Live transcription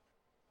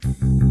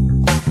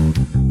Coming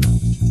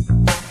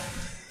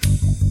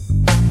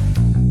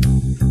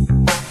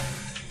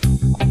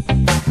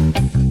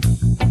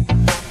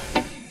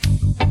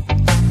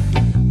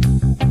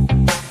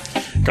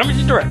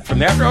to you direct from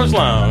the After Hours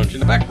Lounge in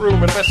the back room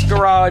of the best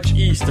garage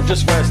east of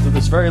just west of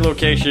this very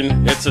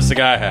location, it's the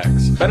Cigar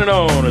Hacks, better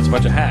known as a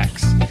bunch of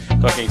hacks,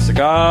 talking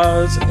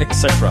cigars,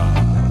 etc.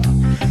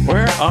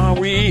 Where are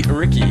we,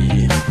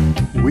 Ricky?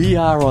 We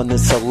are on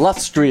this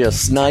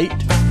illustrious night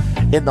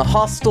in the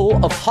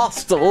hostel of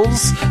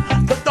hostels,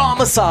 the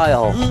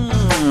Domicile.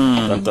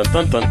 Dun, dun,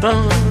 dun, dun,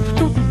 dun.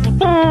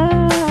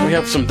 We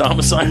have some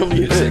domicile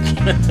music.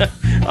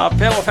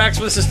 Panel of hacks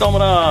with this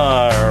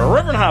Dominar,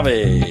 Reverend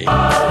Hobby.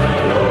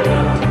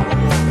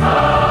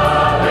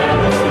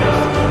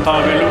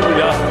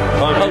 Hallelujah,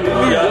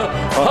 hallelujah,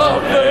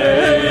 hallelujah.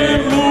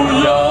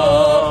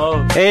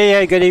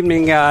 Hey, good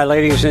evening,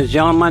 ladies and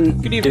gentlemen.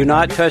 Good evening. Do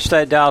not touch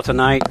that dial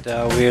tonight.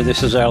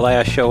 This is our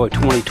last show of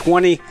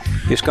 2020.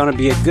 It's going to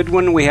be a good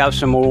one. We have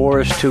some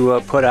awards to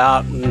put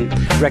out and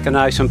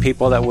recognize some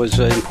people that was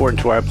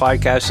important to our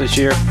podcast this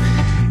year.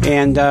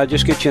 And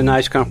just get you a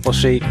nice, comfortable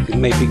seat.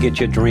 Maybe get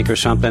you a drink or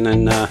something,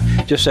 and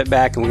just sit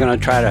back. And we're going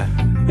to try to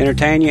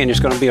entertain you. And it's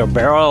going to be a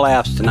barrel of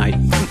laughs tonight.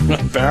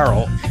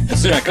 Barrel.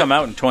 It's going to come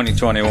out in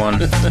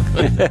 2021.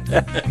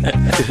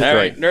 All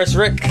right, Nurse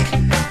Rick.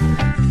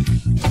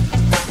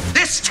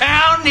 This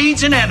town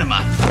needs an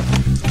enema.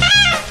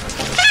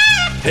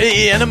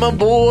 Hey, Enema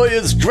Boy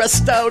is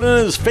dressed out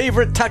in his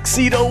favorite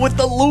tuxedo with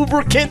the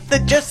lubricant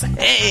that just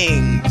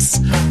hangs.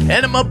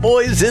 Enema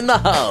Boy's in the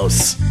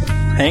house.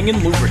 Hanging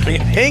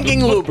lubricant.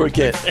 Hanging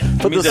lubricant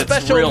for the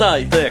special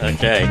night. Thick.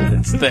 Okay,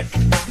 it's thick.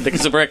 Thick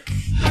as a brick.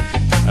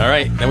 All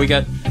right, then we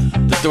got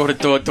the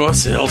door-to-door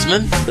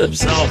salesman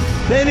himself.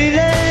 Many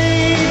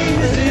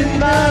days in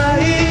my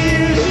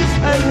ears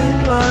and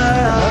in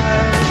my eyes.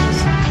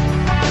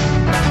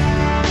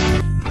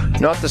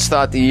 Not to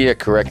start the year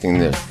correcting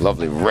the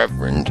lovely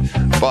Reverend,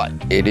 but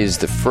it is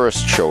the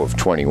first show of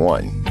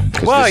 21.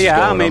 Well,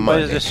 yeah, I mean,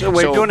 but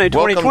we're doing it in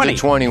 2020. Welcome to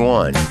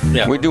 21.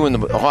 Yeah. We're doing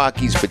the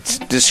hockeys, but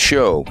this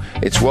show,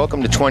 it's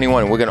Welcome to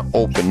 21. We're going to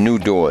open new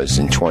doors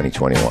in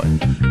 2021.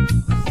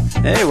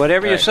 Hey,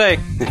 whatever you say.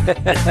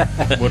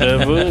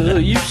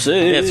 Whatever you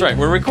say. Yeah, that's right.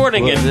 We're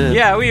recording it.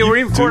 Yeah, we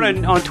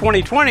recorded on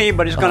 2020,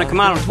 but it's going to come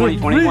out on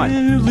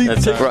 2021.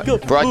 That's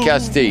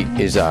Broadcast date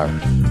is our,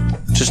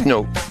 just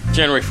note,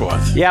 January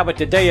 4th. Yeah, but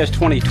today is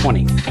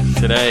 2020.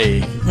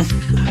 Today.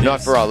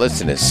 not for our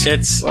listeners.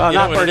 It's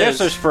not for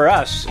listeners, for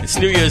us. It's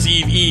New Year's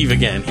Eve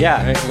again.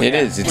 Yeah, right? It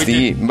is. It's the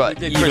Eve, but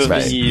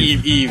Christmas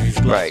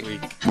Eve last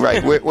week.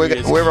 Right.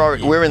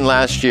 We're in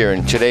last year,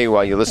 and today,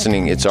 while you're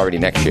listening, it's already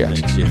next year.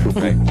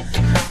 Right.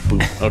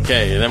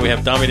 Okay, and then we have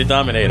Dommy the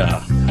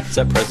Dominator. Is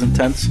that present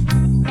tense?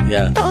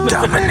 Yeah.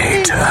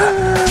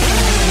 Dominator.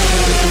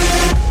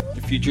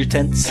 Future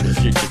tense.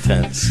 Future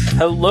tense.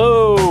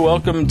 Hello,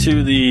 welcome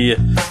to the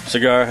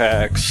Cigar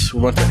Hacks.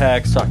 We went to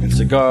hacks, talking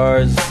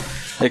cigars,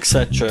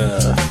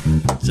 etc.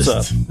 What's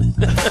up?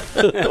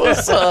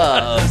 What's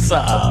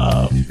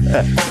up?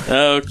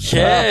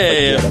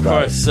 Okay, of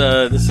course,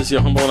 this is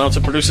your humble announcer,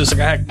 producer,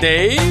 Cigar Hack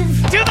Dave.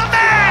 To the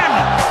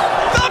man!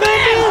 The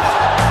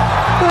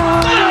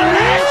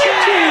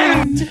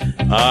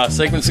legend!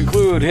 Segments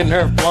include Hidden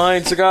Earth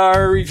Blind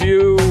Cigar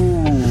Review.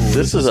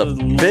 This is a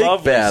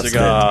big bastard.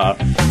 Cigar.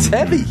 It's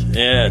heavy.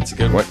 Yeah, it's a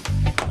good one.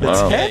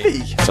 It's heavy.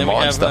 Then we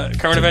have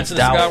current events in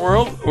the cigar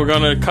world. We're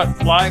going to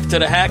cut live to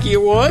the Hacky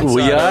Awards.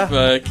 We are.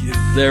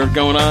 They're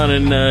going on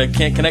in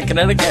Can't Connect,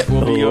 Connecticut.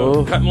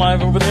 We'll be cutting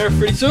live over there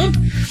pretty soon.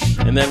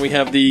 And then we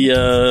have the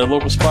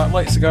local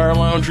Spotlight Cigar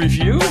Lounge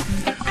review.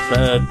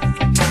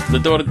 The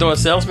door-to-door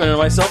salesman and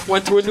myself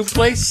went to a new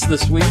place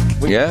this week.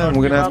 Yeah, we're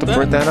going to have to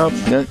print that up.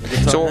 Yeah.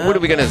 So what are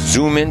we going to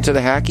zoom into the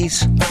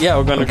Hackies? Yeah,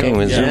 we're going to go.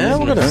 Yeah,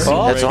 we're going to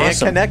call That's Can't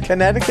awesome. Connect,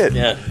 Connecticut.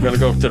 Yeah, we're going to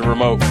go to the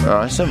remote.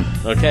 Awesome.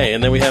 Okay,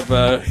 and then we have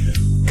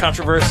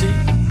controversy,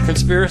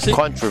 conspiracy.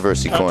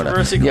 Controversy corner.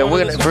 Controversy Yeah, corner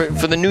we're this gonna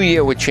for the new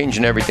year. We're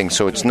changing everything,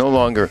 so it's no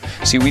longer.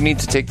 See, we need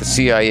to take the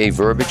CIA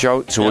verbiage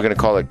out, so we're going to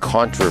call it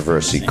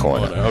controversy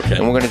corner. Okay.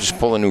 And we're going to just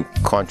pull a new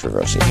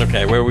controversy.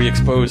 Okay, where we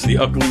expose the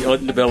ugly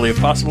underbelly of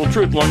possible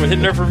truth, along with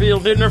Hidden Earth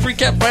Revealed, Hidden Earth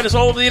Recap. Find us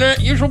all over the internet,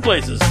 usual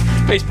places: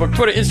 Facebook,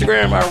 Twitter,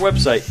 Instagram, our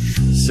website,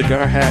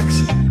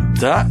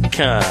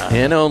 cigarhacks.com,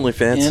 And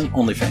OnlyFans. And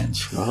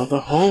OnlyFans. Oh,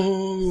 the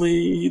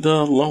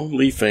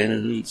lonely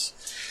fans.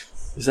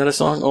 Is that a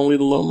song? Only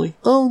the lonely?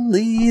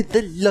 Only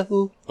the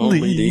lonely.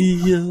 Only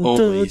the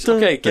only.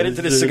 Okay, get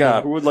into this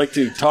cigar. Who would like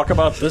to talk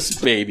about this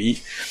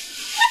baby?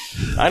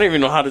 I don't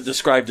even know how to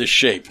describe this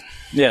shape.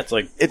 Yeah, it's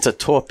like It's a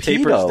torpedo,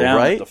 tapers down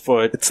right? at the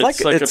foot. It's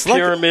like a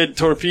pyramid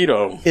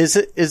torpedo. Is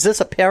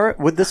this a pyramid?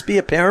 Would this be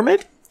a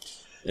pyramid?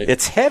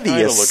 It's heavy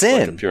Kinda as looks sin.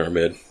 like a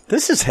pyramid.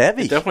 This is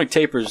heavy. Definitely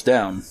tapers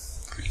down.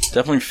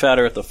 Definitely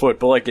fatter at the foot,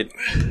 but like it.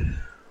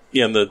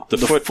 Yeah, and the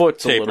foot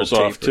foot's a tapers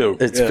little off, tapered.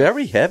 too. It's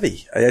very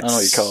heavy. I don't know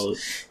what you call it.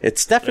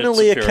 It's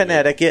definitely It's a a pyramid.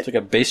 Connecticut. It's like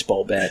a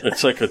baseball bat.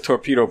 It's like a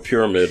torpedo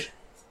pyramid.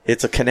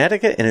 It's a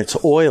Connecticut, and it's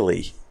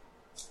oily,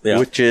 Yeah.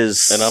 which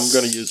is And I'm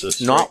going to use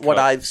this not what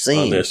I've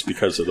seen. on this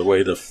because of the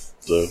way the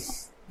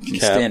You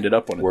can stand it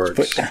up when works.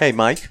 it's put. Hey,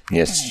 Mike.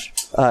 Yes.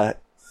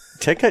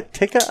 Take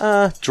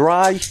a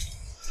dry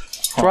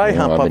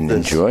hump I've of been this.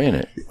 enjoying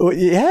it.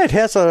 Yeah, it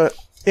has a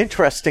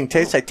interesting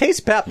taste. I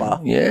taste pepper.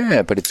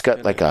 Yeah, but it's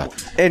got like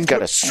it's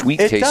got a sweet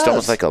it taste, does.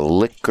 almost like a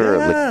liquor.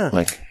 Yeah.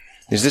 Like,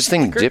 is this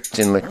thing dipped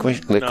in liquor?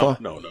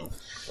 No.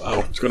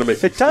 Wow, it's going to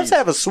make It does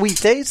have a sweet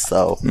taste,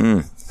 though.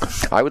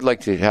 I would like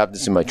to have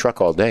this in my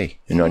truck all day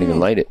and not even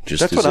light it.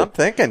 Just That's as what a- I'm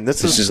thinking.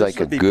 This is like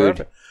would a be good-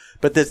 perfect.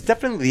 But there's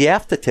definitely the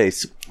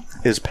aftertaste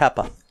is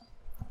pepper.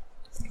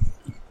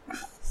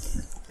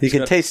 You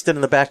can taste it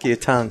in the back of your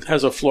tongue.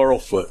 has a floral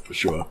foot for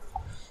sure.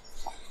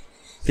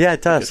 Yeah, it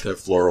It's does. that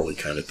florally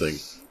kind of thing.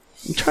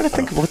 I'm trying to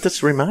think of what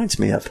this reminds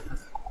me of.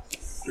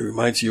 It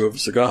reminds you of a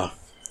cigar.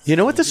 You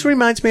know what this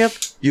reminds me of?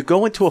 You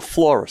go into a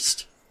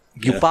florist.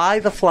 You buy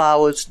the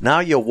flowers. Now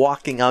you're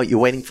walking out. You're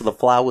waiting for the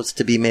flowers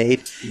to be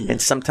made.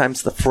 And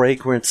sometimes the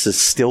fragrance is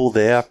still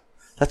there.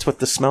 That's what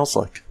this smells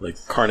like. Like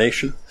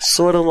carnation.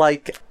 Sort of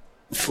like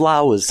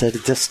flowers at a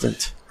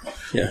distance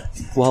Yeah.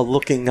 while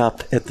looking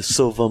up at the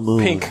silver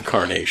moon. Pink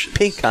carnation.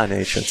 Pink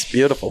carnations.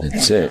 Beautiful.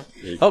 That's it.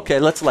 Okay,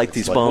 let's light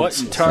these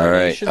bones. All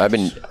right.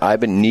 I've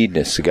been needing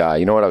a cigar.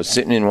 You know what? I was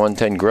sitting in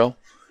 110 Grill,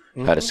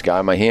 had a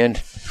cigar in my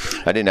hand.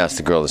 I didn't ask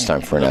the girl this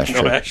time for an No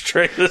ashtray.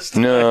 ashtray this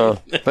time. No,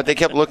 but they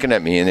kept looking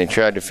at me and they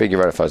tried to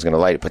figure out if I was going to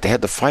light it. But they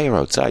had the fire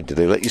outside. Do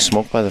they let you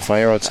smoke by the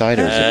fire outside?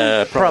 Or is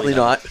it? Probably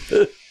not.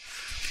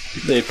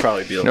 They'd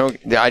probably be able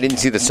No, I didn't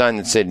see the sign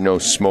that said no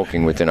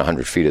smoking within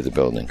 100 feet of the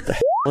building.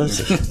 Are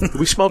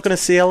we smoking a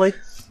CLE?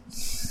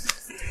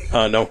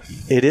 No.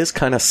 It is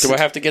kind of. Do I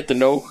have to get the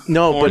no?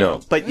 No, but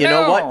No. but you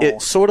know what?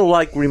 It sort of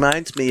like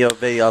reminds me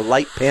of a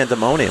light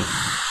pandemonium.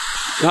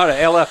 Not a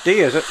LFD,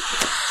 is it?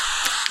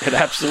 It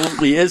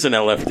absolutely is an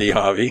LFD,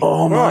 Harvey.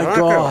 Oh my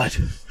God!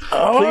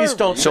 Please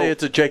don't say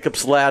it's a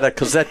Jacob's Ladder,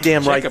 because that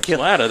damn right. Jacob's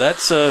Ladder.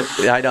 That's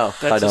Yeah, I know.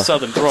 That's I know. a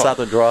Southern draw.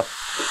 Southern draw.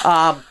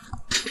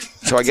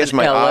 So I guess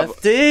my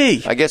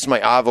LFD. I guess my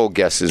Avo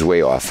guess is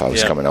way off. I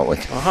was Yeah. coming out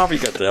with. Well, Harvey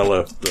got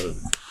the the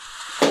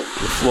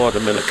Florida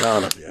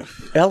Dominicana. Yeah.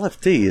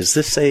 LFD. Is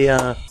this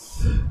a?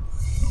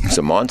 It's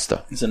a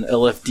monster. It's an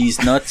LFD's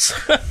nuts.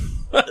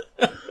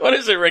 What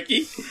is it,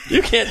 Ricky?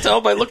 You can't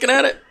tell by looking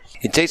at it.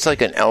 It tastes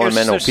like an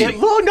elemental It's- peak.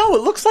 Oh no!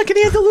 It looks like an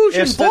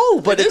Andalusian It's the-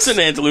 bowl, but It is an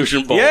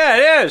Andalusian bowl.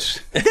 Yeah, it is.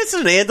 this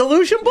is an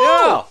Andalusian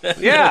bowl.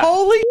 Yeah.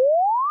 Holy!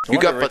 You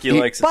got Ricky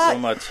likes it but- so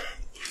much.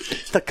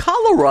 The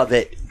color of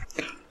it.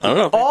 I don't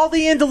know. All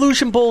the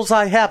Andalusian bowls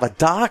I have are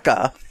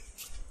darker.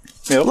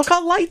 Yep. Look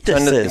how light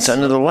this is. It's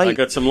under the I light.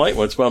 got some light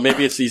ones. Well,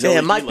 maybe it's these Yeah, LED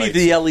it might lights. be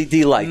the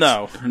LED lights.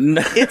 No.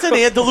 It's an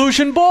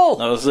Andalusian bowl.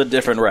 No, this is a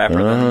different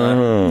wrapper than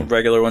the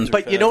regular ones.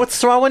 But you know what's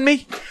throwing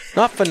me?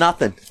 Not for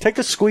nothing. Take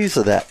a squeeze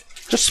of that.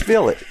 Just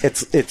feel it.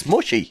 It's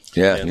mushy.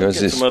 Yeah, Yeah, yours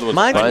get is. some other ones.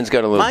 Mine's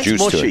got a little mine's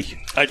juice mushy. to it.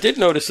 I did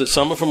notice that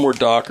some of them were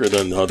darker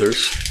than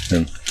others.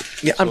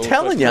 Yeah, I'm So,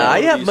 telling you, but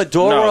I have these-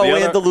 Maduro no, the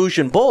other-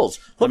 Andalusian bowls.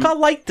 Look how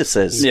light this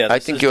is. Yeah, I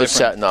this think is yours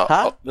different. sat in the.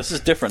 Huh? This is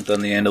different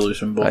than the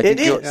Andalusian bowl. I think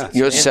It yours, is.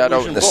 yours sat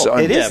out in the sun.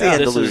 It is yeah, the but this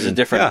is a Andalusian.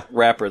 different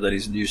wrapper that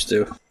he's used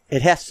to.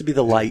 It has to be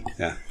the light.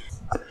 Yeah.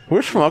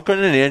 We're smoking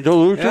an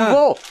Andalusian Yeah.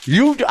 bowl.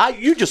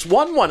 You just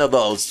won one of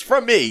those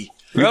from me.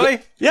 Really?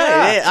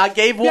 Yeah, I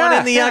gave one Yeah,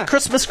 in the yeah.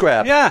 Christmas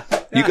grab. Yeah.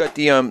 You got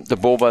the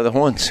bull by the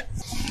horns.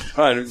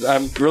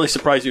 I'm really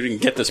surprised you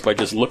didn't get this by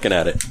just looking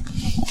at it.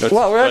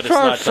 Well, But that's it's what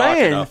I'm not dark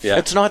saying. enough, yeah.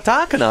 It's not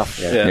dark enough.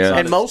 Yeah. Yeah.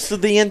 And most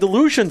of the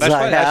Andalusians That's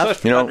I what- that's have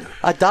what- You know,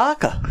 are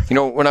darker.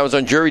 when I was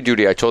on jury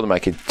duty, I told them I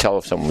could tell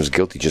if someone was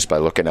guilty just by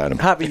looking at them.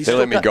 Harvey, you They still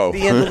let me got go.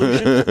 the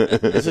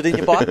Andalusian? Is it in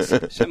your box?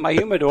 It's in my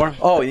humidor.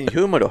 Oh, in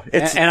humidor.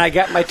 It's And I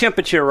got my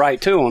temperature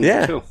right, too, on yeah.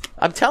 there, too.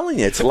 I'm telling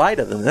you, it's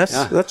lighter than this.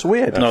 Yeah. That's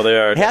weird. No, they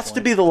are. It has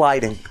to be the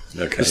lighting.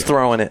 Okay. It's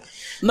throwing it.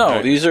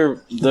 No, these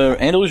are the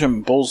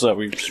Andalusian bowls that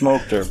we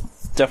smoked are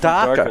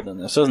definitely darker than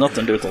this. It has nothing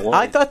to do with the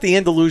light. I thought the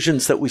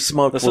Andalusians that we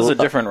smoked. This is a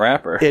different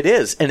wrapper. It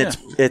is, and it's.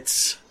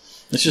 It's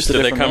just a Do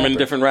they different come in wrapper.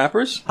 different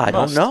wrappers? I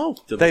don't know.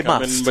 Do They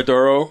come must. in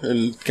Maduro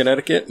in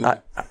Connecticut?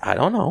 I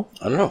don't know.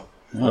 I don't know.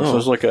 So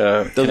it's like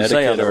a Doesn't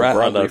say on Connecticut the or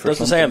a on the, broadleaf or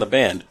doesn't say on the something.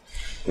 band.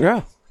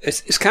 Yeah,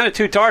 It's kind of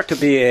too dark to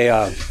be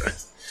a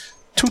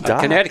too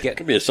dark. Connecticut.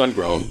 Could be a sun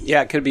grown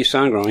Yeah, it could be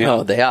sun-grown, yeah.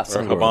 Oh, they are or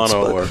some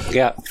Habano or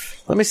Yeah.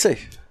 Let me see.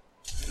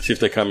 see if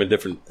they come in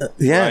different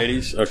yeah.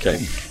 varieties.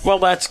 Okay. Well,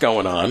 that's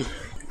going on.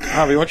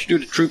 Harvey, why don't you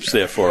do the troops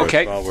there for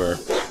Okay. us while we're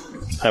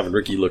having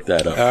Ricky look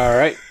that up. All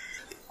right.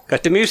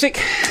 Got the music?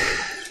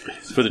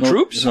 For the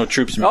troops? There's no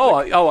troops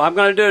music. Oh, I'm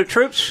going to do the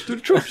troops? Do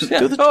the troops.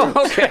 Yeah. Oh,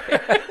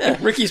 okay.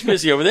 Ricky's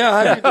busy over there.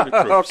 How do you do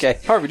the troops? Okay.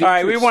 Harvey, do all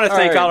right, the we troops. want to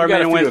thank All right, all our we got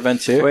men a and few women.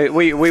 events here.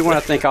 We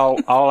want to thank all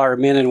our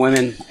men and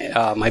women,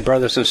 my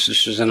brothers and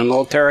sisters in the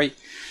military.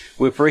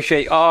 We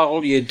appreciate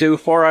all you do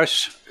for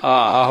us.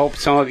 I hope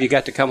some of you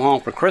got to come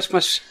home for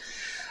Christmas.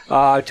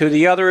 To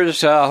the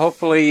others,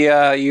 hopefully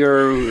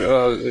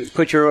you're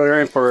put your order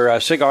in for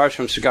cigars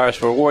from Cigars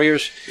for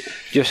Warriors.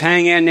 Just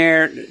hang in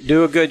there,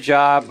 do a good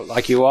job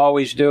like you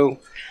always do,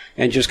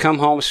 and just come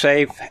home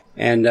safe.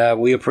 And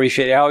we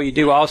appreciate all you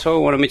do. Also, I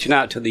want to mention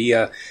out to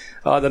the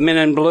men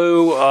in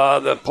blue,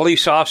 the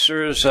police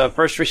officers,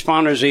 first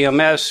responders,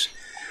 EMS,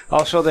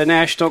 Also, the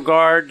National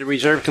Guard, the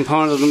reserve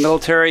component of the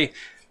military,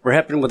 we're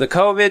helping with the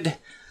COVID.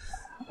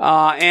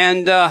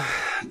 And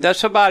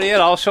that's about it.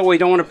 Also, we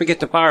don't want to forget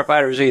the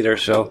firefighters either.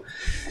 So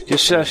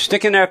just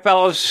stick in there,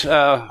 fellas.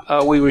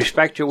 We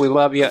respect you, we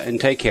love you, and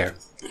take care.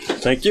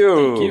 Thank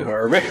you,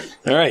 Harvey.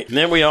 All right, and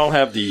then we all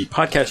have the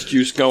podcast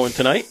juice going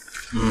tonight.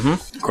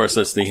 Mm-hmm. Of course,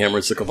 that's the Hammer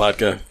and Sickle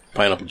vodka,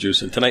 pineapple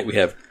juice, and tonight we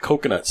have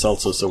coconut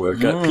salsa. So we've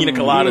got pina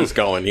coladas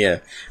going,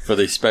 for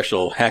the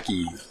special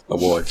Hacky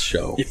Awards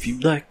show. If you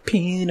like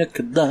pina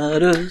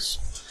coladas.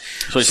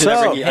 So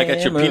I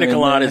got your pina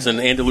coladas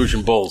and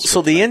Andalusian bulls.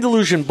 So the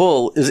Andalusian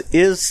bull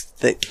is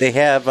they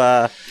have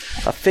a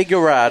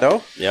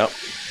Figurado. Yep.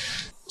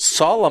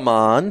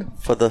 Solomon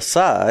for the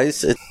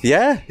size.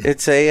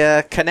 It's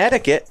a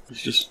Connecticut.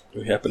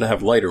 We happen to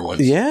have lighter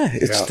ones. Yeah,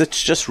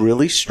 it's just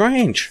really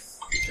strange.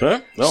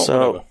 Huh? No,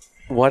 so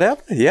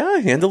whatever.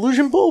 Yeah,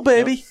 Andalusian bull,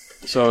 baby. Yep.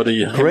 So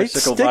the Great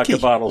Sickle vodka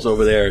bottles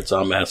over there. It's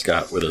our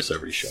mascot with us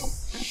every show.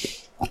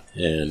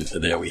 And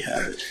there we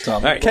have it.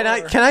 All right. Can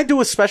I do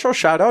a special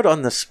shout out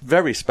on this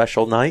very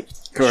special night?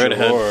 Go right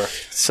ahead.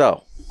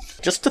 So,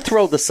 just to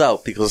throw this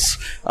out, because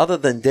other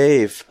than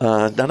Dave,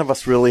 none of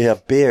us really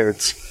have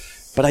beards,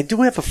 but I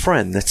do have a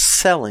friend that's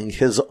selling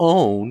his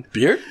own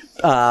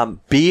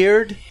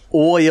beard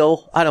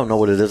oil. I don't know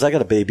what it is. I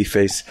got a baby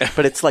face,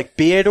 but it's like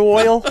beard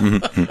oil,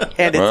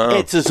 and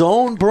it's his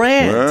own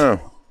brand.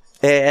 Wow.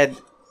 And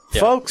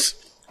folks,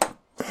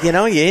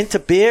 you're into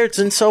beards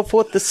and so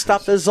forth. This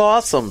stuff is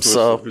awesome.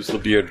 Who's the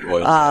beard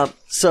oil?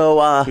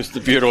 Who's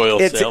the beard oil?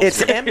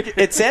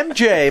 It's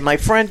MJ, my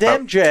friend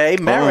MJ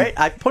Merritt.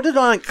 I put it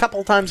on a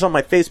couple times on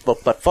my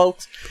Facebook. But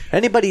folks,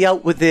 anybody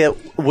out with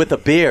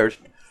a beard,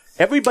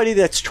 everybody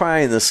that's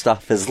trying this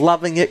stuff is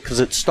loving it because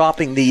it's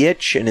stopping the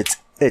itch and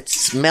it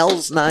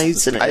smells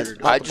nice. And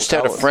I just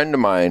had a friend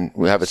of mine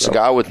who have a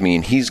cigar with me,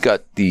 and he's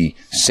got the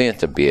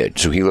Santa beard,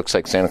 so he looks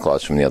like Santa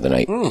Claus from the other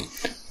night.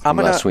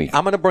 Last week.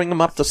 I'm gonna bring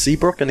him up to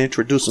Seabrook and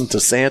introduce him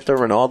to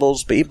Santa and all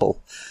those people,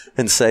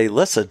 and say,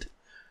 listen,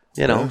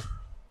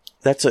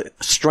 that's a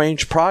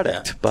strange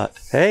product, but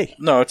hey,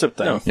 no, it's a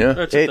thing. No, yeah,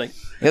 it's a thing.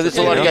 Yeah, there's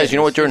a lot of guys. You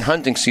know what? During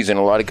hunting season,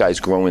 a lot of guys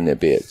grow in their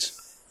beards.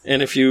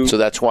 And so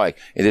that's why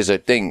it is a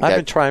thing. I've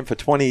been trying for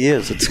 20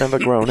 years. It's never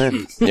grown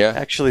in. Yeah.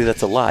 Actually,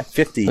 that's a lie.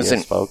 50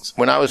 years, folks.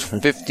 When I was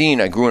 15,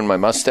 I grew in my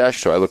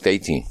mustache, so I looked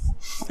 18.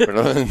 But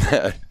other than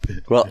that.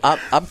 Well,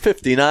 I'm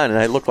 59, and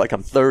I look like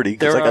I'm 30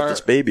 because I got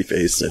this baby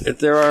face.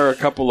 There are a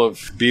couple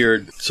of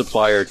beard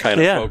supplier kind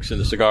of folks in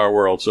the cigar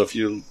world. So if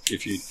you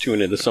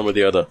tune into some of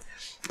the other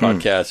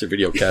podcasts or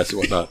video casts and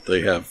whatnot,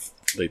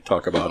 they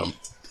talk about them.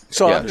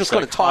 So I'm just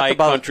going to talk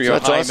about country or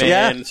high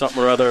man,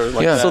 something or other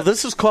like that. So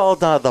this is called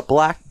the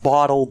Black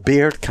Bottle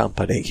Beard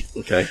Company.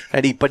 Okay.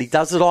 But he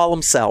does it all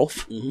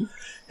himself. Mm-hmm.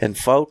 And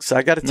folks,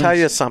 I got to tell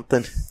you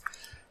something.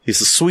 He's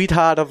a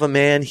sweetheart of a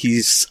man.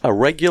 He's a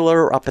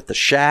regular up at the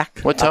Shack.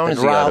 What town is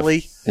he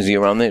Raleigh. Is he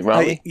around there,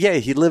 Raleigh? Yeah,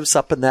 he lives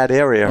up in that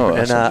area.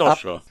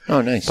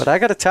 Oh, nice. But I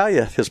got to tell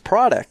you, his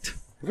product.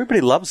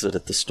 Everybody loves it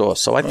at the store,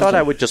 so I thought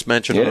I would just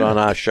mention it on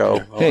our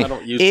show. Well, I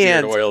don't use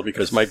beard oil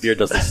because my beard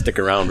doesn't stick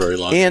around very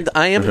long. And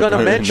I am going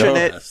to mention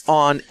it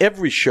on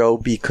every show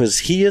because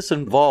he is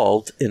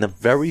involved in a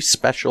very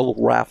special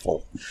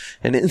raffle.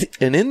 And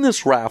in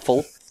this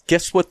raffle,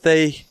 guess what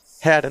they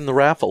had in the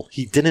raffle?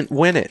 He didn't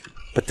win it,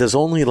 but there's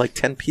only like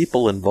 10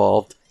 people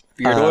involved.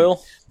 Beard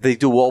oil? They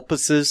do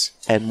opuses,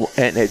 and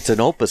it's an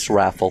opus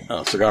raffle.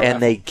 Cigar raffle.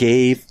 They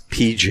gave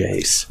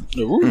PJs.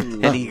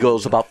 Ooh. And he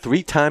goes about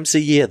 3 times a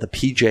year, the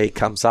PJ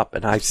comes up,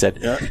 and I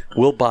said,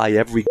 we'll buy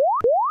every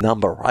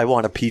number. I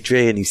want a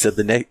PJ, and he said,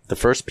 the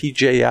first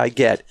PJ I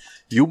get,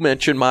 you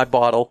mention my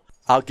bottle,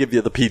 I'll give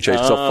you the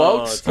PJ. So,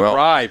 folks, it's a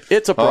bribe.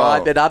 It's a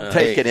bribe, and I'm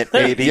taking it,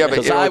 baby,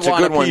 because I it's a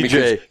want good one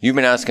because you've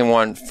been asking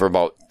one for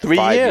about 3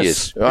 5 years.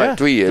 years. All right,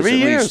 3 years 3 at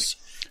years. least.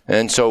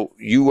 And so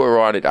you were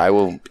on it. I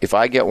will, if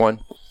I get one,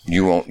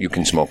 you won't. You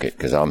can smoke it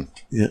because I'm.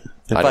 Yeah.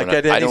 If I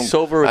get any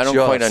silver, it's I don't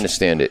yours. quite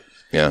understand it.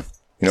 Yeah.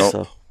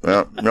 Well,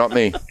 not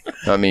me.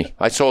 Not me.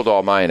 I sold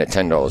all mine at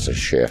 $10 a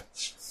share.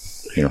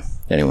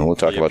 Anyway, we'll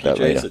talk about that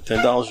later. At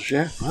 $10 a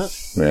share?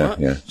 What?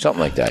 Yeah, something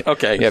like that.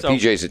 Okay. Yeah,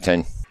 PJ's at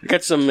 10. We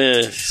got some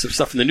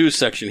stuff in the news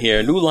section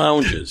here. New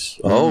lounges.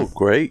 Oh,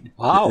 great!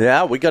 Wow.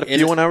 Yeah, we got a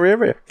few in our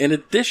area. In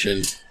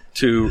addition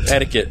to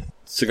Etiquette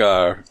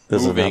Cigar,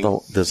 there's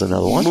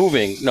another one.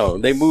 No,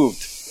 they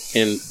moved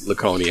in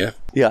Laconia.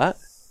 Yeah.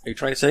 Are you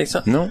trying to say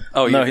something? No.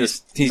 Oh, no,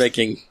 he's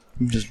making.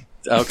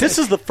 Okay. This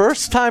is the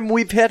first time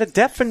we've had a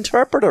deaf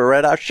interpreter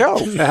at our show.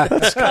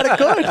 That's kind of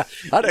good.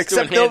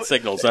 Except hand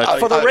signals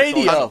for the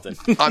radio.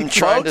 I'm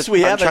trying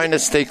to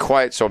stay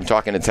quiet, so I'm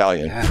talking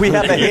Italian. We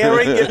have a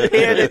hearing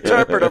impaired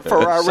interpreter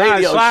for our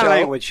radio show.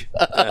 Language.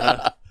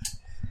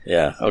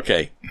 Yeah.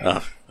 Okay.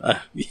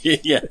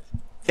 Yeah.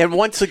 And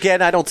once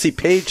again, I don't see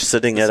Paige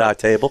sitting at our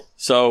table.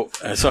 So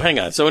hang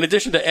on. So in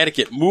addition to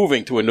Etiquette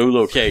moving to a new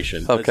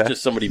location, that's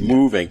just somebody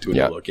moving to a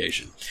new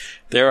location,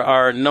 there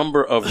are a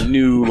number of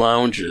new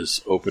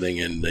lounges opening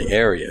in the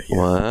area here.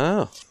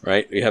 Wow.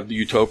 Right? We have the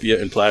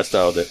Utopia in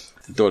Plastow that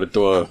the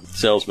door-to-door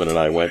salesman and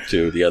I went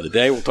to the other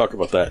day. We'll talk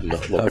about that in the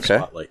local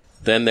spotlight.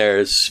 Then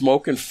there's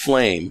Smoke and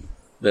Flame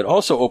that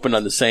also opened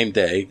on the same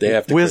day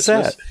after Where's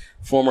Christmas. that?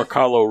 Former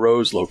Carlo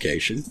Rose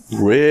location.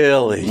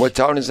 Really? What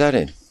town is that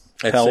in?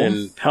 It's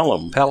in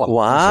Pelham.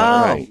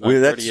 Wow. right?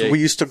 We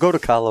used to go to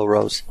Carlo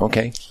Rose.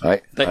 Okay.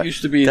 That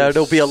used to be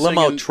That'll be a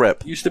limo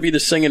trip. Used to be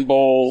the Singing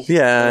Bowl.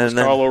 Yeah, It was and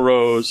then- Carlo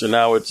Rose, and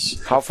now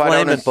it's How far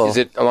down Flamin' Bowl. is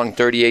it along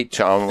 38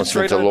 to almost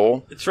into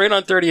Lowell? It's right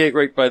on 38,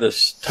 right by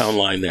this town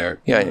line there.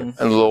 Yeah, and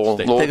Lowell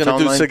They're going to town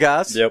do line?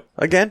 cigars? Yep.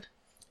 Again?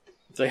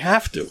 They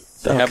have to.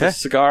 They have Okay. a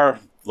cigar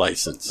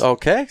license.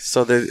 Okay.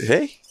 So,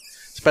 hey,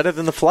 it's better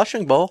than the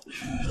Flushing Bowl.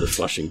 The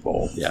Flushing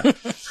Bowl, yeah.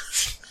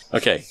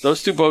 Okay,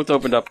 those two both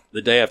opened up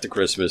the day after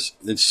Christmas.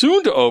 And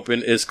soon to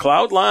open is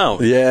Cloud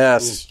Lounge.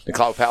 Yes. The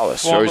Cloud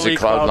Palace. Or is Formerly it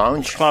Cloud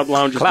Lounge? Cloud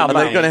Lounge. is Are the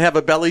they name. going to have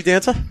a belly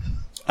dancer?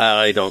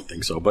 I don't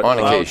think so. But On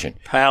Cloud occasion.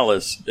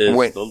 Palace is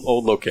Wait. the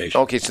old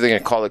location. Okay, so they're going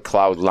to call it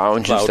Cloud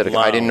Lounge Cloud instead of.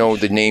 I didn't know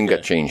Lounge. the name Yeah.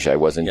 got changed. I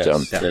wasn't.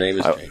 Yes, the name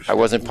is changed. I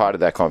wasn't part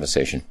of that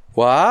conversation.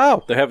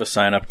 Wow. They have a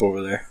sign up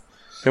over there.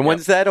 And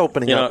when's that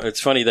opening You know, up? it's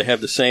funny. They have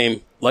the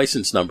same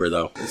license number,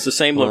 though. It's the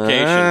same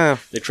location. Wow.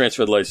 They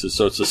transferred license,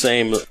 so it's the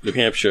same New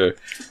Hampshire.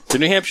 The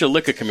New Hampshire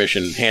Liquor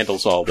Commission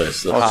handles all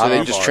this. Oh, so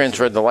they just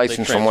transferred the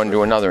license from one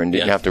to another and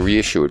didn't Yeah. have to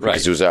reissue it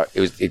because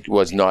it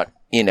was not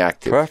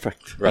inactive.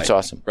 Perfect. That's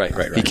awesome. Right.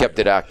 He kept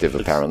it active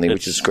apparently,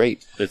 which is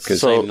great. It's the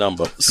same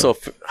number. So,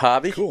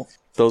 Harvey,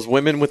 those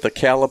women with the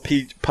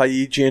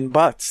Calipagian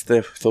butts,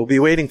 they'll be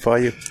waiting for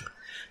you.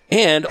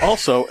 And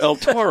also, El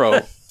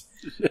Toro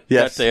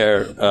Yes. got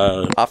their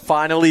Are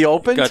finally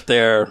opened? they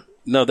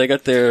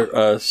got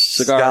their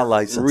cigar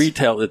license.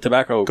 retail, the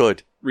tobacco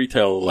Good.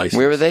 retail license.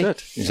 Where are they?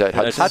 Good. Is that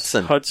That's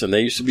Hudson? Hudson.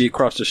 They used to be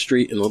across the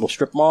street in a little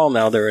strip mall.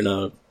 Now they're in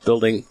a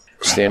building.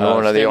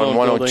 Standalone? Are they on standalone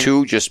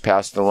 102 just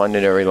past the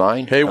Londonderry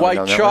line? Hey, Coming white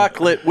down that way?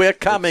 chocolate, we're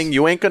coming.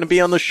 You ain't going to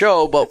be on the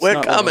show, but we're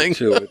Not coming.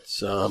 102,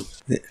 It's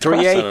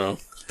 3A? I don't know.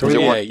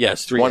 3A,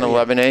 yes, 3A.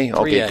 111A?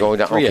 Okay, 3A. go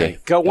down. 3A. Okay.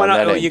 Go Down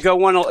that one. end. You go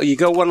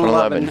 111,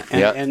 111,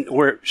 yeah. and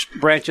where it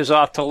branches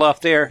off to the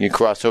left there. You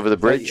cross over the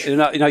bridge?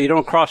 No, you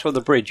don't cross over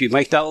the bridge. You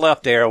make that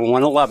left there on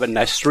 111.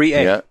 That's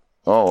 3A. Yeah.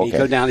 Oh, You go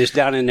okay. down. It's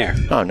down in there.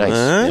 Oh, nice.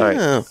 All right.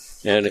 Oh.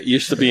 And it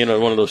used to be in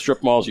one of those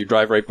strip malls. You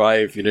drive right by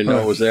if you didn't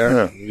know it was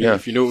there. Yeah.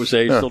 If you knew it was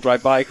there, you still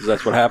drive by because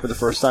that's what happened the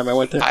first time I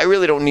went there. I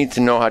really don't need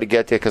to know how to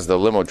get there because the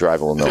limo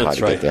driver will know how That's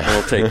to right. get there.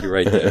 It'll take you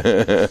right there.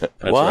 That's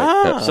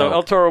Wow. right. So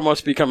El Toro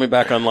must be coming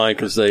back online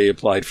because they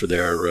applied for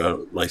their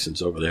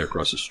license over there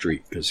across the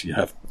street because you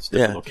have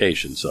different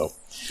locations. So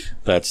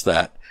that's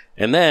that.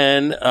 And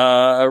then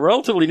a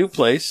relatively new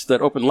place that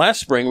opened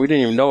last spring. We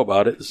didn't even know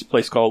about it. It's a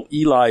place called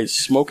Eli's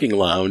Smoking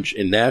Lounge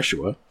in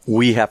Nashua.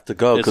 We have to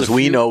go There's because a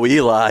we few- know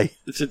Eli.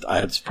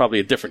 It's probably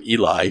a different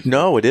Eli.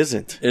 No, it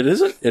isn't. It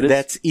isn't? It is?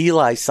 That's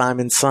Eli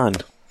Simon's son.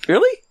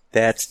 Really?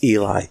 That's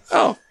Eli.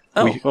 Oh.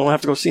 We'll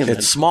have to go see him then.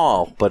 It's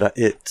small, but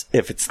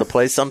if it's the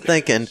place I'm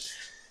thinking,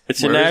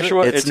 It's in Where is it?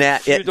 Nashua. It's a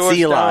few it's doors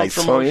down Eli's.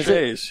 from Oh, is it?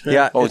 O'Shea's.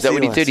 yeah. Oh, is it's that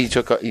what he Eli's. did?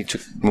 He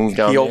moved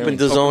down He there? opened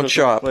his own Opened up a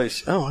shop.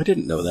 place. Oh, I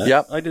didn't know that.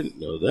 Yep. I didn't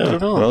know that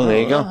at all. Well,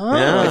 there you go.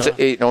 Yeah. It's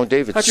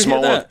Dave, How'd it's you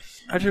smaller. hear that?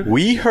 How'd you...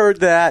 We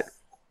heard that.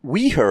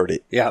 We heard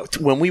it. Yeah.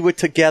 When we were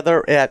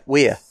together at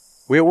where?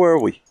 Where were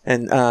we?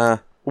 And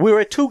we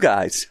were at Two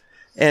Guys.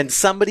 And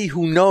somebody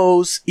who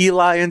knows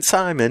Eli and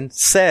Simon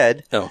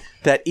said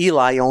that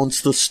Eli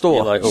owns the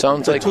store. Eli opened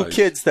Sounds The like two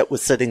kids that were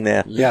sitting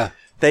there. Yeah.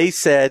 They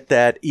said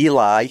that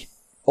Eli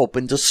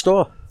opened a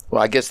store.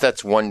 Well, I guess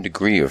that's one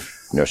degree of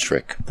nurse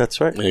trick. That's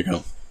right. There you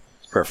go.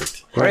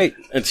 Perfect. Great.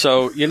 And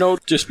so,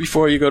 just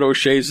before you go to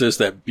O'Shea's, there's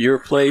that beer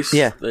place.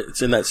 Yeah.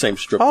 It's in that same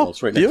strip Oh, mall.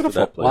 It's right next to beautiful.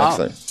 that place. Wow.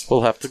 Excellent.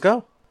 We'll have to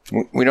go.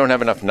 We don't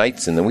have enough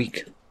nights in the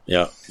week.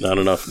 Yeah, not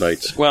enough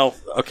nights. Well,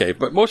 okay,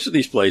 but most of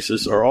these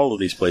places, or all of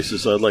these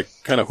places, are like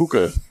kind of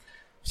hookah,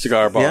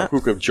 cigar bar,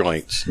 hookah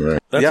joints.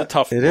 Right. That's Yeah, a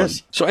tough it one.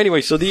 is. So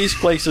anyway, so these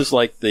places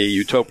like the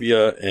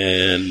Utopia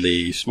and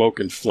the Smoke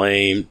and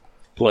Flame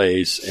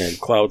place and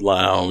Cloud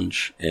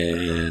Lounge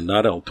and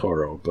not El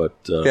Toro, but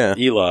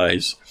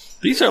Eli's,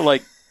 these are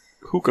like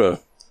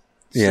hookah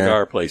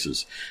cigar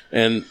places.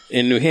 And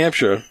in New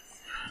Hampshire,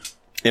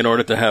 in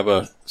order to have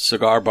a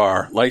cigar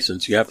bar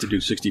license, you have to do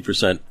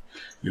 60%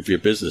 of your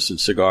business in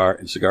cigar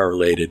and cigar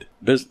related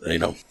business,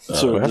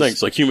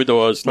 things like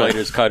humidors,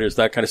 lighters, cutters,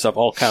 that kind of stuff,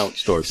 all count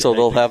stores. So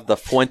they'll have the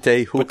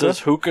Fuente But hookah does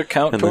hookah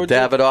count and the towards it?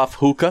 Davidoff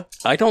hookah.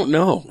 I don't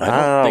know.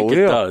 I don't think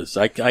it does.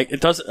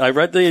 It does. I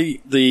read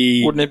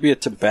the. Wouldn't it be a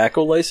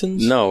tobacco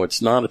license? No,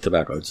 it's not a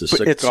tobacco. It's a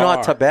cigar. It's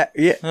not tobacco.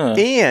 Yeah. Huh.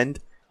 And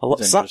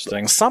That's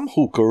interesting. some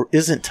hookah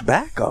isn't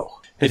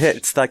tobacco.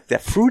 It's like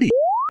that fruity.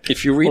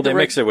 If you read Well, the they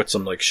mix it with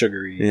some like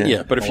sugary.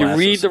 yeah, but if you molasses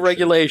read the and shit.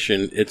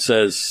 regulation, it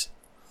says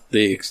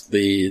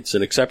it's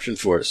an exception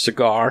for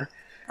cigar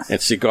and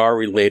cigar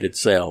related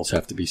sales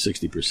have to be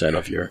 60%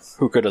 of your.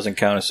 Hookah doesn't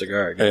count as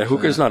cigar. I guess.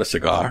 Hookah is not a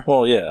cigar.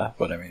 Well, yeah,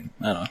 but I mean,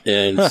 I don't know.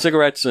 And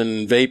cigarettes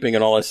and vaping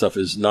and all that stuff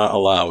is not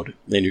allowed.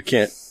 And you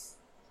can't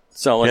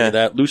sell any of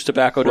that. Loose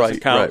tobacco doesn't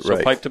Right, count. right.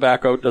 So pipe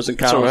tobacco doesn't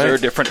count. So is there a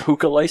different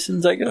hookah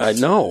license, I guess? I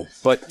know,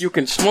 but you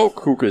can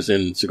smoke hookahs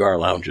in cigar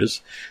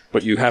lounges,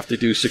 but you have to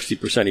do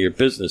 60% of your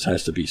business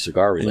has to be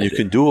cigar And related. you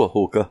can do a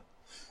hookah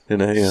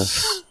in a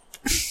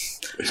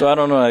So I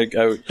don't know.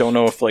 I don't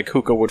know if like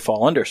hookah would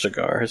fall under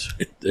cigars.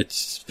 It's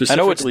specifically.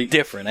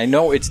 I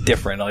know it's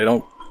different.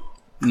 I'm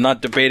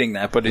not debating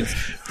that, but it's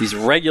these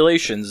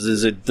regulations.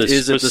 Is it The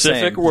is specific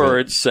it the same?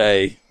 words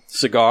say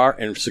cigar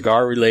and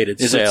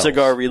cigar-related Is sales. it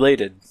cigar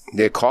related?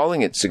 They're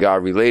calling it cigar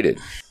related.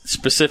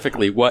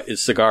 Specifically, what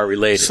is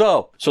cigar-related?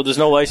 So, So there's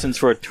no license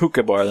for a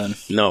hookah bar then.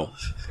 No.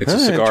 It's a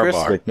cigar bar.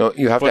 interesting. No,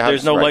 you have But to have.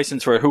 there's no right.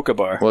 license for a hookah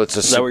bar. Well, it's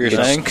is that what you're it's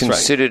saying?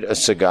 considered a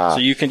cigar. So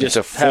you can It's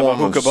just have a form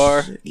of hookah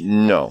bar?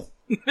 No,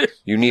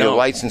 you need No. a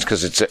license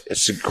because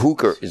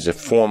hookah is a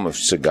form of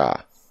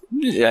cigar.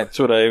 Yeah, that's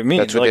what I mean.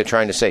 That's what they're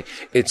trying to say.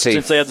 It's a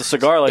Since they have the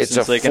cigar it's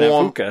license, a they can have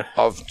form hookah.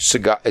 of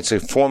cigar. It's a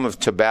form of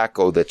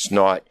tobacco that's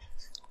not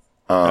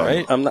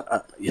Right? I'm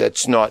not.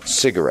 that's not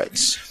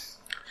cigarettes.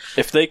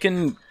 If they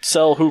can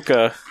sell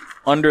hookah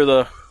under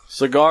the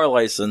cigar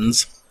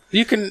license,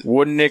 You can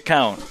wouldn't it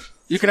count?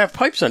 have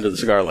pipes under the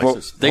cigar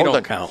license. They hold don't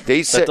on. count.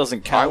 They said,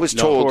 doesn't count, I was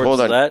no, told. towards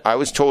Hold on. that? I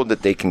was told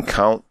that they can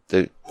count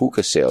the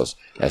hookah sales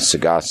as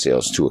cigar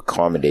sales to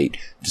accommodate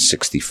the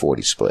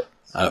 60-40 split.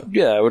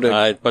 Yeah, I would.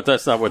 But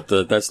that's not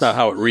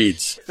how it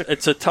reads.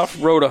 It's a tough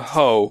row to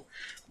hoe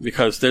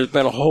because there's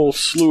been a whole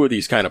slew of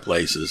these kind of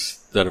places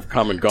that have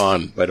come and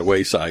gone by the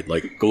wayside,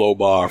 like Glow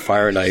Bar,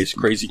 Fire and Ice,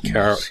 Crazy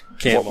Camel.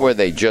 What were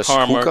they? Just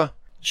Karma, hookah?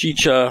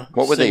 Chicha,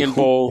 What were they? Singing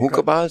Bowl.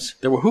 Hookah bars?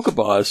 There were hookah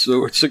bars,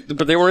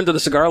 but they were into the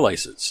cigar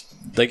license.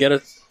 They get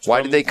it.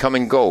 Why did they come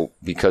and go?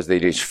 Because they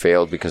just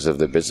failed because of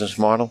their business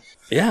model?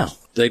 Yeah,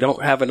 they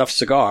don't have enough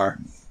cigar.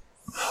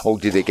 Oh,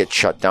 did they get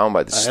shut down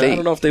by the I state?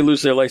 don't know if they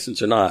lose their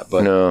license or not,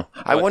 but No.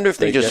 I but wonder if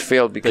they just get-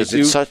 failed because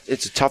they do.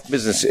 it's a tough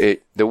business.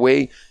 The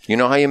way, you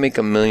know how you make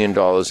 $1 million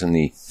in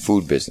the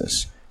food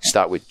business?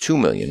 Start with $2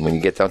 million. When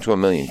you get down to $1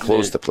 million,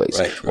 close the place.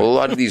 Right. Well, a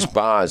lot of these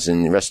bars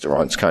and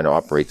restaurants kind of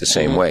operate the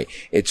same way.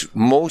 It's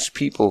most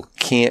people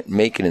can't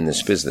make it in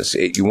this business.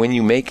 When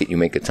you make it, you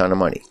make a ton of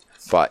money.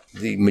 But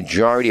the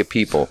majority of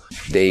people,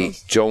 they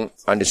don't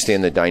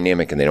understand the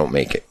dynamic and they don't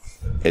make it.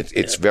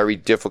 It's very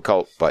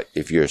difficult, but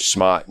if you're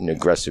smart and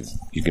aggressive,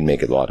 you can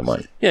make a lot of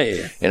money.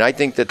 Yeah. And I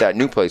think that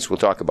new place, we'll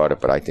talk about it,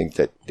 but I think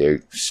that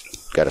they've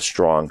got a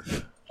strong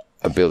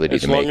ability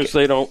As to long make as it.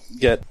 they don't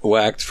get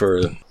whacked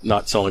for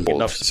not selling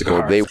enough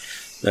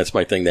cigars. That's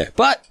my thing there.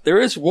 But there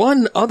is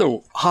one other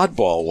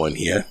oddball one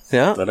here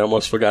Yeah. that I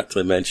almost forgot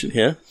to mention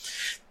here.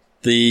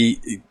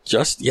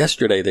 Just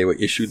yesterday they were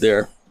issued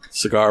their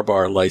cigar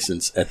bar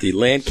license at the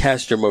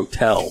Lancaster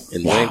Motel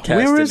in Lancaster,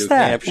 Where is New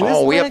that? Hampshire. Where's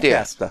Oh, way up there.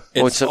 Lancaster?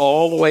 It's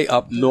all the way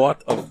up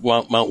north of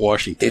Mount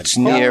Washington. It's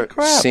near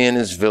crap.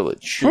 Santa's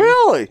Village.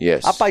 Really?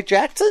 Yes. Up by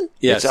Jackson?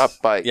 yes. It's up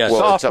by. Yes.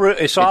 Well,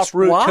 It's off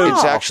Route wow. 2.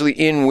 It's actually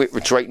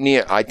it's right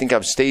near. I think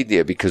I've stayed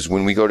there because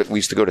when we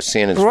used to go to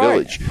Santa's Right.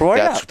 Village. Right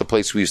That's up. the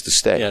place we used to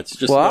stay. Yeah, it's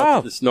just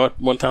Wow. north, it's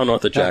one town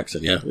north of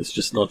Jackson. Yeah, it's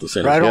just north of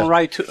San Right Jose.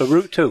 on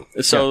Route 2.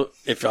 So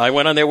if I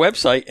went on their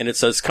website and it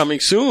says coming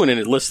soon and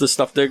it lists the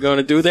stuff they're going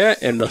to do there,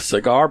 and the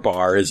cigar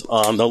bar is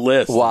on the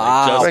list.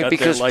 Wow. They just Right, got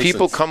because their people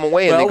license. come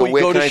away and Well, they go, we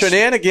where go can to I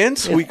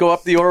Shenanigans, we go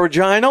up the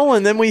Original,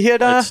 and then we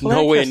hit It's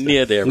nowhere Lancaster.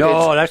 near there.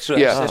 No, it's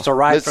a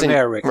ride Listen, from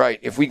there, Rick. Right.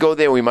 If we go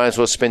there, we might as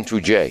well spin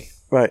through Jay.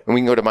 Right. And we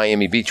can go to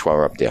Miami Beach while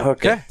we're up there.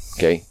 Okay.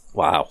 Okay.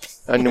 Wow.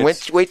 And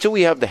wait till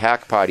we have the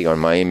hack party on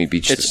Miami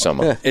Beach this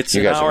summer. It's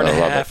you an guys hour are and a going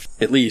to love half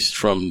at least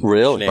from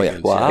Really?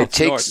 Shenanigans. Oh, yeah. Wow. it. It's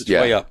It north, takes it's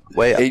way up.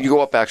 Way up. You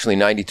go up actually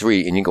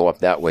 93 and you go up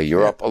that way.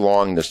 You're up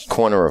along this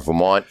corner of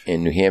Vermont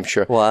and New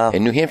Hampshire. Wow.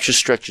 And New Hampshire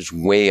stretches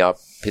way up.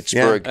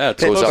 Pittsburgh Yeah,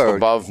 goes up Pittsburgh.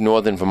 above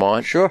northern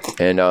Vermont. Sure.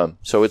 And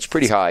so it's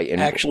pretty high.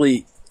 And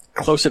Actually,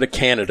 closer to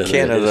Canada. than it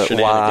Canada, is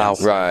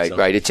Shenanigans. Right, So-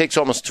 right. It takes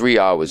almost 3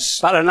 hours.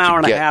 About an hour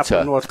and a to half get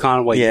from North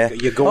Conway. Yeah.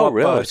 You go Oh, up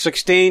really?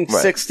 16,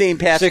 16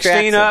 past 16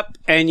 Jackson. up,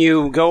 and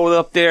you go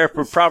up there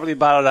for probably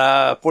about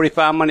a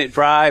 45-minute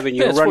drive, and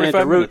you Yeah, it's run into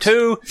 45 Route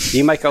 2.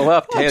 You make a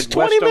left, head It's west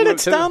 20 on Route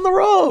minutes 2. down the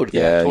road.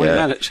 Yeah, 20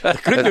 yeah. minutes.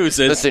 Good news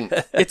is Listen.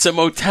 it's a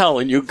motel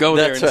and you go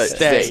there That's and right.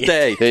 stay.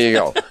 Stay. There you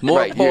go. More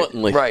Right, you-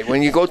 importantly. right.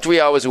 When you go 3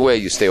 hours away,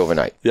 you stay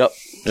overnight. Yep.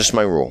 Just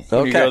my rule.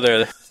 When you go Okay.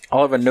 there,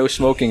 I'll have a no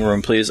smoking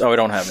room, please. Oh, I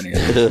don't have any.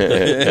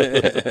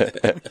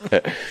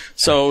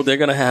 So they're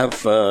going to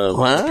have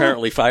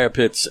apparently fire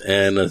pits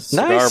and a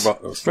cigar Nice. bar,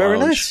 Very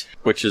lounge, nice.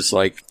 which is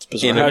like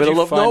in How the did middle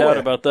you of find nowhere. out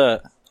about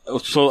that?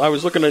 So I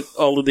was looking at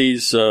all of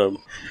these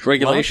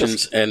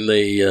regulations, and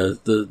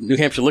the New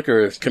Hampshire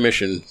Liquor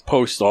Commission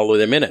posts all of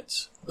their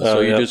minutes. So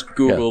you yeah. just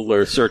Google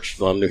or search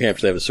on New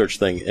Hampshire. They have a search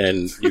thing,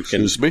 and you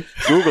can Excuse me?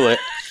 Google it,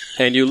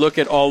 and you look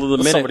at all of the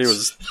minutes. Somebody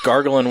was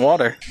gargling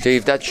water.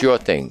 Dave, that's your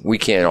thing. We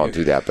can't all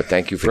do that, but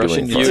thank you for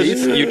Brushing doing your it.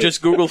 teeth. You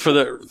just Google for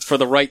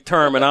the right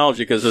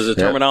terminology, because there's a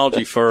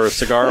terminology for a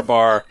cigar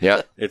bar.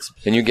 Yeah. It's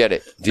And you get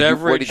it.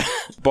 beverage,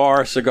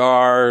 bar,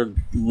 cigar,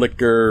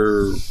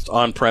 liquor,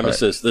 on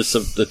premises. This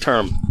is the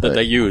term that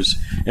they use,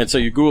 and so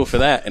you Google for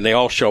that, and they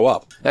all show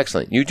up.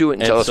 Excellent. You do it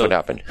and And tell us so- what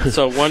happened.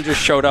 So one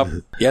just showed up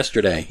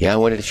yesterday. Yeah,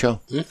 what did it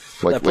show?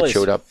 What place.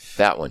 showed up?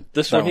 That one.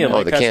 This one here, Oh, the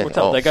Lancaster can.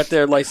 Motel. Oh. They got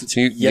their license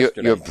So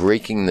yesterday. you're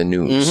breaking the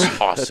news.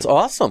 Awesome. That's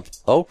awesome.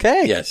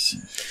 Okay.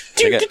 Yes.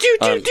 Yeah.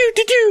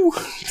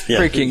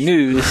 Breaking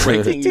news.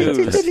 Breaking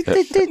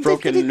news.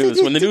 Broken news.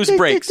 When the news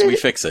breaks, we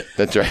fix it.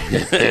 That's right.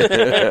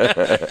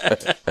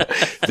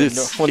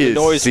 This When the is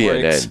noise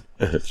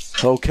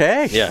CNN.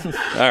 Okay. Yeah.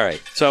 All right.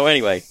 So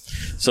anyway,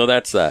 so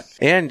that's that.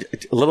 And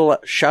a little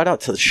shout out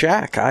to the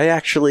Shack. I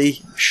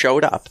actually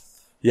showed up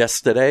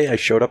yesterday. I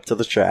showed up to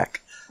the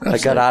Shack. I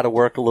got out of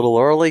work a little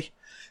early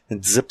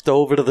and zipped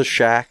over to the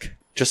Shack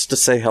just to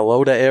say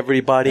hello to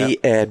everybody. Yep.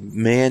 And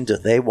man, do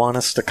they want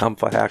us to come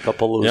for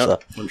Hackapalooza.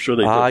 Yep, I'm sure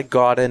they do. I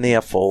got an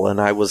earful and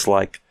I was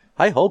like,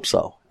 I hope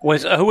so.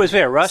 Who was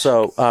there, Russ?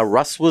 So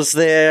Russ was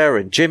there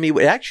and Jimmy.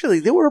 Actually,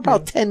 there were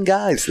about 10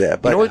 guys there.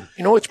 But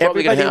You know what's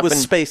probably going everybody to happen? was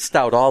spaced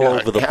out all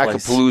over the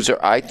place. Hackapalooza,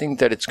 I think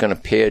that it's going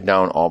to pare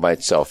down all by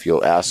itself.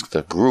 You'll ask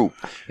the group,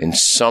 and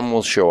some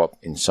will show up,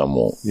 and some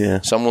won't.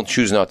 Yeah. Some will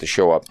choose not to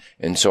show up.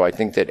 And so I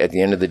think that at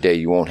the end of the day,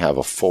 you won't have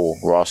a full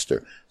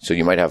roster. So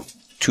you might have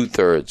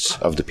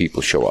 2/3 of the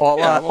people show up.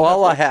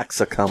 All our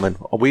hacks are coming.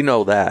 We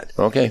know that.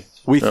 Okay.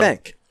 We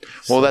think.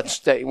 Well,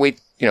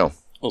 wait,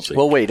 We'll see.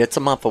 Well, wait, it's a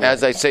month away.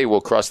 as I say, we'll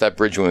cross that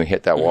bridge when we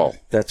hit that wall.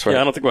 That's right.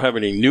 Yeah, I don't think we'll have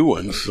any new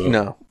ones. So.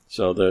 No.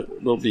 So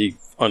they'll be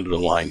under the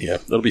line here.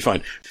 That'll be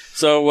fine.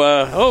 So,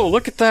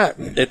 look at that.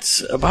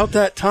 It's about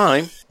that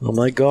time. Oh,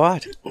 my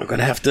God. We're going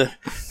to have to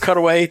cut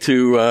away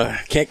to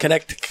Can't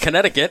Connect,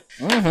 Connecticut,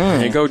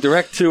 and go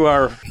direct to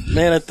our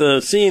man at the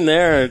scene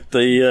there at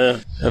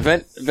the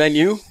event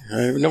venue.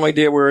 I have no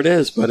idea where it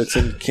is, but it's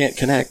in Can't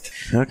Connect.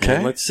 Okay.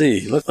 And let's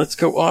see. Let's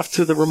go off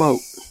to the remote.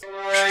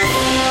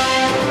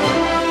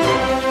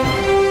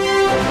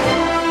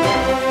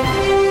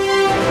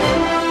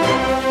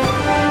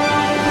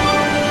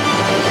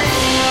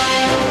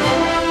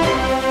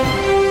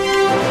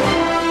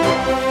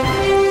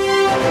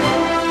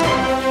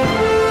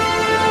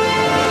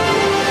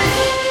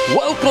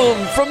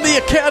 Welcome from the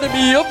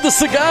Academy of the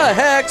Cigar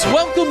Hacks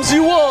welcomes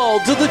you all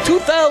to the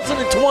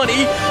 2020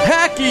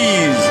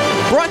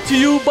 Hackies, brought to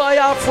you by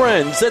our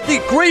friends at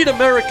the Great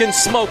American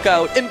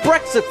Smokeout in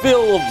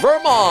Brexittville,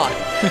 Vermont,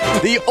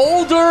 the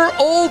older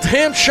Old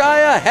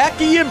Hampshire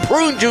Hacky and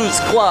Prune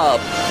Juice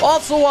Club,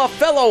 also our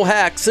fellow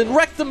hacks in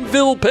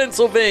Rectumville,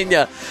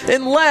 Pennsylvania,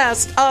 and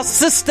last, our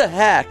sister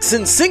hacks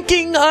in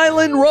Sinking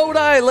Island, Rhode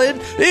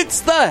Island. It's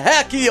the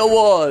Hacky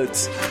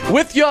Awards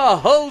with your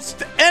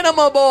host,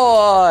 Enema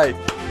Boy.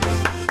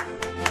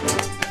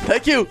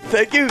 Thank you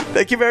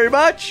very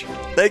much.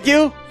 Thank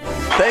you.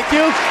 Thank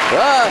you.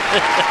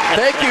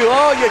 Thank you.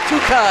 Oh, you're too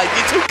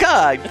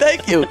kind.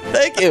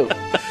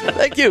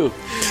 Thank you.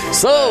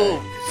 So,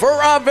 for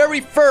our very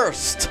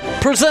first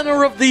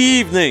presenter of the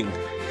evening,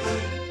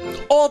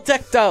 all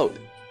decked out,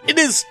 it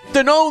is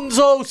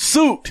Denonzo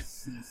Suit.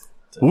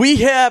 We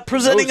have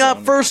presenting our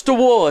first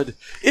award.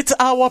 It's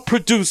our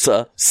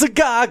producer,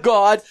 Cigar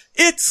God.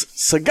 It's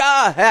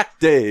Cigar Hack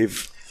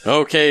Dave.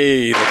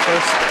 Okay, the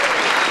first...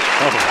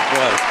 Oh, my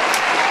God.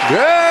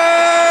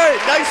 Hey,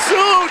 nice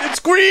suit. It's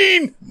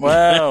green.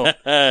 Wow.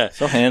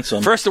 So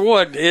handsome. First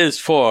award is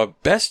for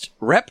Best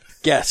Rep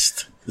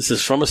Guest. This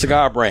is from a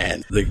cigar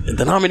brand.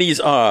 The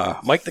nominees are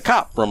Mike the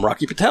Cop from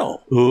Rocky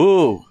Patel.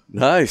 Ooh,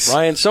 nice.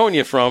 Ryan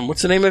Sonia from,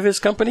 what's the name of his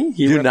company?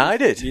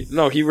 United.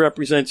 He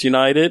represents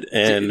United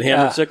and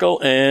Hammer Sickle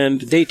and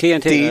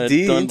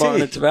DT&T. Dunbar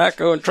and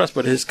Tobacco and Trust,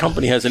 but his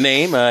company has a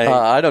name.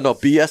 I don't know,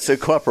 BS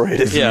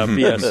Incorporated. Yeah,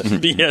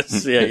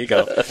 BS. There you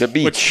go. The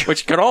Beach.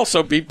 Which could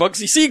also be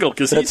Bugsy Siegel,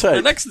 because he's right.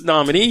 the next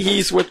nominee.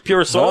 He's with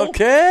Pure Soul.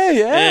 Okay,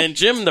 yeah. And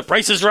Jim, The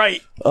Price is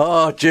Right.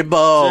 Oh,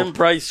 Jimbo. Jim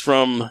Price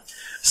from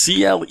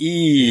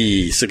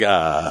CLE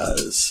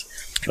Cigars.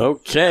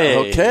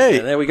 Okay.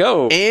 And there we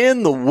go.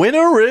 And the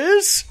winner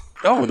is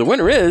The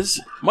winner is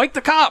Mike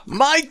the Cop.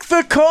 Mike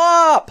the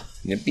Cop.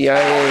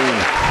 Yippee-yay.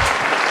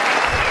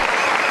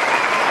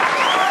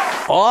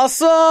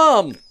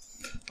 Awesome.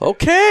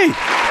 Okay.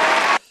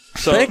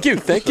 So, Thank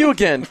you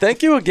again.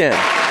 Thank you.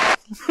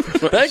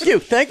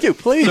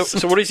 Please.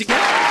 So what does he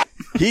get?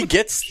 He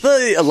gets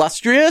the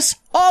illustrious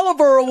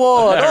Oliver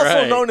Award, All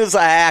also right. known as a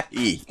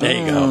Hacky. There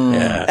you go.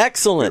 Yeah.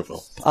 Excellent.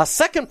 Our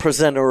second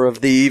presenter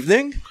of the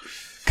evening,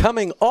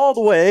 coming all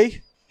the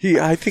way,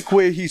 I think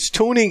where he's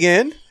tuning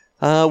in.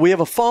 We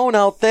have a phone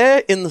out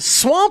there in the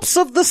swamps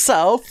of the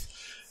South.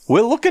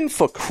 We're looking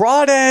for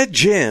Crawdad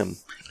Jim.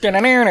 Well,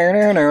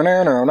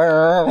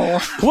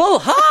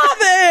 hi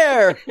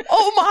there!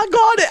 Oh my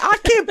God, I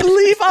can't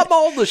believe I'm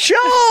on the show!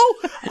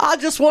 I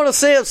just want to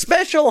say a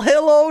special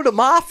hello to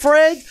my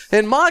friend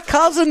and my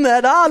cousin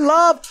that I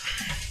love,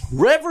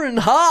 Reverend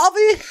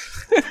Harvey.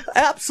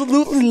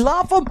 Absolutely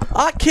love him.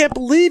 I can't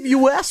believe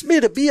you asked me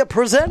to be a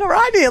presenter.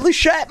 I nearly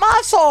shat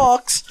my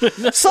socks.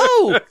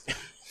 So,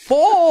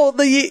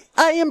 I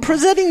am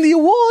presenting the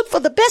award for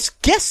the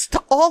best guest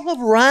all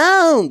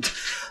around.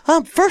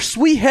 First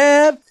we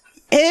have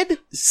Ed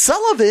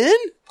Sullivan.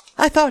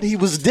 I thought he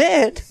was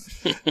dead.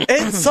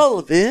 Ed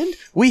Sullivan.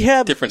 We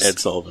have Different Ed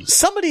Sullivan.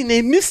 somebody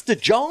named Mr.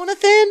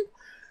 Jonathan.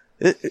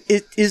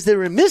 Is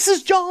there a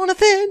Mrs.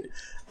 Jonathan?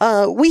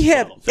 We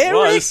have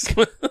Eric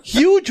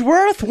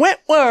Hugeworth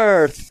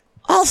Wentworth.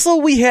 Also,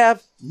 we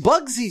have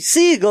Bugsy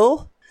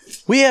Siegel.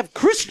 We have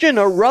Christian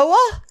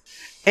Aroa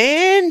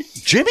and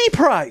Jimmy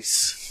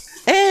Price.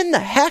 And the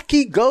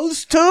hacky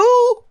goes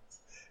to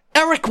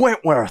Eric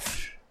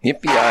Wentworth.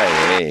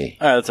 Yippee-yi-yay.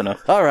 All right, that's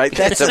enough. All right,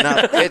 that's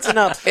enough. It's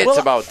enough. It's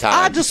about time.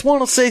 I just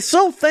want to say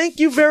so thank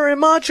you very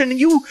much, and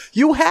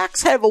you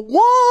hacks have a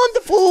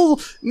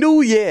wonderful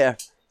New Year.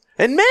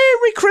 And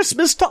Merry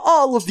Christmas to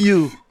all of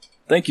you.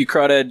 Thank you,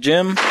 Crawdad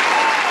Jim.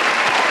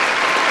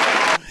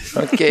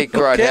 Okay,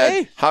 Crawdad.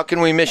 Okay. How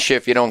can we miss you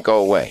if you don't go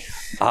away?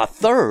 Our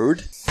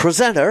third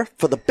presenter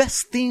for the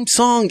best theme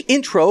song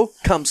intro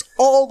comes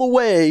all the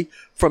way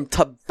from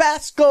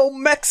Tabasco,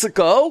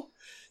 Mexico.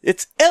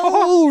 It's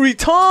El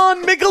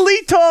Riton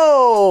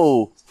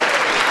Miguelito.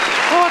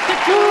 Oh,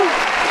 thank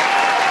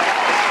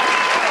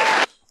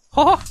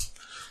you.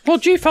 Well,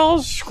 gee,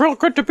 fellas, it's real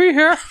good to be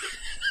here.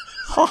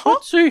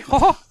 Let's see.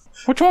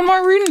 Which one am I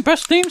reading?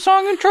 Best theme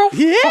song intro?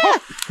 Yeah.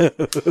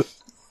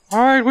 All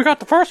right, we got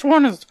the first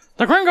one is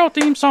the Gringo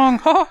theme song.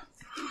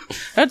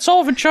 Ed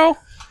Sullivan Show.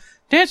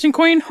 Dancing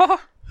Queen. I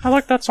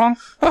like that song.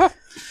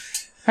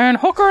 And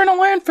Hooker in a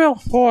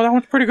Landfill. Boy, that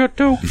one's pretty good,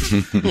 too.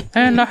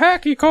 And the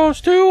hacky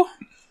goes to...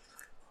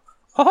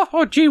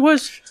 Oh, gee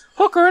whiz.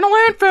 Hooker in a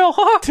Landfill.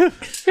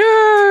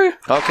 Yay!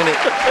 How can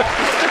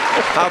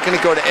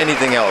it go to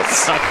anything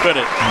else? How could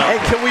it? Hey,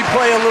 can we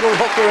play a little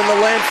Hooker in the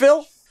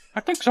Landfill? I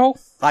think so.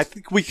 I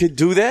think we could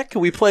do that.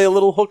 Can we play a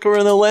little Hooker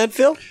in the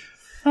Landfill?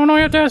 Oh, no,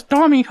 you have to ask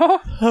Dommy.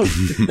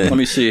 Let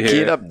me see Key it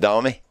here. up,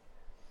 Dommy.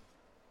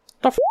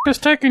 The is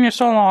taking you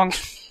so long?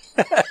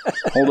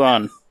 Hold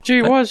on.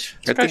 Gee whiz.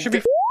 This guy should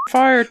be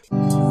fired.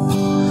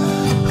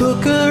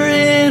 Hooker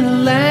in a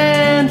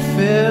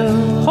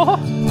landfill.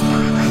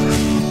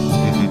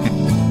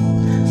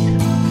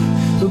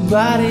 The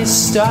body's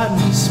starting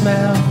to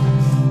smell.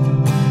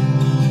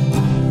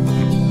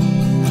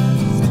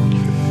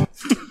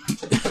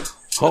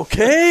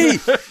 Okay.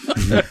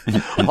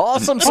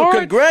 Awesome. So All right.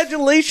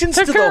 Congratulations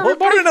Take to care, the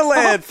Hooker everybody. in the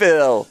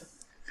Landfill.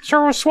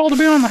 Sure was swell to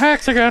be on the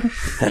hacks again.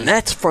 And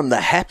that's from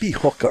the Happy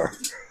Hooker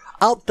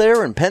out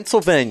there in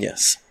Pennsylvania.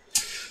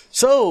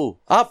 So,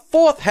 our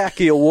fourth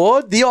Hacky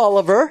Award, the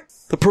Oliver.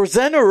 The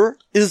presenter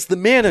is the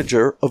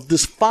manager of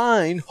this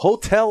fine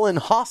hotel and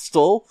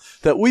hostel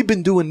that we've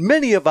been doing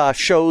many of our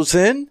shows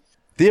in.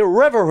 The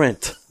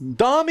irreverent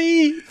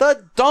Dommy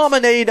the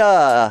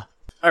Dominator.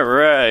 All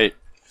right.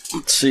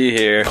 Let's see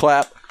here.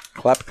 Clap,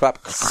 clap, clap.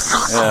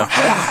 Yeah.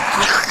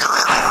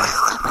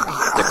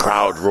 The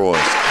crowd roars.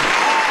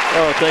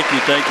 Oh, thank you.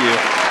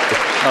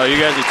 Oh, you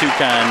guys are too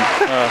kind.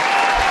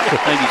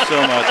 Thank you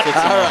so much.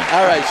 That's enough.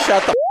 All right,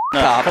 shut the No,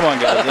 up. come on,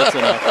 guys. That's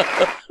enough.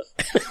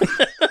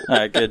 All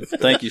right, good.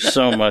 Thank you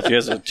so much. You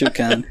guys are too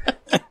kind.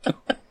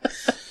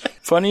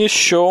 Funniest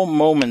show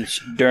moments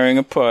during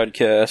a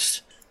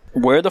podcast.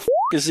 Where the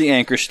is the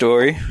anchor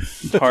story?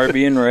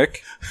 Harvey and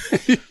Rick.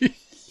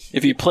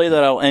 If you play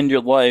that, I'll end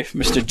your life,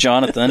 Mr.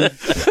 Jonathan.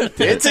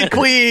 Dancing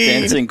Queen.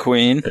 Dancing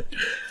Queen.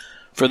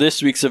 For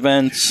this week's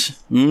events,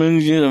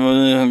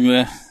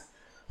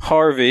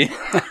 Harvey.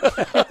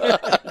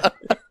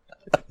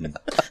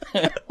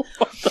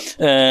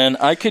 And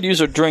I could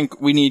use a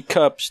drink. We need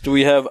cups. Do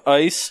we have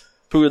ice?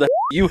 Who are the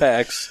you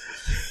hacks?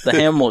 The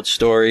Hamlet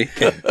story.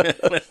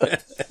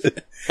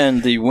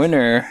 And the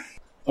winner...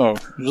 Oh,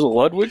 there's a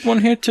Ludwig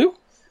one here too?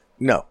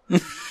 No.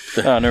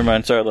 Oh, never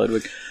mind. Sorry,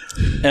 Ludwig.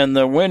 And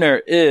the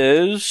winner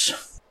is...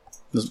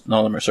 None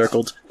of them are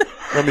circled.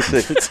 Let me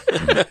see.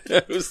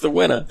 Who's the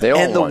winner? They all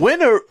And the won.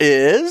 winner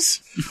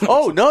is...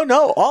 Oh,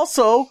 no.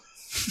 Also,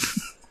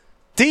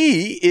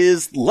 D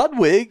is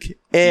Ludwig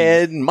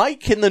and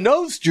Mike in the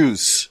Nose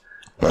Juice.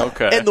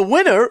 Okay. And the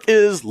winner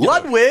is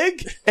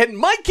Ludwig and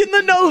Mike in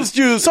the Nose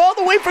Juice, all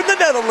the way from the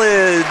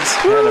Netherlands.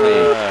 All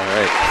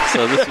right.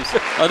 So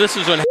this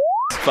is when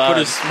put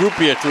his root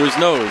beer through his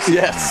nose.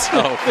 Yes.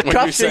 Oh, when you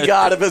Gushing said-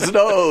 out of his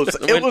nose.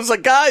 It was a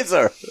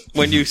geyser.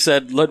 When you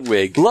said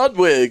Ludwig.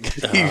 Ludwig.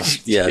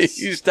 yes,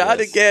 He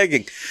started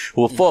gagging.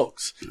 Well,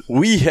 folks,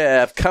 we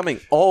have coming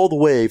all the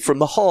way from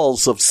the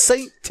halls of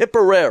St.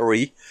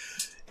 Tipperary,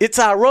 it's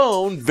our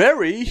own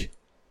very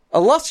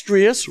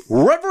illustrious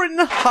Reverend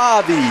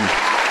Harvey.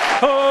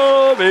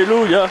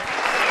 Hallelujah.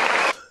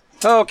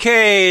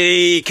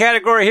 Okay, the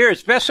category here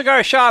is Best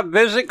Cigar Shop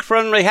Visit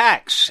from the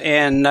Hacks.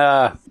 And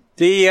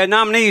the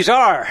nominees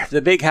are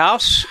The Big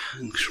House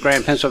in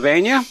Scranton,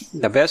 Pennsylvania.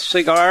 The Best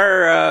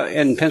Cigar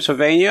in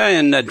Pennsylvania,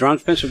 in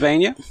Drums,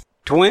 Pennsylvania.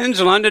 Twins,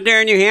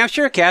 Londonderry, New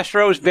Hampshire.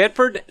 Castro's,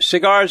 Bedford.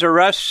 Cigars of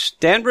Russ,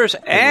 Danvers.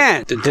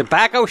 And the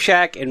Tobacco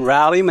Shack in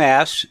Raleigh,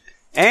 Mass.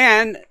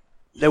 And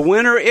the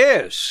winner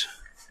is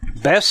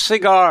Best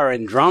Cigar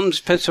in Drums,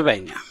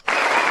 Pennsylvania.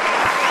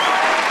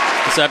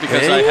 Is that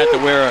because I had to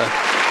wear a...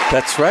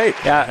 That's right.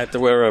 I had to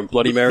wear a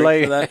Bloody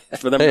Mary for that?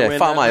 For them to Hey, I win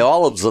found that? my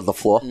olives on the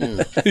floor.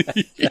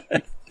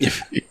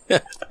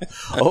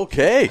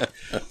 Okay.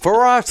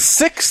 For our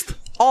 6th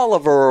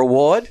Oliver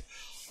Award,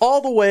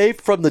 all the way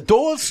from the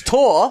Doors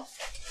Tour,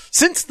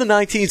 since the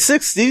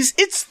 1960s,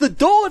 it's the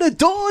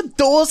door-to-door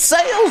door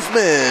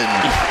salesman.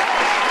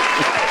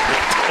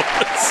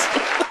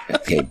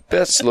 Okay,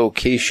 best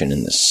location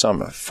in the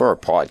summer for a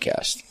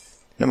podcast.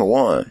 Number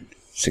 1,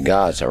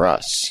 Cigars Are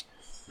Us.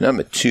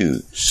 Number 2,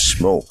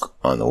 Smoke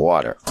on the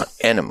Water on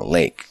Enema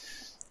Lake.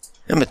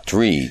 Number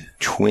 3,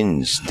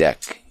 Twins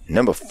Deck.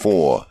 Number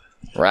 4,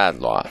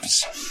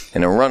 Radloffs.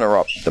 And a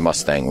runner-up, the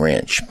Mustang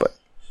Ranch, but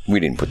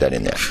we didn't put that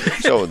in there.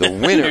 So the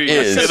winner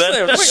is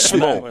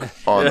Smoke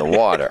on the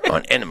Water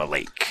on Enema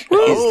Lake.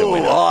 Is the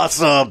winner.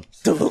 Awesome.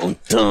 Dun,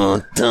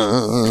 dun,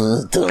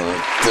 dun, dun,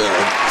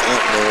 dun.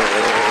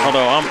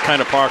 Although I'm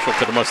kind of partial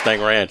to the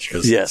Mustang Ranch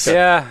because Yes.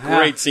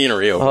 great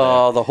scenery over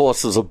Oh, the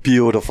horses are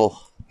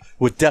beautiful.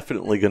 We're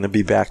definitely going to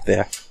be back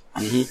there.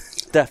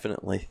 Mm-hmm.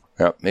 Definitely.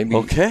 Yeah,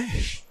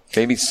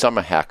 maybe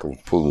Summer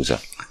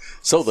Hackapalooza.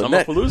 So the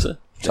next. Summerpalooza.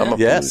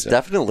 Yes,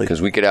 definitely.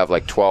 Because we could have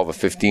like 12 or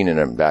 15 in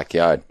our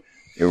backyard,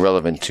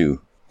 irrelevant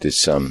to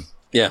this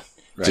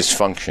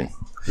dysfunction.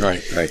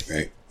 Right.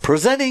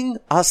 Presenting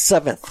our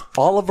 7th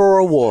Oliver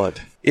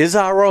Award is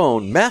our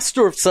own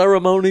Master of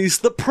Ceremonies,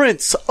 the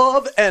Prince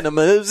of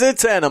Enemas.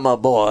 It's Enema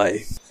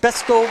Boy.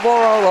 Best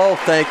overall. Oh,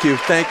 thank you.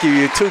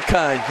 You're too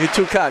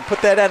kind.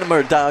 Put that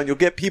enema down. You'll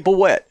get people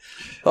wet.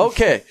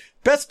 Okay.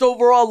 Best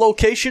overall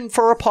location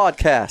for a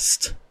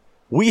podcast.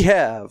 We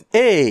have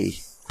A,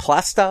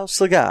 Plastow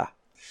Cigar.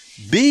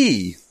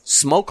 B,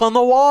 Smoke on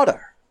the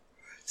Water.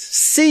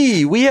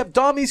 C, we have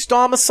Dommy's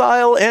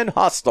Domicile and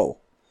Hostel.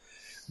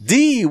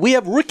 D, we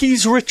have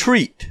Ricky's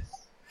Retreat.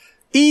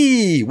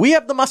 E, we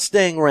have the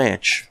Mustang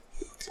Ranch.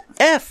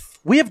 F,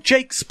 we have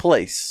Jake's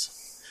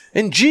Place.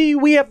 And G,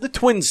 we have the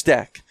Twins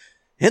Deck.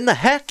 And the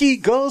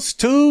hacky goes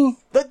to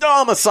the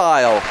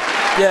Domicile.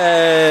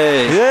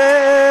 Yay!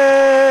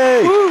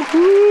 Yay!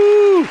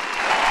 Woo-hoo!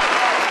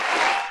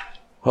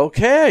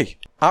 Okay,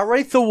 our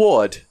 8th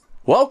award.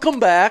 Welcome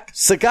back,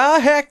 Cigar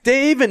Hack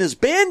Dave and his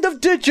band of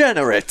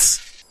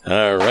degenerates.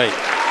 All right.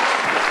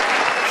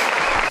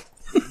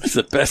 It's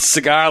the best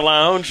cigar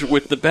lounge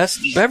with the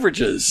best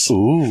beverages.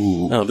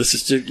 Ooh. Oh, this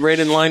is right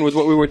in line with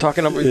what we were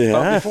talking about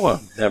before.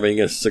 Having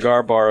a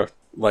cigar bar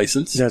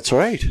license. That's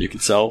right. You can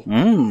sell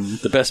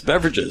the best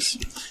beverages.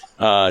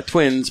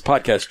 Twins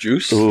Podcast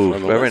Juice. Ooh,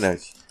 very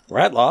nice.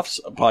 Radloff's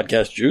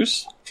Podcast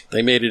Juice.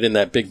 They made it in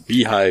that big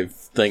beehive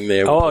thing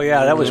there. Oh,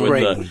 yeah, that was with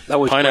great. That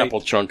was pineapple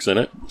great. chunks in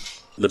it.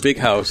 The Big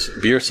House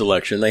beer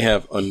selection. They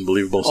have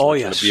unbelievable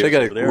selection of beers They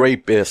got a over there.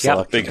 great beer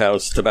selection. Big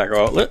House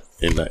Tobacco Outlet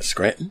in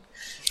Scranton.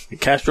 And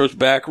Castro's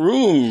Back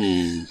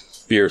Room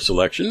beer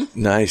selection.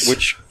 Nice.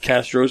 Which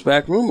Castro's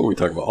Back Room are we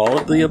talking about? All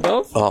of the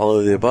above? All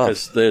of the above.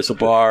 Because there's a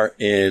bar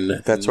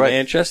in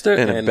Manchester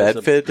And in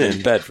Bedford.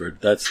 In Bedford.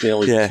 That's the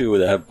only two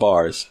that have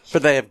bars.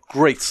 But they have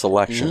great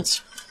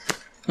selections.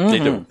 They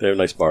do. They have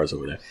nice bars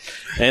over there.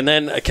 And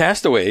then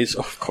Castaways,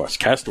 of course,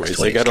 Castaways.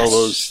 They got all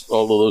of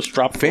those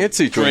tropical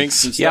fancy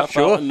drinks and Yeah, stuff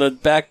sure. out in the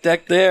back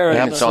deck there.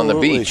 And it's on the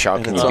beach.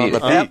 How can you beat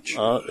it?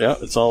 Yeah,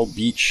 it's all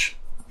beach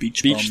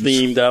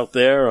themed out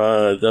there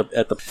at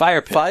the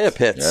fire pits. Fire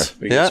pits.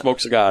 We can smoke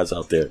cigars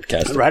out there at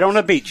Castaways. Right on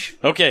the beach.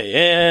 Okay,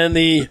 and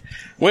the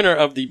winner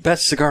of the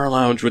best cigar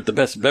lounge with the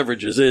best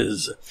beverages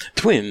is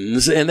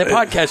Twins and their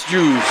podcast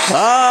juice.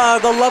 Ah,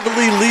 the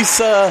lovely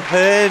Lisa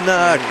and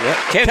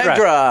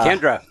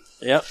Kendra.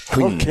 Yep.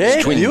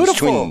 Okay,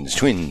 beautiful.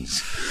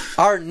 Twins.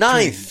 Our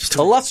 9th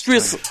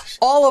illustrious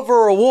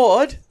Oliver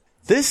Award.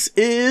 This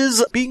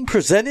is being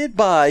presented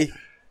by,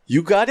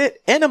 you got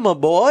it, Enema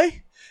Boy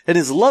and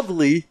his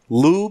lovely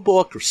Lube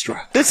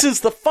Orchestra. This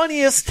is the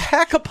funniest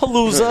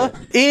Hackapalooza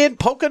and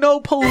Pocono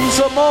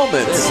Palooza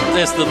moments.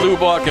 It's the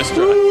Lube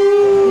Orchestra.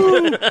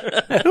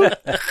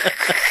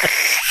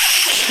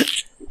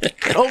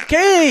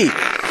 Okay,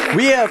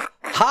 we have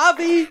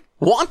Javi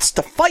wants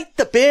to fight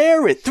the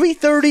bear at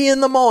 3:30 in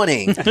the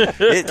morning.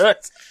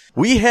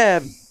 We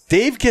have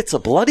Dave gets a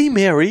Bloody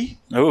Mary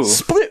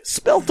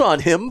spilt on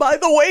him by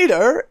the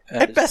waiter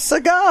at Best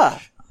Cigar.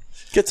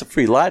 Gets a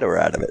free lighter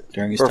out of it.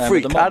 During his or time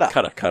free at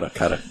the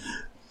Cutter.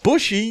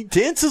 Bushy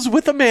dances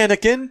with a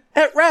mannequin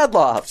at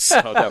Radloff's.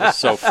 Oh, that was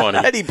so funny.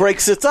 And he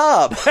breaks its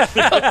arm.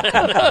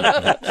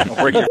 I'll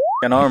break your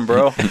f***ing arm,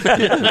 bro.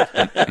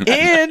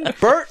 And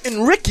Bert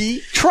and Ricky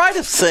try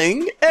to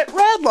sing at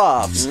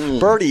Radloff's.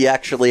 Bertie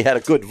actually had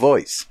a good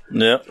voice.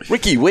 Yep.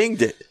 Ricky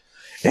winged it.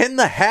 And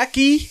the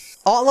hacky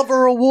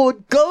Oliver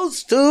Award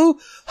goes to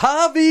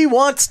Javi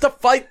Wants to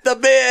Fight the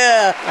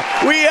Bear.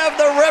 We have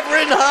the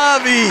Reverend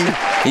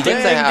Javi. He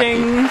gets a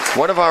hacky.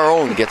 One of our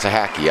own gets a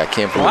hacky. I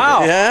can't believe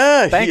Wow. it.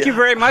 Yeah. Thank you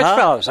very much,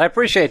 fellas. I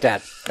appreciate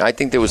that. I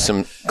think there was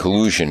some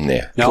collusion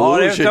there. No,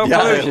 there's no Yeah,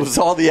 collusion. it was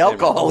all the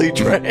alcohol he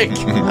drank.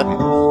 I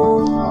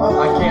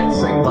can't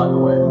sing, by the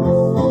way.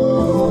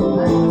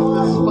 This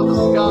is for the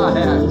Cigar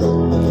Hacks.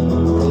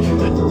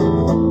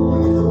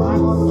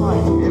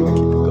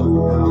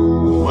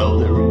 Well,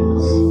 there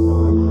is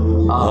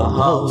a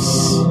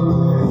house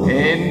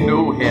in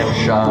New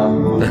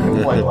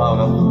Hampshire, quite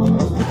loud.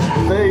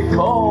 They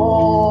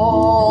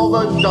call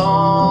the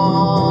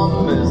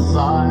Domicile.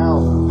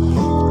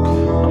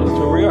 That's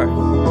where we are.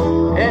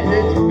 And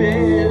it's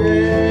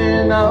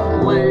been a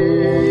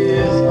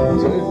place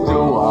to do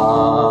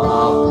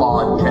our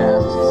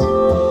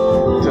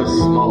podcasts, to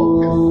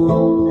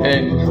smoke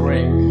and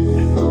drink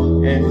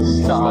in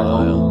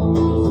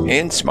style.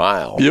 And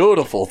Smile.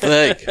 Beautiful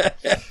thing.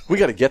 We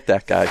got to get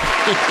that guy.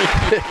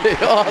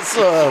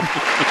 Awesome.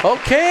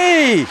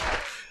 Okay.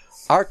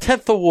 Our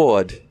 10th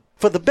award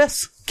for the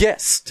best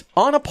guest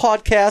on a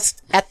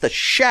podcast at the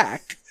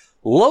Shack,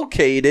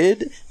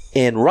 located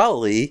in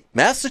Raleigh,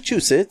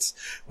 Massachusetts.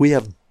 We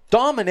have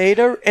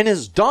Dominator and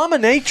his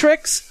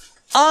Dominatrix,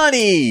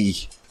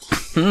 Ani.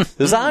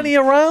 Is Ani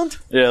around?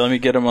 Yeah, let me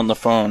get him on the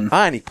phone.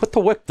 Ani, put the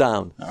whip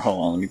down. Hold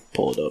on, let me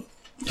pull it up.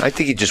 I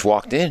think he just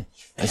walked in.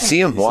 I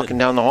see him walking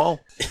down the hall.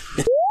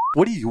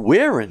 What are you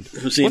wearing?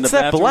 Was he in What's the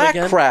that bathroom black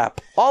again?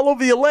 crap all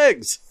over your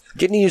legs?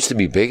 Didn't he used to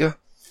be bigger?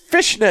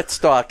 Fishnet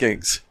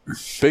stockings.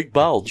 Big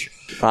bulge.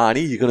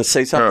 Ani, you going to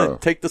say something? Oh.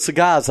 Take the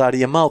cigars out of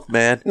your mouth,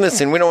 man.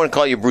 Listen, we don't want to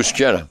call you Bruce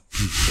Jenner.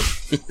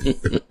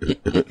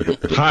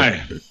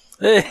 Hi.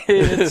 Hey,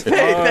 it's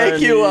Hey,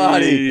 thank you,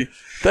 Ani.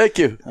 Thank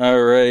you.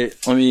 All right,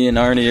 me and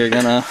Arnie are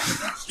gonna.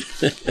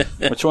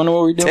 Which one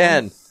were we doing?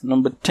 10.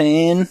 Number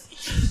 10.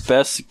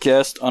 Best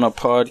guest on a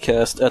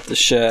podcast at the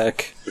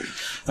Shack.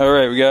 All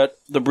right, we got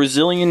the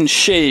Brazilian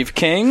Shave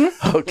King.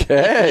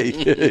 Okay.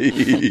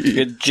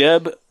 We got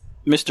Jeb,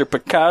 Mr.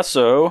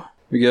 Picasso.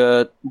 We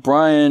got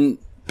Brian,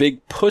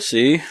 Big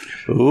Pussy.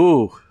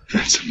 Ooh.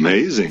 That's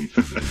amazing.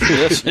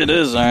 Yes, it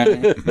is,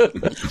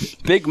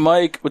 Arnie. Big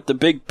Mike with the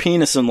big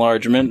penis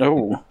enlargement.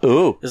 Oh,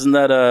 Ooh. isn't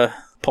that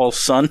Paul's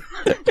son?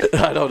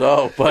 I don't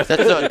know, but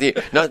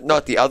That's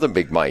not the other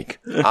Big Mike.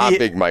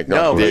 Big Mike,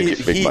 not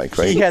the Big Mike,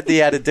 right? He had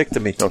the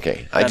addictomy.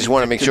 Okay, I just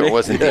want to make sure it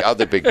wasn't the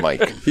other Big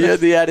Mike. He had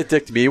the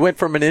addictomy. He went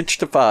from an inch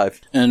to 5.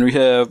 And we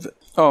have,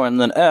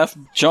 and then F,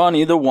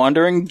 Johnny the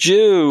Wandering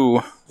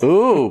Jew.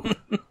 Ooh.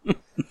 All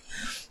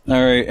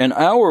right, and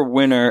our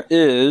winner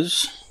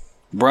is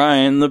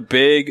Brian the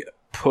Big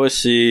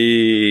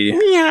Pussy.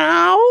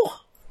 Meow.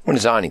 What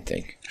does Ani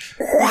think?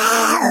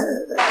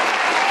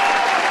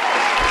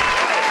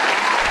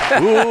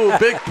 Ooh,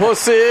 big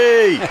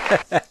pussy.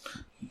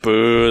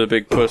 Boo, the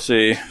Big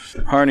Pussy.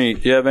 Harney,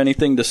 do you have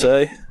anything to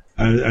say?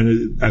 I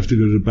have to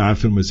go to the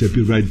bathroom. I say,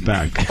 be right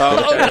back.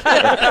 Well,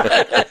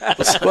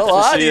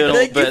 See you in Ani, a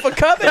thank you little for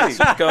coming.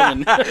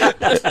 Coming.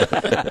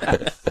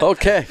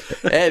 Okay.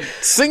 And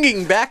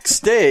singing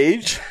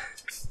backstage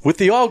with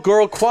the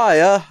all-girl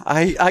choir,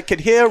 I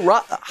could hear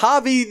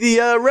Javi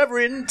the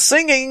Reverend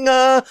singing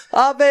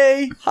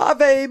Ave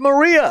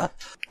Maria.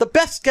 The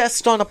best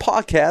guest on a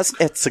podcast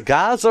at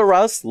Cigars R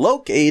Us,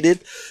 located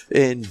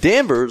in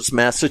Danvers,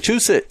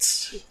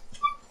 Massachusetts.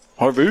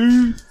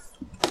 Harvey.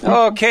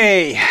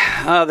 Okay,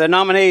 the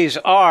nominees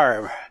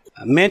are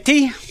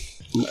Minty,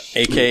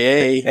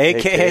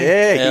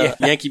 AKA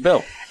Yankee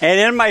Bill. and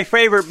then my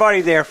favorite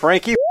buddy there,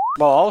 Frankie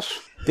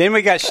Balls. Then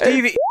we got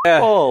Stevie.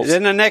 Balls.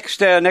 Then the next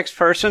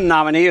person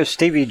nominee is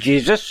Stevie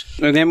Jesus,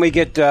 and then we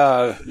get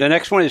the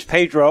next one is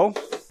Pedro,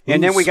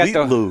 and then we got Sweet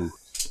the Lou.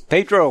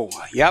 Pedro.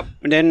 Yep,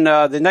 and then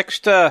the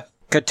next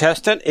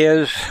contestant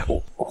is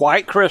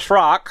White Chris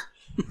Rock,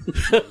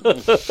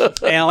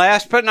 and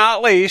last but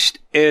not least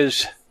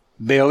is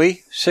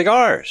Billy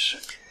Cigars,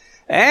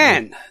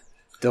 and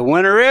the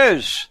winner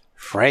is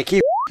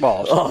Frankie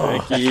Balls.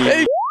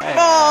 Hey,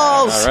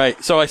 balls! All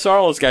right. So I saw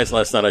all those guys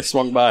last night. I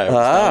swung by. I was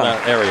down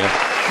that area.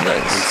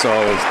 And saw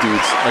all those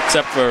dudes.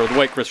 Except for the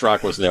white Chris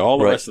Rock wasn't there. All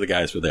the rest of the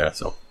guys were there.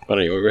 So, but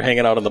anyway, we were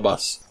hanging out on the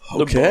bus.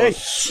 Okay.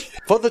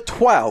 For the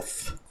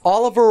 12th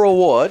Oliver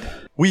Award,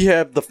 we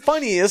have the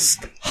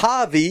funniest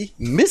Javi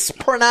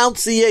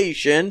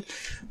mispronunciation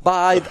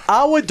by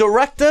our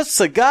director,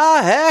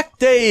 Cigar Hack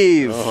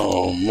Dave.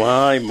 Oh,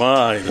 my.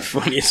 The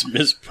funniest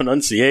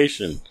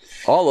mispronunciation.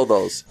 All of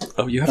those.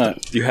 Oh, you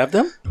have do you have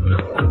them?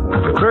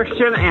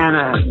 Christian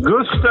and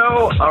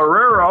Gusto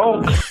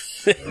Arrero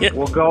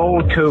will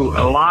go to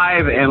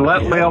Live and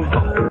Let Live.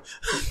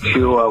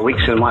 Few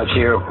weeks and months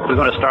here. We're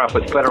going to start off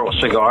with Federal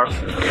Cigar.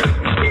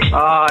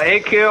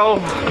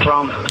 Akil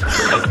from,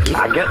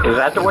 I guess, is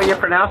that the way you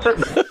pronounce it?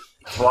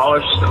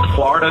 Florida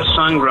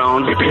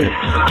Sungrown.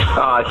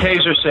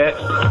 Taser set.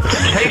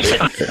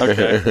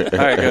 Okay.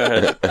 All right, go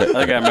ahead. I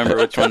think I remember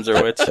which ones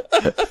are which.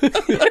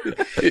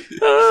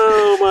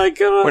 Oh, my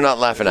God. We're not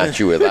laughing at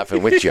you. We're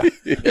laughing with you.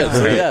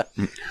 Yeah.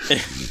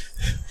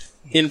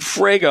 In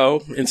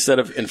Fuego instead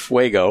of in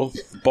Fuego.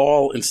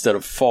 Ball instead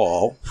of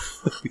fall.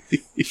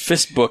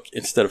 Fistbook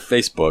instead of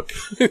Facebook.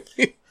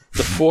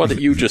 The 4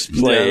 that you just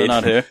Yeah, played. they're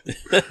not here.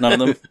 None of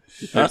them.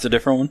 That's a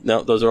different one.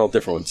 No, those are all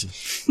different ones.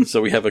 So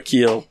we have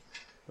Akil,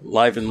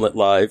 Live and Let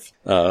Live,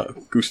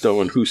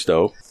 Gusto and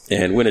Husto,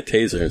 and Win a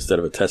Taser instead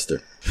of a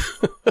tester.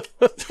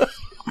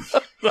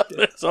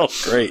 That's all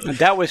great.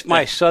 That was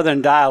my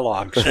Southern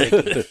dialogue.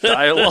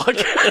 Dialogue.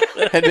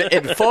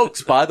 And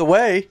folks, by the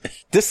way,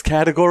 this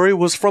category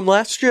was from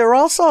last year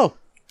also.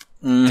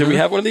 Did we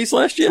have one of these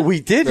last year?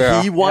 We did.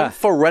 Yeah. He won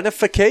for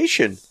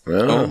renification.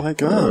 Oh, my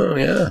God. Oh,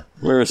 yeah.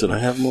 Where is it? I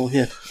have them all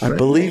here. I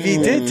believe he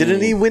did.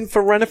 Didn't he win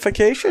for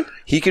renification?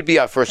 He could be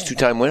our first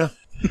 2-time winner.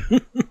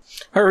 We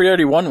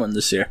already won one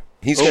this year.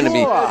 He's going to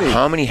be.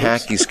 How many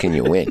hackies can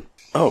you win?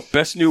 Oh,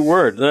 best new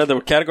word.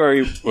 The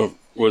category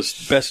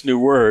was best new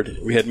word.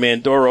 We had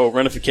Mandoro,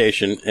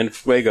 Renification, and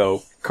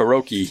Fuego,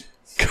 Karaoke,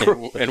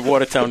 in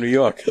Watertown, New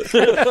York.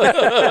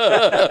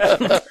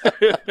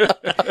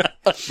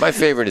 My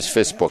favorite is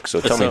Fistbook,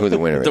 so tell me who the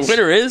winner is. The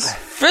winner is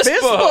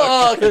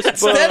Fistbook.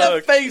 Instead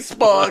of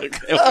Facebook.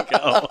 There we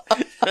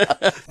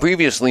go.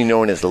 Previously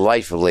known as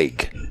Life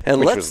Lake.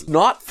 And let's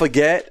not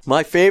forget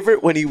my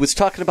favorite when he was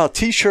talking about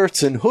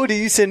T-shirts and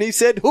hoodies, and he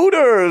said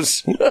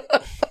Hooters.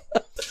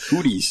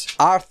 Hooties.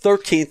 Our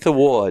 13th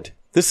award.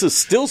 This is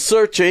still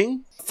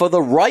searching for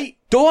the right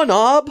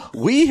doorknob.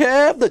 We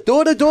have the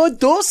door-to-door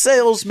door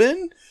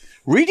salesman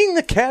reading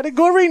the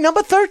category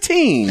number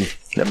 13.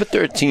 Number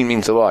 13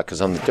 means a lot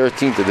because on the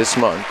 13th of this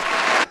month,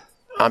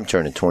 I'm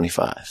turning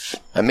 25.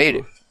 I made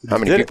it. How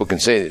many people can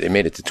say that they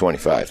made it to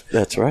 25?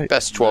 That's right.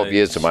 Best 12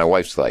 years of my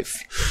wife's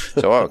life.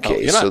 So,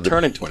 okay. You're not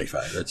turning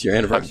 25. That's your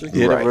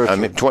anniversary? Right.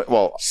 I'm at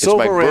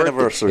Silver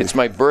anniversary. It's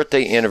my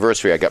birthday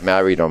anniversary. I got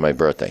married on my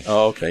birthday.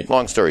 Oh, okay.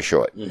 Long story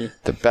short,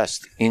 the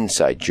best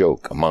inside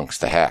joke amongst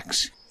the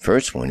hacks.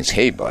 First one is,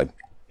 hey, bud,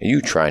 are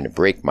you trying to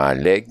break my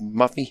leg,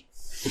 Muffy?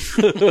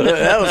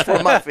 That was for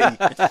Muffy.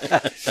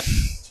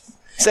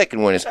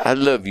 Second one is, I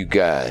love you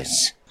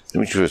guys,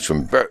 which was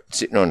from Bert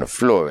sitting on the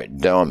floor at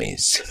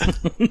Dommy's.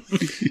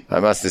 I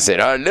must have said,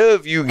 I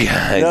love you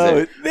guys.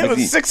 No, it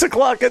was 6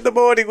 o'clock in the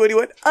morning when he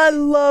went, I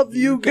love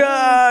you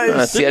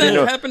guys. See, I didn't Didn't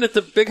know. that happen at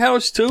the big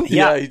house, too?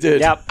 Yeah, he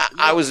did. Yep.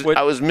 I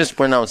was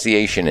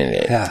mispronunciation in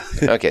it. Yeah.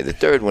 Okay, the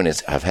third one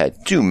is, I've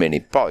had too many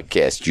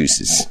podcast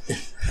juices.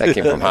 That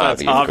came from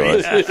Harvey, of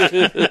course.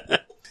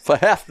 For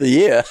half the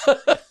year.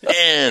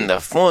 And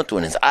the fourth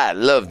one is, I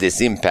love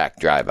this impact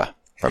driver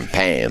from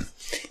Pam.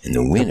 And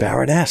the winner,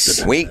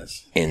 Baroness. Wait,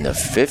 and the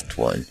fifth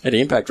one. And the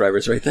impact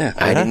driver's right there.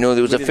 I didn't know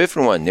there was a fifth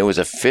one. There was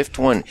a fifth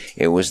one.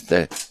 It was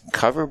the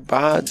cover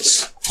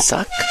bods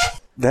suck.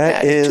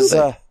 That is,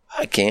 I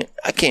can't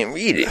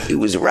read it. It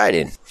was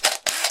writing.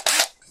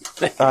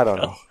 I don't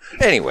know.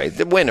 Anyway,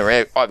 the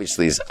winner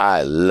obviously is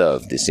I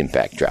love this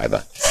impact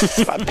driver.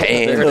 By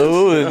Pam.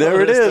 Oh,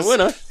 there it is. The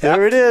winner.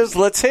 There it is.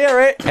 Let's hear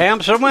it.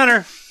 Pam's the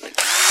winner.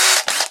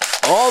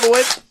 All the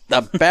way to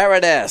the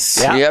Baroness.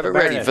 Yeah. We have it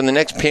ready. Baroness. For the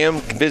next Pam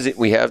visit,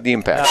 we have the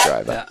impact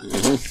driver.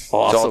 It's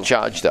all Awesome.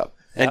 charged up.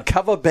 And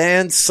cover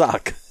bands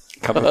suck.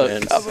 Cover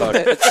bands Cover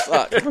bands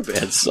suck. Cover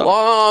bands suck.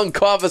 Long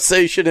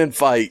conversation and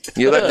fight.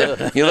 You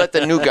let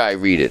the new guy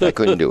read it. I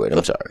couldn't do it.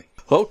 I'm sorry.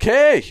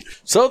 Okay,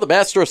 so the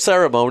Master of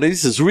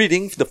Ceremonies is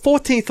reading the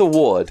 14th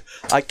award.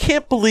 I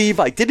can't believe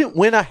I didn't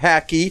win a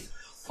Hacky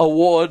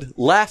award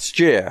last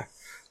year.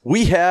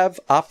 We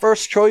have, our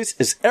first choice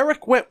is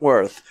Eric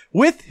Wentworth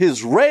with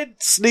his red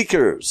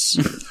sneakers.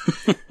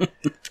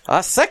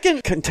 Our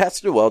second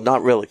contestant, well,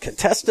 not really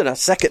contestant, our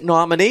second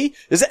nominee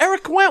is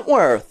Eric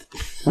Wentworth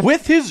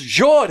with his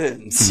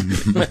Jordans.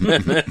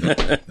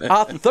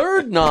 Our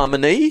third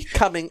nominee,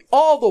 coming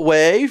all the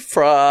way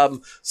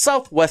from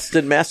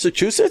southwestern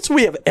Massachusetts,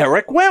 we have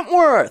Eric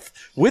Wentworth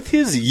with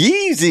his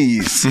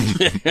Yeezys.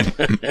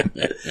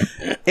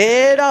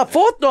 And our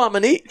fourth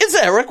nominee is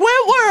Eric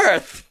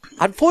Wentworth.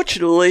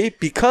 Unfortunately,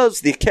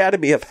 because the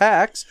Academy of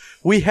Hacks,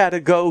 we had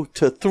to go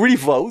to 3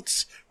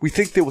 votes. We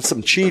think there was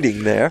some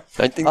cheating there.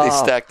 I think they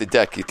stacked the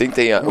deck. You think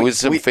they was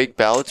some fake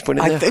ballots put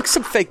in there? I think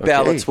some fake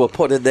ballots were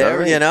put in there. All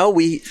right. You know,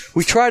 we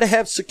try to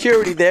have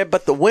security there,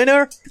 but the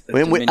winner,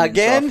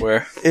 again,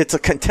 software. it's a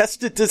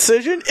contested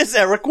decision, is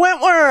Eric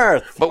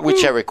Wentworth. But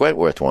which Eric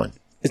Wentworth won?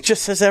 It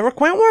just says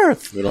Eric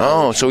Wentworth.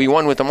 Oh, so he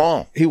won with them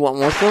all. He won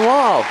with them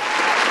all.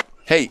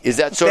 Hey, is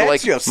that sort of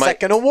That's like your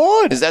second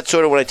award. Is that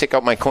sort of when I take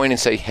out my coin and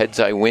say heads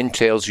I win,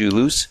 tails you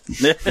lose?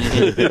 The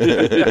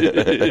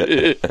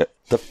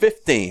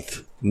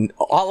 15th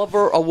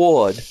Oliver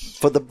Award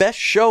for the best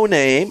show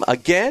name,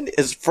 again,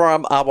 is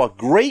from our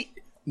great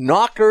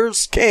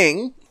Knockers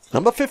King,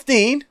 number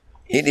 15.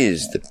 It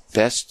is the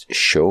best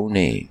show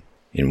name.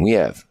 And we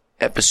have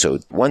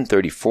episode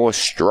 134,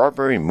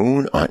 Strawberry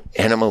Moon on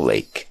Enema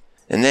Lake.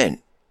 And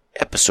then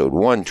episode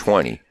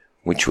 120,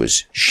 which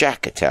was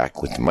Shack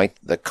Attack with Mike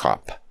the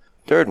Cop.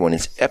 Third one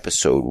is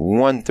episode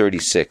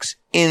 136,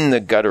 In the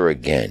Gutter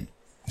Again.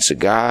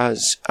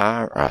 Cigars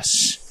Are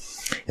Us.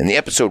 And the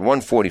episode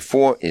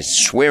 144 is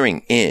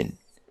Swearing In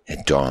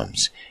at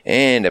Dom's.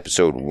 And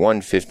episode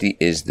 150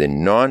 is the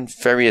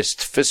Non-Feriest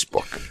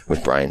Fistbook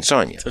with Brian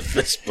Sonia. The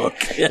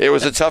Fistbook. It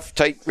was a tough,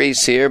 tight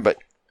race here, but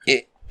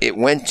it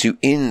went to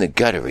In the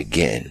Gutter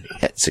Again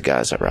at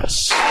Cigars Are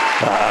Us.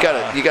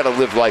 You gotta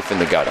live life in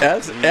the gutter.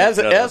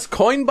 As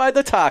coined by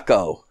the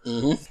Taco.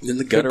 Mm-hmm. In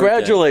the gutter.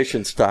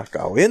 Congratulations,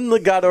 Taco. In the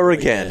gutter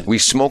again. We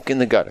smoke in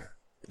the gutter.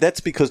 That's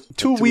because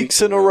two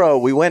weeks in a row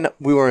we were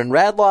in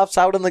Radloff's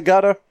out in the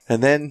gutter,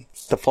 and then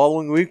the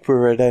following week we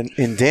were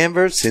in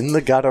Danvers in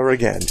the gutter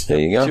again. There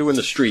you go. 2 in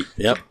the street.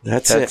 Yep.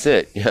 That's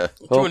it. Yeah.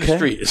 2 in the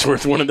street is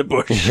worth 1 in the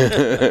bush.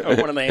 Or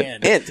 1 in the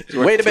hand. Wait a 2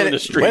 in the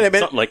minute. street. Wait a minute.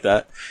 Something like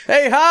that.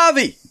 Hey,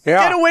 Harvey,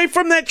 Yeah. get away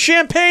from that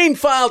champagne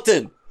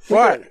fountain.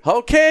 What?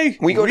 Okay,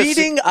 We go to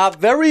reading our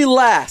very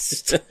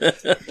last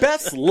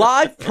best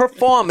live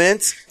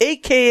performance,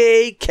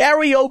 a.k.a.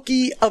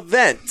 karaoke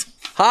event.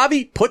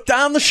 Harvey, put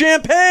down the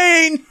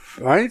champagne.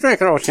 Why are you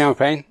drinking all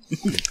champagne?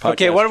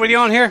 Okay, what are we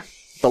doing here?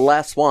 the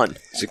last one.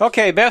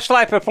 Okay, best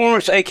live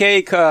performance,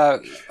 a.k.a.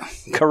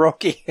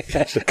 karaoke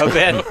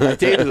event.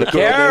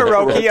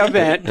 Karaoke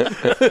event.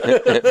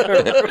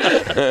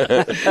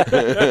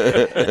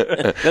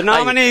 The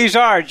nominees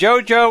are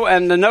JoJo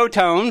and the No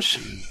Tones.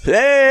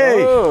 Hey!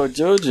 Oh,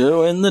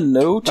 JoJo and the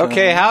No Tones.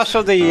 Okay, House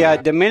of the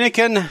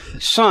Dominican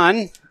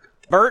Sun.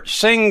 Bert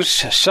Sings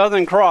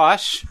Southern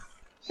Cross.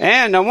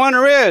 And the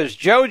winner is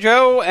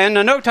JoJo and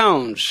the No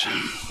Tones. She's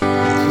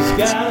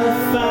got a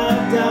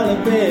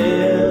 $5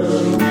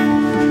 bill.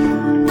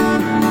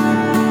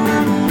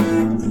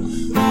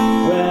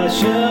 Well, I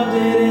shoved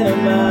it in her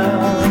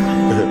mouth.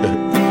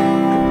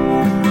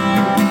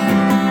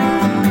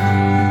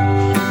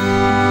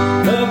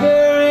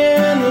 Hooker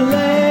in the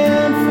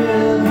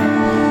landfill.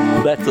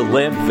 That's a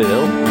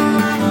landfill.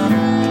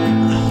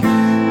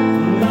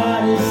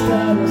 Body's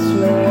starting to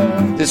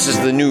swell. This is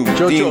the new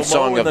JoJo theme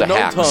song Moe of and the No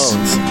Hacks.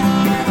 Tones.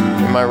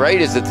 Am I right?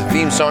 Is it the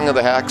theme song of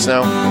the Hacks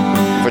now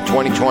for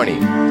 2020?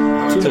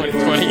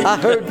 2020. I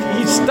heard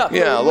he stuck.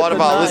 Yeah, a lot of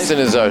our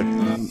listeners are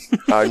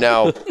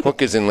now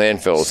hookers in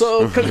landfills.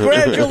 So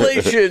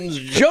congratulations,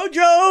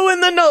 JoJo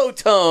and the No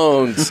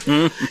Tones.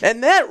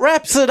 And that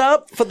wraps it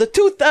up for the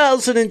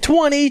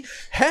 2020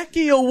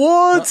 Hacky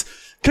Awards.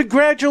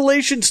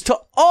 Congratulations to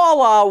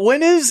all our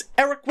winners.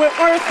 Eric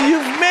Whitworth,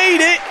 you've made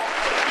it.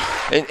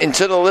 And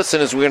to the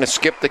listeners, we're going to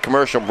skip the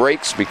commercial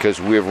breaks because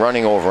we're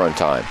running over on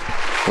time.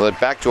 We'll head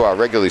back to our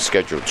regularly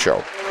scheduled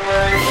show.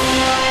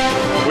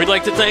 We'd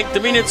like to thank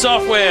Dominion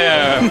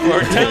Software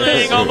for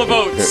tallying all the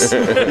votes.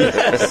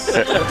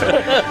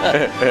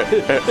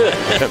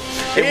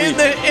 In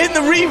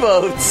the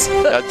revotes.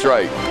 That's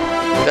right.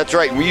 That's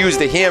right. We used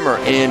the hammer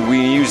and we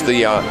used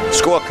the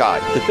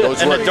scorecard.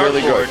 Those And worked the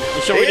really good.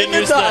 dartboard. So we didn't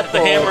use the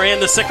hammer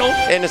and the sickle?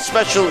 And a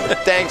special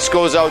thanks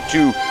goes out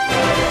to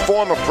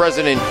former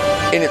President,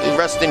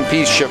 rest in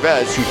peace,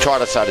 Chavez, who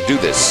taught us how to do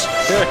this.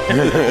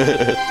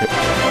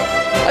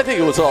 I think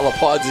it was all a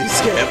Ponzi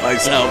scam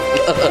myself.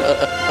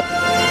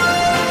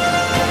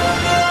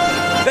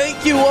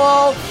 Thank you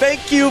all.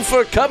 Thank you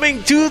for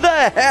coming to the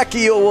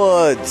Hacky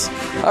Awards.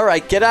 All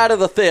right, get out of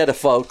the theater,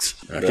 folks.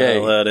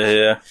 Okay. Out of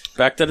here.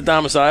 Back to the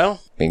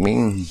domicile. Bing,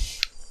 bing.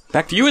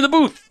 Back to you in the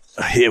booth.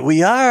 Here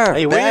we are.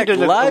 Hey, back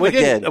live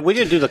again. We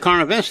didn't do the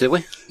current events, did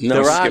we?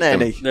 There aren't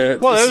any.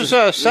 Well, there's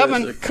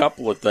 7. There's a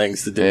couple of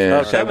things to do.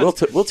 Yeah. Okay, we'll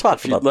talk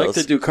If you'd about like those.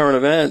 to do current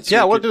events,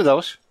 Yeah, we'll could- do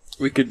those.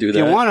 We could do that.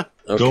 You want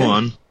to? Okay. Go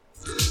on.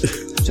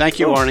 Thank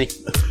you, Arnie.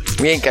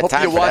 We ain't got Hope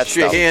time you for that wash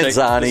your stuff. hands,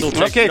 Arnie. This'll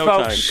take Okay, no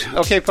folks. time.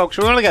 Okay, folks.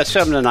 We only got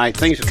 7 tonight.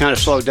 Things have kind of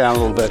slowed down a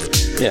little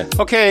bit. Yeah.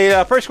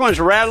 Okay, first one is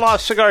Radloff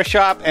Cigar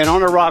Shop and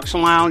On the Rocks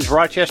Lounge,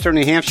 Rochester,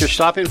 New Hampshire.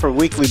 Stop in for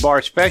weekly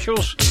bar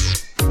specials.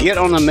 Get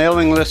on the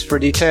mailing list for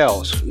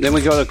details. Then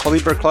we go to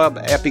Caliber Club,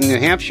 Epping, New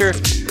Hampshire.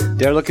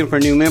 They're looking for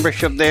new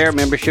membership there.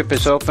 Membership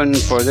is open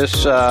for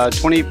this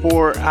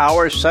 24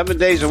 hours, 7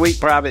 days a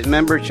week. Private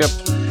membership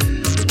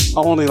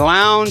only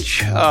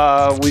lounge.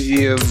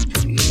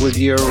 With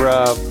your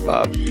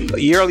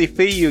yearly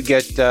fee, you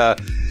get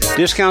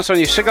discounts on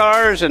your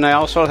cigars, and they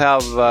also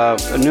have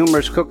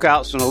numerous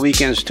cookouts on the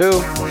weekends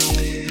too.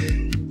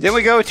 Then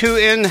we go to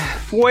En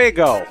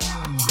Fuego.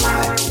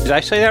 Did I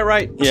say that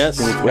right? Yes.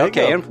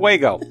 Okay, En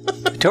Fuego.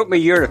 It took me a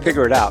year to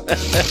figure it out.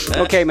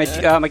 Okay,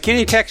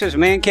 McKinney, Texas,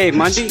 Man Cave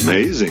Monday.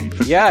 Amazing.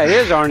 Yeah, it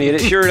is, Arnie.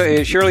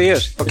 It surely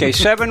is. Okay,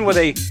 7 with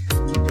a...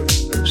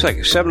 It's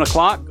like 7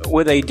 o'clock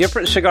with a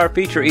different cigar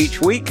feature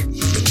each week.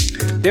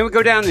 Then we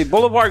go down to the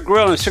Boulevard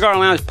Grill and Cigar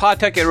Lounge,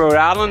 Pawtucket, Rhode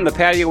Island. The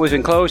patio was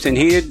enclosed and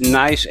heated,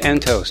 nice and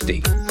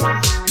toasty.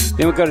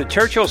 Then we go to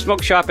Churchill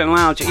Smoke Shop and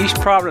Lounge,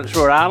 East Providence,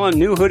 Rhode Island.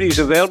 New hoodies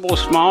available,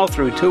 small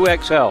through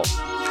 2XL.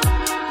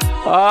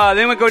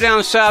 Then we go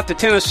down south to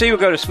Tennessee. We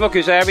go to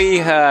Smokers Abbey,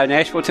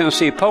 Nashville,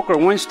 Tennessee, Poker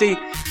Wednesday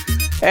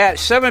at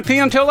 7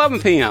 p.m. to 11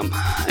 p.m.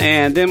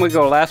 And then we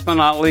go, last but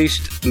not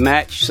least,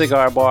 Match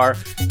Cigar Bar,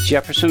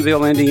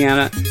 Jeffersonville,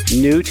 Indiana.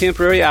 New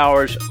temporary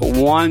hours,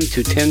 1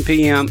 to 10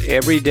 p.m.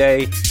 every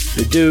day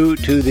due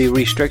to the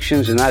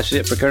restrictions, and that's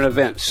it for current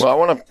events. Well, I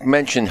want to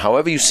mention,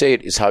 however you say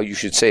it is how you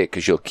should say it,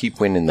 because you'll keep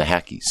winning the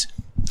Hackies.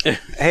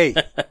 Hey,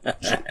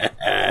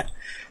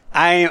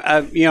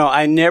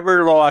 I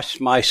never lost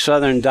my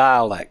Southern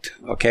dialect.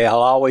 Okay, I'll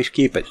always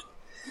keep it.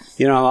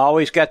 I've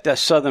always got that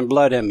Southern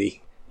blood in me.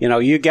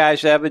 You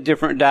guys have a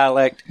different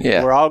dialect.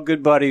 Yeah. We're all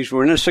good buddies.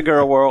 We're in the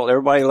cigar world.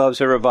 Everybody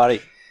loves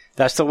everybody.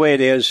 That's the way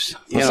it is.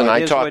 Listen,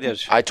 it is what it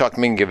is. I talk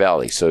Minga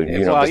Valley, so Well,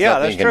 there's yeah,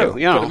 nothing that's you can true.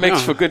 do. But it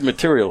makes for good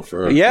material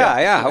for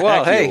Yeah.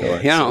 Well, Hacky hey,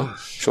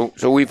 Awards,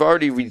 So we've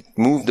already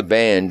removed the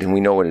band, and we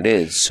know what it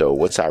is. So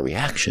what's our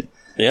reaction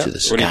Yeah. to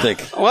the What do you cigar?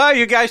 think? Well,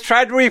 you guys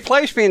tried to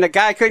replace me, and the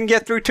guy couldn't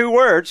get through 2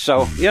 words.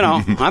 So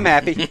I'm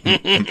happy.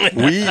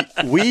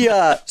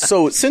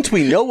 So since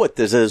we know what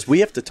this is, we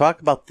have to talk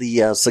about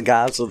the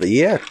cigars of the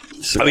year.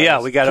 Oh yeah,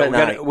 we got to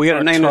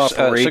name this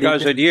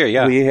cigars of the year.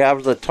 Yeah, We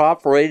have the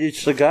top rated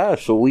cigar,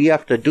 so we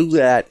have to do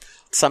that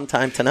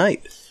sometime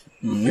tonight.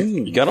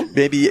 You got them?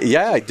 Maybe,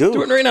 yeah, I do.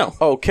 Do it right now.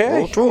 Okay.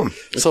 Roll through 'em.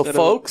 So,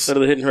 folks, Instead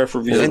of the Hidden Ref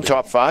review. In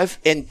top 5?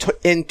 in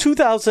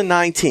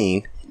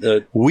 2019,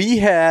 We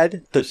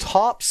had the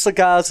top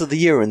cigars of the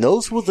year, and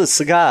those were the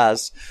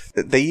cigars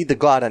that they either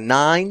got a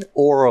 9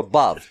 or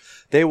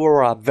above. They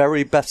were our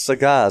very best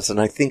cigars, and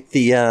I think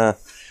the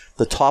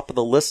top of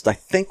the list, I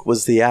think,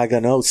 was the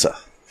Aganosa.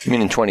 You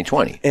mean in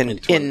 2020? In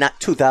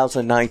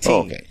 2019.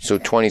 Oh, okay, so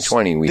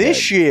 2020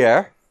 This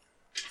year,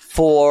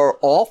 for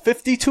all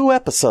 52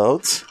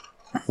 episodes,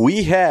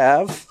 we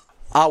have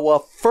our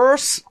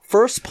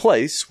first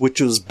place,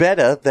 which was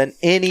better than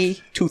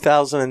any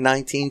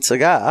 2019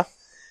 cigar,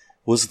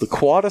 was the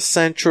Quarter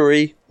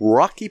Century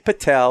Rocky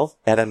Patel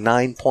at a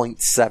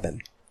 9.7.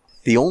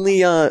 The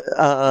only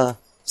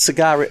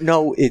cigar,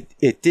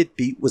 it did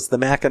beat was the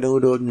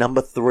Macanudo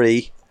number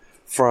 3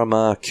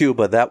 from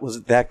Cuba.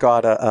 That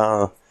got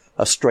a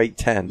straight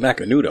 10.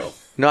 Macanudo.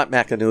 Not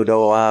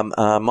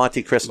Macanudo,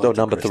 Monte Cristo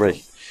number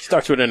 3.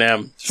 Starts with an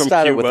M. It's from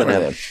Started Cuba. with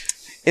an M.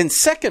 In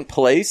second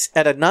place,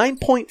 at a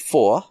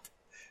 9.4,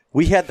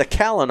 we had the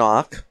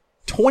Kalanock,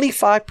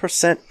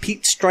 25%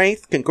 peat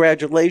strength.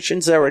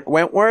 Congratulations, Eric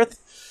Wentworth.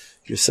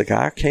 Your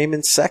cigar came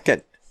in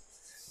second.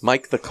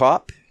 Mike the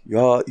Cop,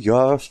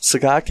 your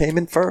cigar came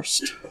in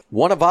first.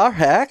 One of our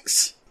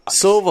hacks,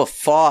 Silver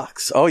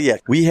Fox. Oh, yeah.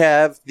 We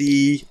have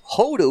the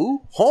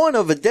Hodu, Horn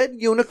of a Dead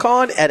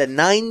Unicorn, at a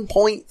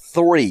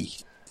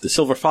 9.3. The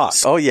Silver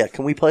Fox. Oh, yeah.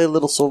 Can we play a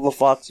little Silver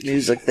Fox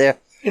music there?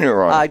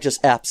 I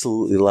just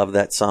absolutely love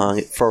that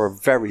song for a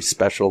very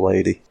special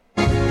lady.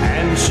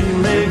 And she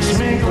makes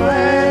me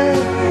glad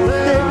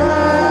that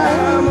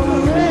I'm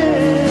a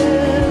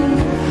man.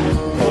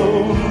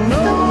 Oh,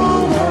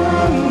 no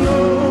one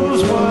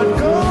knows what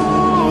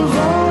goes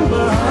on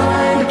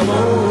behind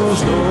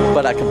closed doors.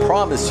 But I can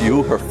promise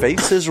you her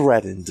face is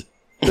reddened.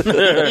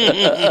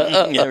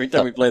 Yeah, every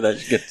time we play that,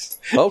 she gets...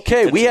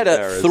 Okay, we had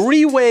a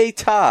three-way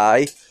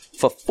tie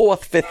for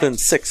 4th, 5th, and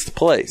 6th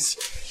place.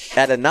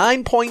 At a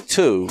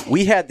 9.2,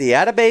 we had the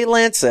Atabey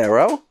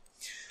Lancero,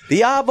 the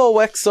Avo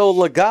Exo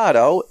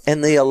Legato,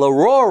 and the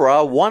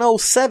Aurora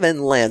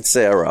 107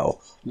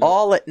 Lancero,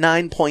 all at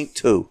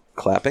 9.2.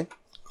 Clapping.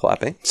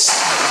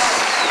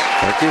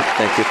 Thank you.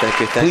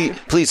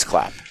 Please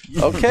clap.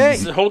 Okay.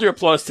 Hold your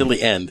applause till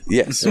the end.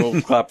 Yes. We'll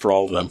clap for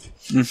all of them.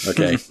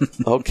 Okay.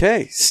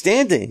 Okay.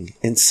 Standing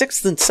in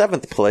 6th and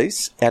 7th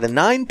place at a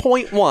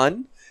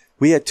 9.1,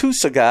 we had 2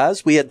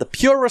 cigars. We had the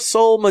Pura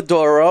Sol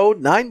Maduro,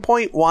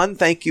 9.1.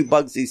 Thank you,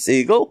 Bugsy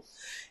Siegel.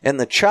 And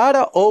the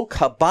Charter Oak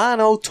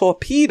Habano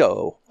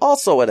Torpedo,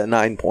 also at a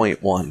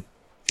 9.1.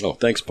 Oh,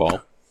 thanks,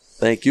 Paul.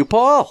 Thank you,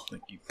 Paul.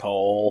 Thank you,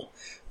 Paul.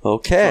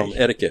 Okay. From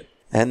Etiquette.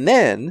 And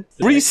then,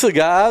 3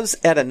 cigars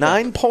at a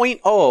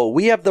 9.0.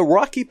 We have the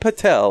Rocky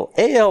Patel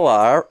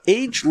ALR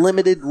Age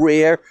Limited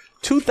Rare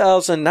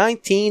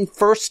 2019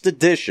 First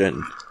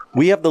Edition.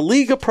 We have the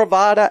Liga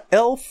Privada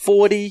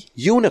L40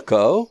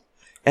 Unico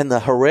and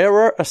the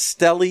Herrera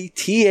Esteli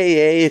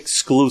TAA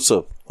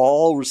Exclusive,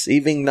 all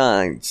receiving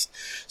 9s.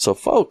 So,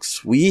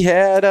 folks, we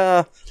had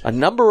a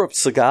number of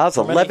cigars,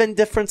 11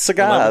 different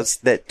cigars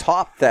that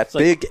topped that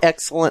big,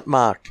 excellent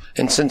mark.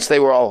 And since they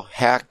were all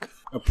hack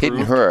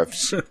hidden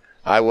herbs,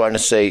 I want to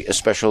say a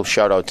special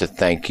shout out to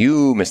thank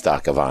you,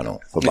 Mr. Acavano,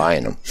 for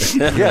buying them.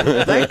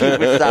 Yeah, thank you,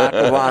 Mr.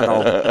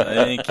 Acavano.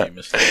 Thank you,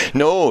 Mr.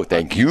 No,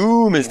 thank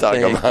you, Mr.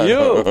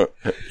 Acavano.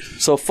 Thank you.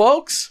 So,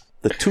 folks,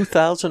 the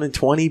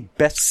 2020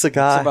 Best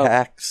Cigar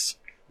Hacks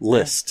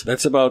list.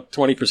 That's about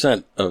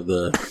 20% of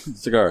the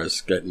cigars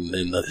getting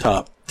in the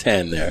top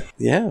 10 there.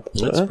 Yeah.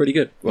 That's pretty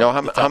good. Now,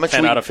 how much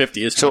 10 out of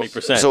 50 is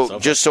 20%. So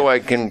just so I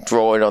can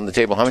throw it on the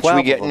table, how much are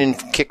we getting in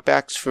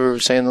kickbacks for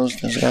saying those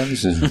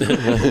cigars?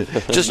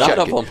 Just None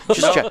checking. of them.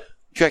 Just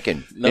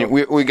checking. No.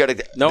 We got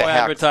to No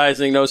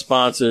advertising, no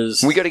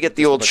sponsors. We got to get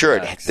the old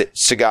shirt, the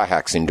Cigar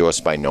Hacks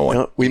endorsed by no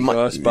one.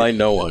 Endorsed by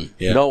no one.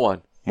 Yeah. No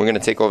one. We're going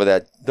to take over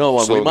that. No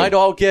one. slogan. We might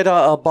all get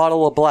a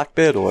bottle of Black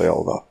Beard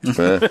oil,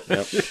 though.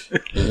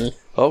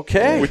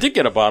 Okay. We did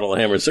get a bottle of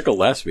Hammer and Sickle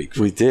last week.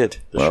 We did.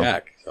 The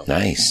Shack. So.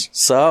 Nice.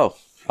 So,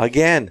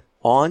 again,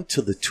 on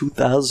to the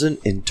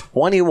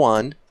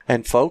 2021.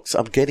 And, folks,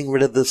 I'm getting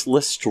rid of this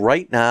list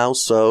right now,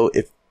 so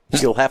if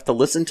you'll have to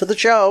listen to the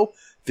show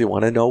if you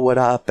want to know what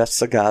our best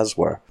cigars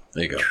were.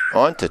 There you go.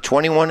 On to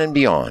 21 and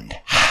beyond.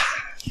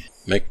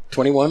 Make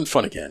 21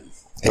 fun again.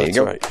 There you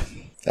go. Right.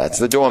 That's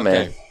the doorman.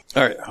 Okay.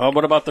 All right. How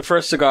about the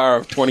first cigar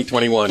of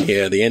 2021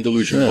 here, the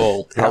Andalusian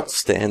Bull?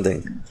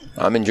 Outstanding.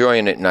 I'm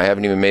enjoying it, and I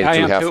haven't even made I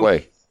it am to too.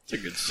 halfway. It's a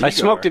good cigar. I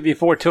smoked it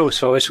before, too,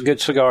 so it's a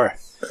good cigar.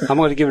 I'm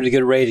going to give it a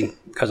good rating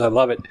because I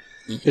love it.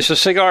 It's a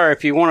cigar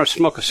if you want to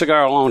smoke a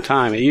cigar a long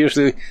time. It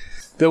usually,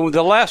 the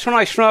last one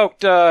I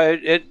smoked,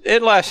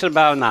 it lasted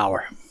about an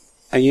hour.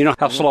 And you know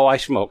how slow I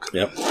smoke.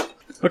 Yep.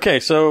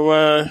 Okay, so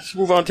let's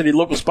move on to the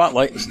local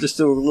spotlight. Let's just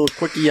do a little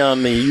quickie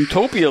on the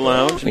Utopia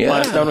Lounge in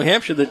Blastown, New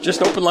Hampshire that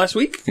just opened last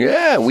week.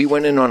 Yeah, we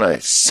went in on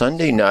a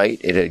Sunday night.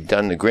 It had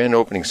done the grand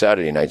opening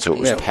Saturday night, so it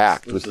was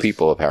packed with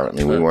people,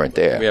 apparently. We weren't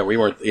there. Yeah, we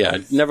weren't. Yeah,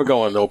 never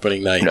go on the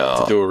opening night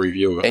to do a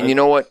review. And you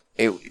know what?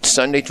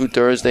 Sunday through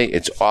Thursday,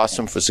 it's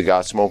awesome for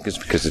cigar smokers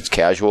because it's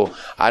casual.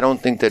 I don't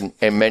think that,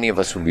 and many of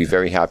us would be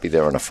very happy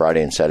there on a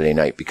Friday and Saturday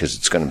night because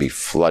it's going to be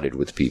flooded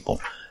with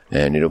people.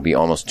 and it'll be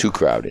almost too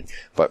crowded.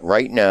 But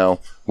right now,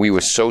 we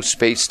were so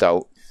spaced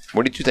out.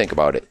 What did you think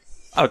about it?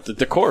 Oh, the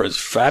decor is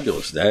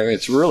fabulous. I mean,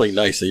 it's really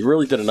nice. They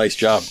really did a nice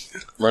job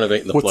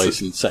renovating the place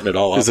and setting it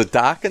all up. Is it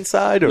dark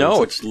inside? Or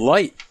no, it's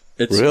light.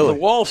 It's really? The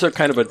walls are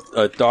kind of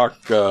a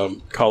dark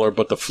color,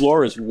 but the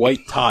floor is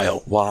white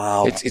tile.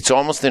 Wow. It's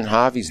almost in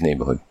Harvey's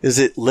neighborhood. Is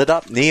it lit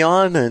up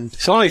neon? And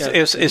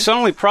It's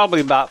only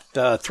probably about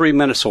 3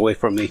 minutes away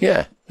from me.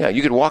 Yeah,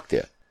 you could walk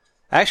there.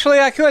 Actually,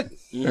 I could.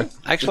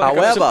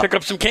 Actually, pick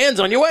up some cans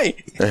on your way.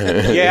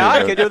 Yeah,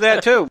 I could do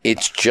that too.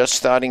 It's just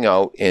starting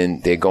out,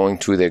 and they're going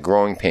through their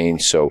growing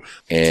pains.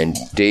 And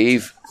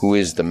Dave, who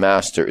is the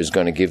master, is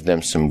going to give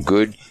them some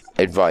good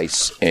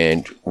advice.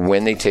 And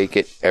when they take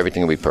it,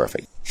 everything will be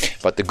perfect.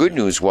 But the good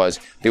news was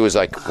there was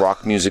like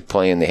rock music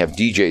playing. They have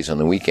DJs on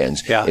the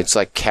weekends. Yeah. It's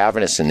like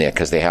cavernous in there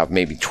because they have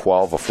maybe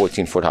 12 or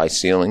 14 foot high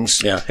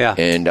ceilings. Yeah.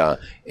 And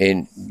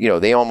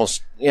they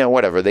almost,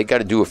 whatever. They got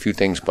to do a few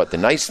things. But the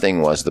nice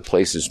thing was the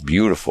place is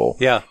beautiful.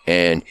 Yeah.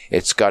 And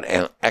it's got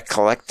an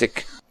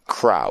eclectic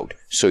crowd.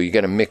 So you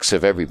get a mix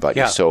of everybody.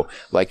 Yeah. So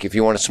like if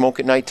you want to smoke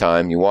at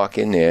nighttime, you walk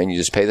in there and you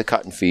just pay the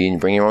cutting fee and you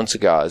bring your own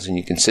cigars and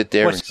you can sit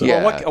there.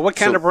 What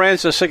kind of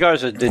brands of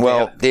cigars did they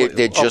have?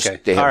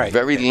 They have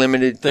very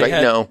limited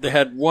now. They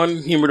had one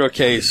humidor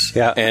case,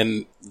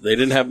 and they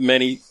didn't have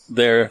many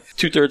there.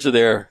 2/3 of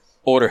their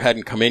order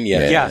hadn't come in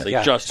yet.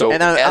 So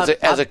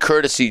as a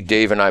courtesy,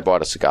 Dave and I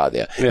bought a cigar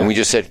there, and we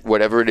just said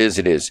whatever it is,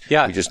 it is.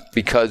 Yeah. We just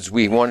because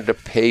we wanted to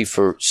pay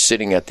for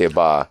sitting at their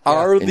bar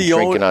and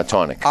drinking our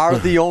tonic. Are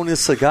the owners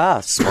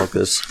cigar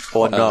smokers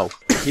or no?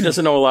 He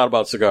doesn't know a lot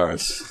about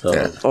cigars. So.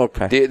 Yeah.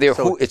 Okay.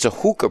 It's a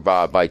hookah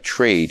bar by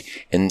trade,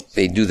 and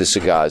they do the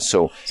cigars.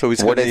 So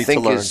he's what gonna I need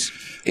think to learn.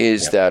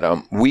 is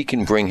that we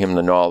can bring him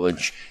the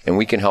knowledge and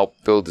we can help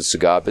build the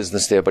cigar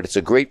business there. But it's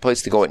a great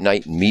place to go at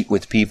night and meet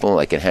with people.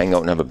 I can hang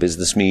out and have a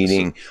business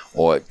meeting,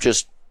 or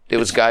just there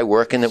was a guy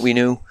working that we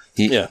knew.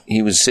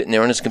 He was sitting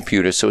there on his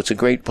computer, so it's a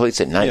great place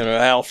at night.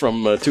 Al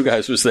from Two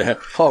Guys was there.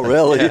 Oh,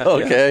 really?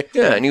 Okay.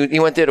 Yeah, and he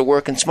went there to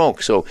work and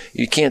smoke. So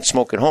you can't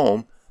smoke at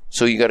home,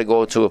 so you got to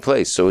go to a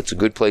place. So it's a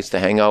good place to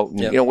hang out.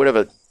 And,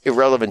 whatever,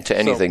 irrelevant to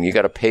anything. You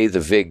got to pay the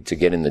VIG to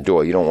get in the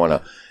door. You don't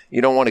want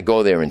to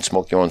go there and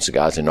smoke your own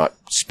cigars and not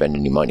spend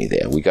any money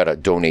there. We got to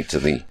donate to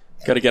the.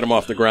 Got to get them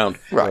off the ground.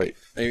 Right.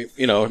 They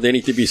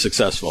need to be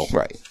successful.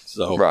 Right.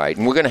 So right,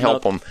 and we're going to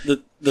help them.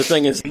 The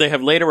thing is, they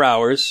have later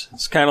hours.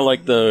 It's kind of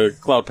like the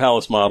Cloud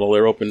Palace model.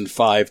 They're open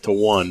 5 to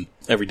 1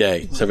 every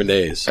day, 7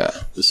 days. Yeah.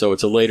 So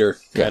it's a later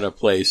kind of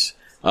place.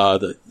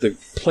 The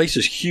place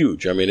is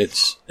huge. I mean,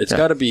 it's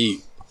got to be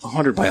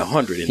 100 by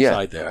 100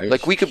 inside there.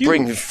 Like we could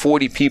bring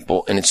 40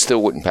 people and it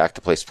still wouldn't pack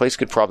the place. The place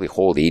could probably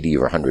hold 80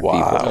 or 100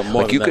 people.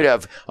 Like you could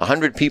have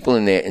 100 people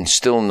in there and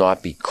still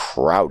not be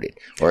crowded,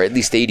 or at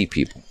least 80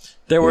 people.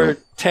 There were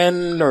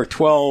 10 or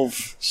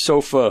 12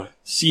 sofa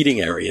seating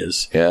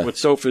areas with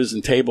sofas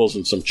and tables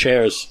and some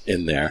chairs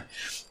in there.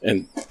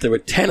 And there were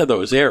 10 of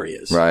those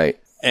areas. Right.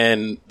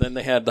 And then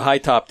they had the high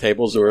top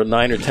tables. There were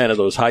 9 or 10 of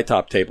those high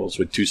top tables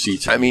with 2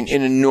 seats. I mean,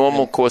 in a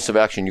normal course of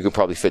action, you could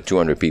probably fit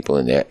 200 people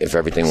in there if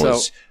everything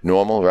was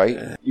normal,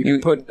 right? You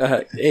could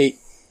put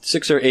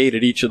 6 or 8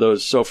 at each of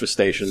those sofa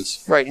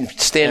stations. Right, and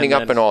standing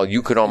up and all,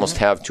 you could almost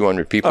have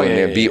 200 people in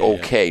there and be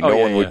okay. No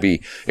one would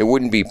be, it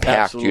wouldn't be packed.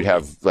 Absolutely. You'd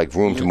have like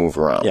room to move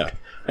around. Yeah.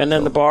 And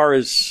then the bar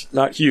is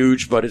not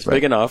huge, but it's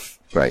big enough.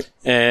 Right.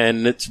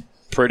 And it's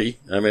pretty.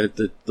 I mean,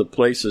 the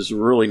place is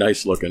really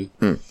nice looking.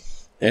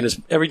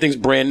 And everything's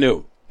brand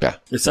new. Yeah.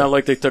 It's not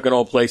like they took an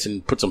old place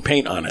and put some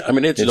paint on it. I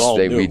mean, it's all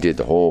they new. redid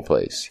the whole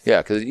place.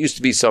 Yeah, because it used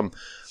to be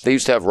they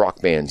used to have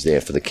rock bands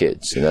there for the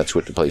kids, and that's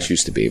what the place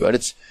used to be.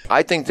 But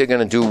I think they're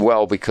going to do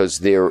well because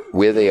they're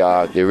where they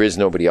are. There is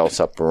nobody else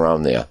up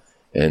around there,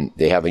 and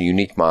they have a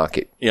unique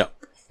market. Yeah.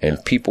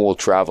 And people will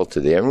travel to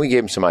there. And we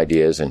gave them some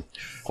ideas, and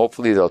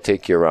hopefully they'll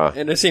take your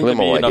and there seems to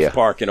be enough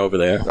parking over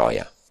there. Oh,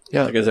 yeah.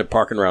 Yeah. Because they're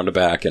parking around the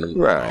back.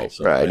 Right.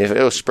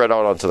 It'll spread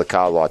out onto the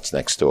car lots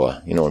next door,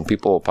 and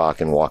people will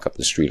park and walk up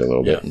the street a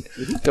little bit, and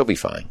they'll be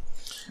fine.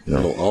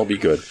 It'll all be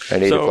good.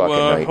 At 8 o'clock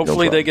at night,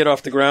 hopefully they get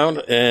off the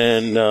ground,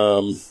 and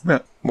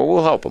well,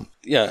 we'll help them.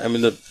 Yeah, I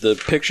mean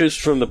the pictures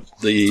from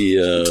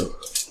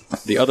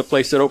the other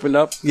place that opened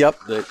up. Yep,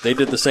 they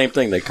did the same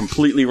thing. They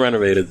completely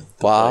renovated the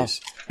place,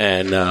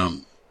 and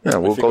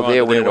we'll go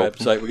there when their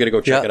website. We got to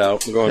go check it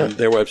out. We'll go on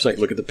their website and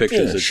look at the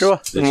pictures.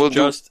 It's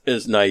just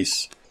as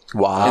nice.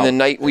 Wow. And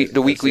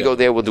the week we go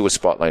there, we'll do a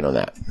spotlight on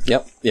that.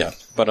 Yep. Yeah.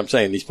 But I'm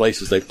saying these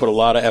places, they put a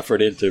lot of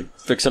effort into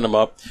fixing them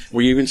up.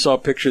 We even saw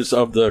pictures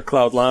of the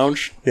Cloud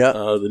Lounge. Yeah.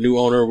 The new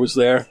owner was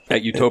there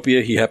at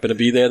Utopia. He happened to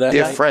be there that night.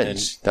 They're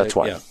friends. That's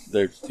why.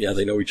 Yeah,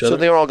 they know each other. So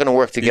they're all going to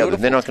work together.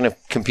 Beautiful. They're not going to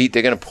compete.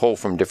 They're going to pull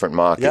from different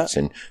markets,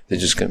 and they're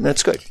just going to,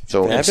 that's good.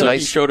 So it's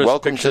nice. He showed us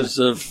pictures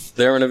of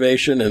their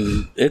innovation,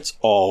 and it's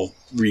all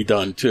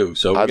redone, too.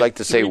 So I'd like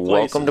to say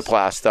welcome to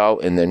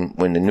Plastow, and then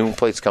when the new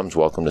place comes,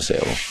 welcome to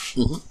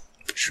Salem.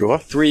 Sure.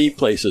 3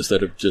 places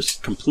that have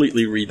just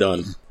completely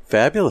redone.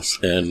 Fabulous.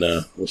 And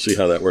we'll see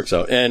how that works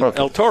out. And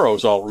El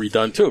Toro's all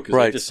redone, too, because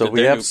they just did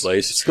their new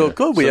place. It's still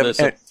good. We have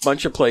a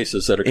bunch of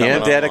places that are coming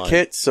and online.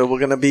 etiquette, so we're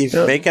going to be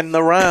making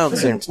the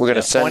rounds in We're going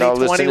to send our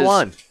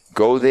 2021. listeners,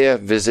 go there,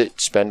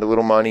 visit, spend a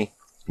little money,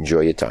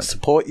 enjoy your time.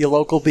 Support your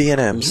local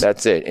B&Ms.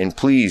 That's it. And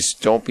please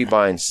don't be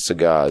buying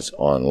cigars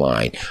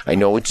online. I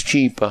know it's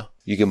cheaper.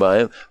 You can buy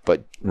them,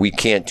 but we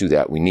can't do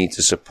that. We need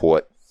to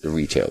support the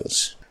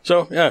retailers.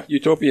 So, yeah,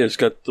 Utopia's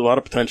got a lot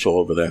of potential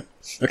over there.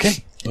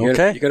 Okay. You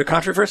got a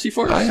controversy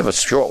for us? I have a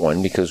short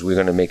one because we're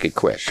going to make it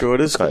quick.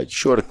 Short is good.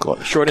 Short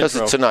Because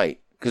it's tonight.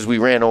 Because we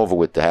ran over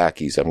with the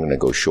Hackies, I'm going to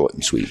go short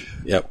and sweet.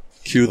 Yep.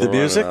 Cue the We're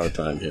music. running out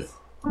of time here.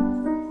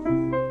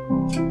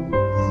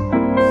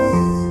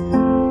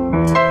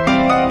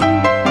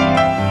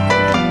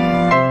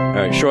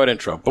 All right, short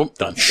intro. Boom,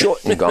 done.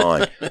 Short and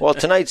gone. Well,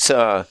 tonight's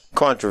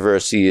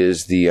controversy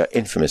is the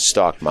infamous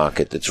stock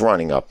market that's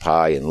running up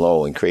high and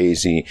low and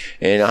crazy.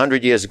 And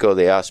 100 years ago,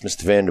 they asked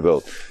Mr.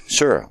 Vanderbilt,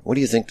 "Sir, what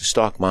do you think the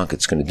stock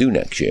market's going to do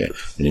next year?"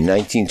 And in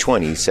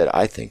 1920, he said,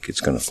 "I think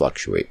it's going to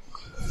fluctuate."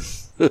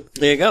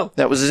 There you go.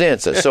 That was his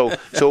answer.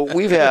 So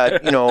we've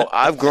had,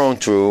 I've grown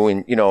through,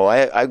 and,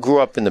 I grew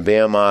up in the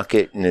bear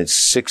market in the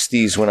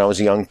 60s when I was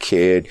a young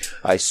kid.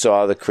 I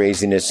saw the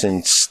craziness in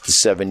the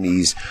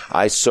 70s.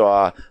 I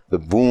saw the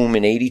boom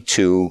in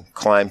 82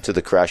 climb to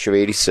the crash of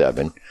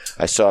 87.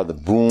 I saw the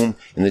boom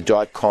in the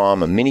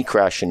dot-com, a mini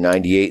crash in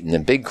 98, and the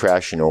big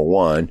crash in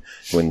 01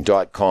 when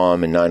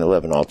dot-com and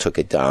 9/11 all took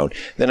it down.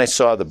 Then I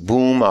saw the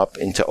boom up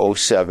into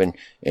 07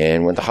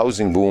 and when the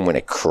housing boom when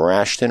it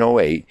crashed in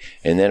 08.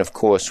 And then, of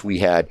course, we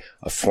had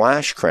a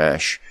flash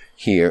crash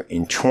here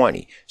in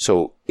 20.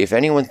 So if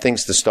anyone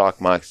thinks the stock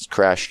market's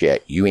crashed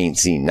yet, you ain't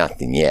seen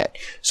nothing yet.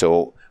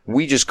 So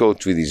we just go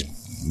through these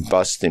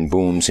busts and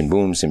booms and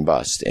booms and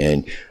busts.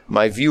 And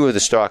my view of the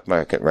stock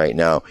market right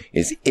now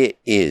is it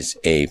is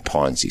a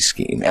Ponzi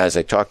scheme. As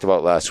I talked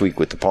about last week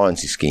with the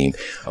Ponzi scheme,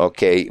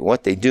 okay,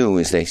 what they do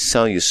is they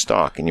sell you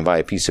stock and you buy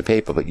a piece of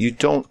paper, but you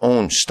don't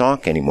own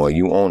stock anymore.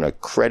 You own a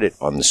credit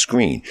on the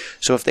screen.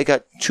 So if they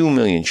got 2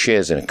 million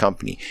shares in a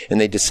company and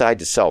they decide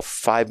to sell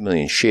 5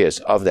 million shares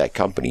of that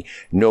company,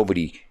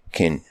 nobody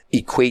can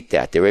equate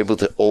that. They're able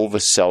to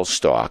oversell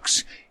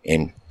stocks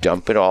and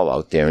dump it all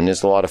out there. And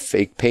there's a lot of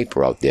fake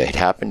paper out there. It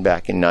happened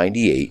back in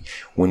 98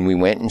 when we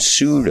went and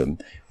sued them.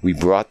 We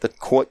brought the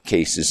court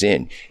cases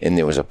in, and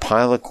there was a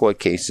pile of court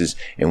cases,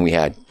 and we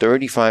had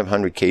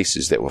 3,500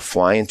 cases that were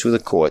flying through the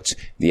courts.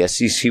 The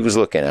SEC was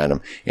looking at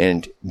them,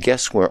 and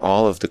guess where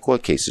all of the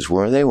court cases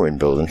were? They were in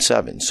Building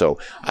 7. So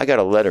I got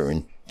a letter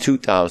in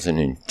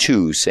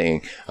 2002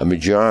 saying a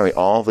majority,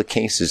 all the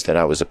cases that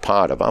I was a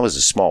part of, I was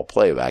a small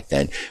player back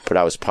then, but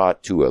I was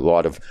part to a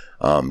lot of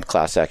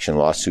class action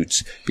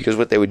lawsuits, because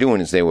what they were doing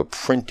is they were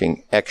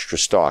printing extra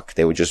stock.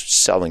 They were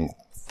just selling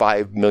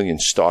 5 million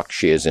stock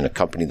shares in a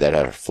company that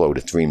had a float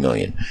of 3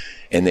 million,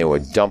 and they were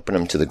dumping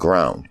them to the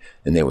ground,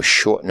 and they were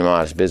shorting them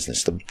out of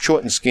business. The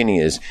short and skinny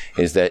is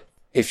that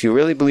if you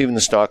really believe in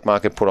the stock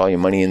market, put all your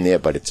money in there,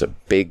 but it's a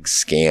big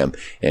scam.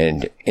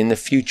 And in the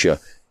future,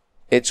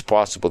 it's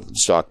possible that the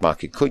stock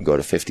market could go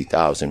to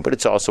 50,000, but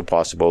it's also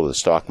possible the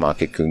stock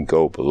market could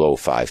go below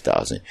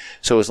 5,000.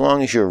 So as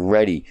long as you're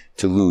ready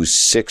to lose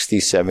 60,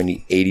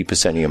 70,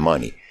 80% of your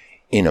money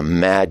in a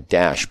mad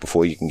dash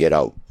before you can get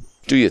out,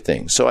 do your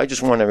thing. So I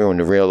just want everyone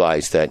to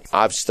realize that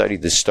I've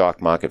studied the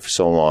stock market for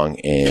so long,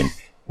 and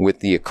with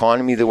the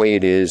economy the way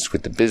it is,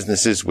 with the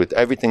businesses, with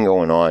everything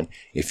going on,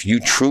 if you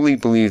truly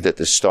believe that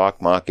the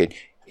stock market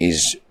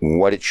is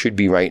what it should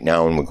be right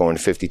now and we're going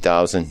to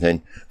 50,000,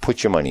 then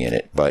put your money in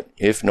it. But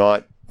if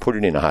not, put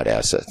it in hard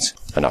assets.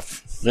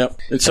 Enough. Yep.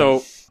 And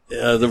so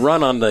the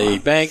run on the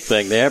bank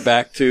thing there,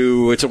 back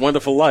to It's a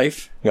Wonderful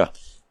Life. Yeah.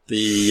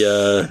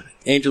 The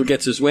angel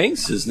gets his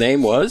wings. His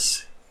name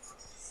was?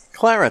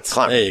 Clarence.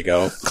 There you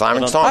go.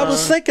 Clarence I Thomas.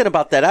 was thinking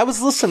about that. I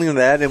was listening to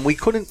that, and we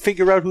couldn't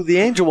figure out who the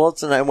angel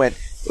was, and I went,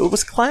 it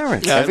was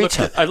Clarence. Yeah, I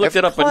looked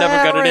it up, but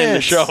never got it in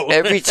the show.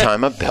 Every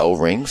time a bell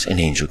rings, an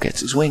angel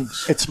gets his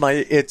wings.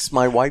 It's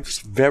my wife's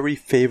very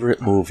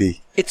favorite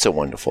movie. It's a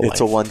Wonderful Life.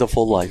 It's a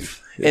Wonderful Life.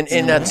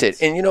 And that's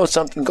it. And you know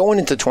something? Going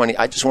into 20,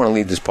 I just want to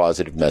leave this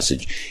positive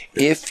message.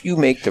 If you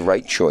make the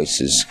right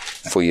choices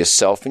for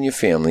yourself and your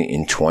family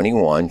in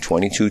 21,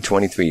 22,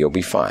 23, you'll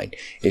be fine.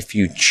 If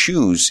you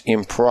choose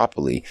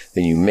improperly,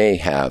 then you may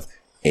have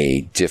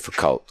a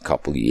difficult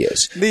couple of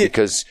years.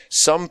 Because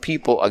some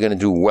people are going to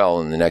do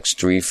well in the next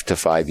 3 to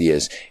 5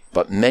 years,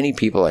 but many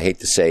people, I hate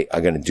to say,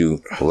 are going to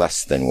do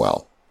less than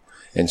well.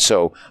 And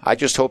so I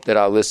just hope that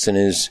our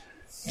listeners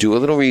do a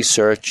little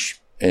research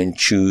and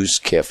choose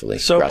carefully.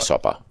 So,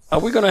 Grasshopper.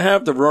 Are we going to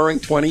have the Roaring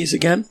Twenties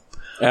again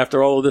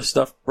after all of this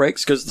stuff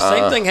breaks? Because the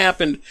same thing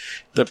happened.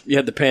 You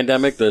had the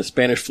pandemic, the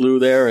Spanish flu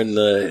there in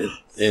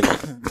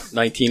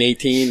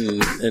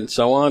 1918 and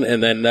so on,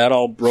 and then that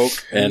all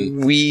broke.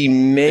 And we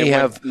may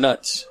have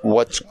nuts.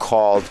 What's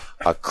called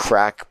a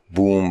crack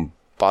boom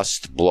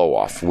bust blow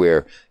off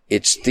where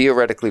it's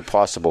theoretically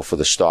possible for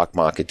the stock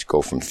market to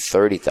go from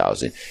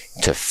 30,000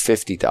 to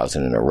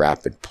 50,000 in a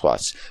rapid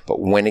plus. But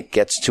when it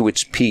gets to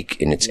its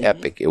peak and its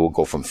epic, it will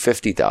go from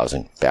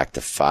 50,000 back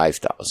to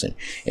 5,000.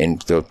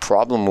 And the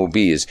problem will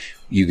be is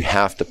you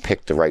have to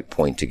pick the right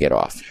point to get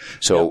off.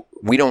 So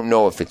we don't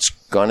know if it's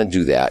going to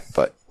do that,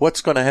 but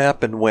what's going to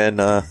happen when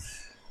the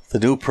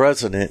new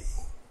president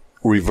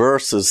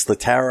reverses the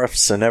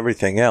tariffs and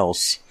everything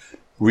else,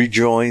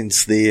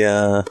 rejoins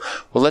the...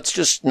 Well, let's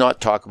just not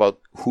talk about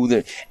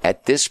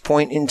at this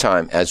point in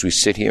time, as we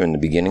sit here in the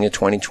beginning of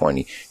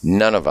 2020,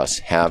 none of us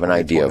have an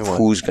idea of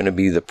who's going to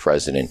be the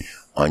president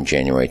on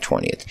January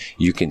 20th.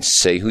 You can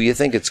say who you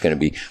think it's going to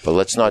be, but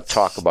let's not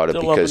talk about it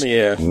because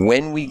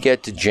when we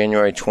get to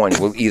January 20th,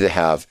 we'll either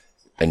have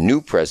a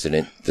new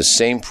president, the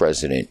same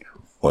president,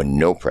 or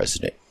no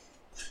president.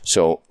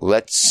 So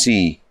let's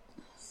see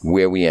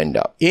where we end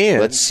up.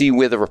 Let's see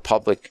where the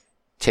Republic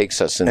takes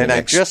us in the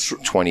next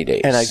 20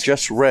 days. And I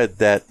just read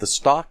that the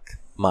stock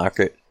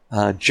market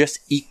just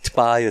eked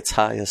by its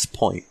highest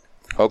point.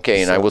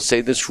 Okay, and I will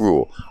say this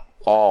rule.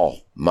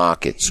 All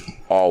markets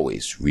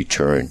always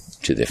return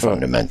to their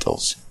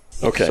fundamentals.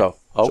 Okay. So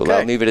I'll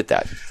leave it at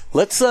that.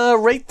 Let's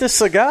rate this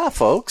cigar,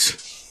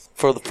 folks,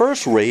 for the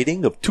first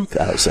rating of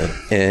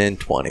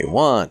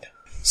 2021.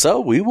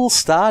 So we will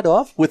start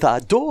off with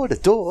our door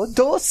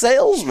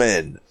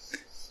salesman.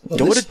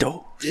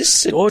 Door-to-door.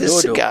 This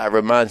cigar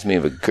reminds me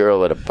of a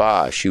girl at a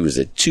bar. She was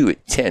a 2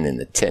 at 10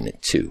 and a 10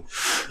 at 2.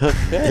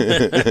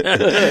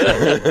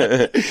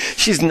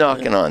 She's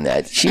knocking on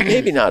that. She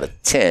maybe not a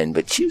 10,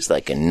 but she was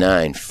like a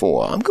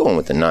 9.4. I'm going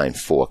with the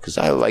 9.4 because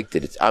I liked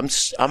it. I'm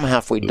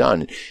halfway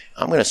done.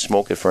 I'm going to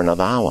smoke it for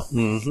another hour.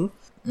 Mm-hmm.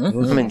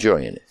 I'm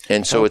enjoying it.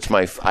 And so it's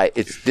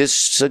this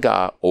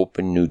cigar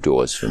opened new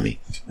doors for me.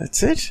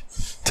 That's it.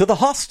 To the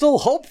Hostile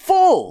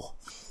Hopeful.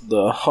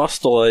 The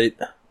Hostilite.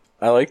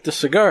 I like the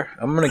cigar.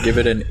 I'm going to give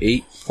it an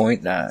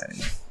 8.9.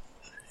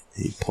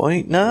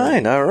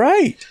 8.9. All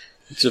right.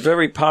 It's a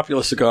very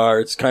popular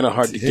cigar. It's kind of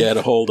hard to get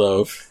a hold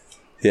of.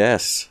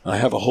 Yes. I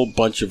have a whole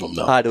bunch of them,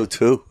 though. I do,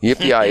 too.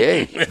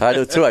 Yippee-yi-yay. I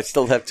do, too. I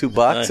still have 2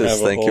 boxes.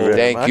 Thank you very much.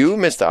 Thank you,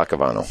 Mr.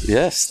 Acavano.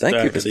 Yes, thank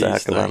you, Mr.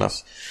 Acavano.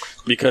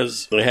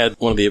 Because they had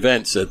one of the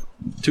events at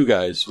Two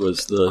Guys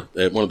was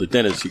at one of the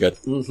dinners. You got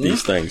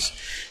these things.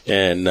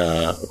 And,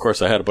 of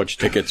course, I had a bunch of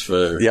tickets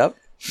for...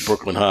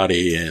 Brooklyn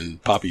Hottie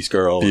and Poppy's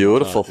Girl.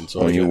 Beautiful. And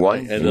so and you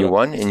won. And you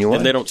won.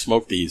 And they don't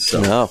smoke these,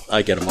 so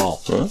I get them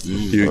all. Huh?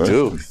 You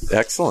do.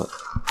 Excellent.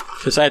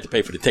 Because I had to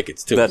pay for the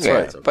tickets, too. That's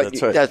right. But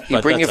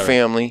you bring your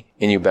family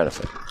and you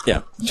benefit.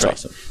 Yeah. That's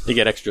awesome. You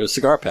get extra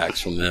cigar packs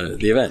from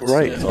the events.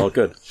 Right. It's all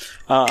good.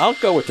 I'll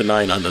go with the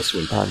 9 on this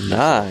one. A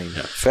 9.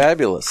 Yeah.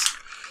 Fabulous.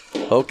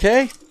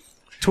 Okay.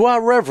 To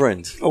our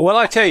Reverend. Well,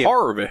 I tell you,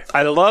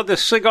 I love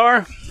this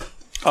cigar.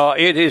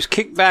 It has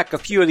kicked back a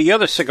few of the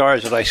other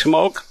cigars that I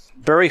smoke.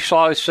 Very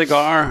solid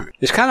cigar.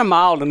 It's kind of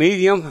mild to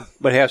medium,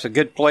 but has a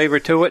good flavor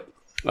to it.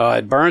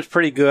 It burns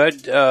pretty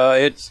good.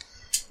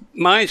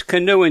 Mine's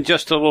canoeing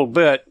just a little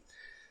bit,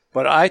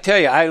 but I tell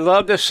you, I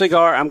love this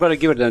cigar. I'm going to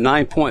give it a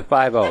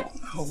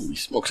 9.50. Holy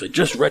smokes! I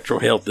just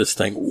retrohaled this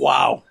thing.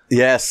 Wow.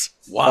 Yes.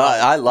 Wow.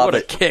 I love it.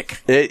 What a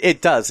kick!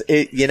 It does.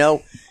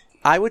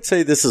 I would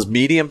say this is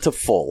medium to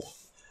full.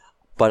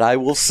 But I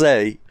will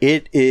say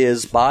it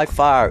is by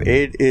far,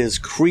 it is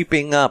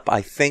creeping up.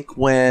 I think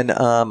when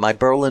my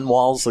Berlin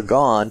Walls are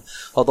gone,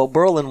 although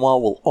Berlin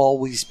Wall will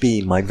always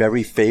be my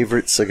very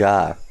favorite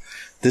cigar,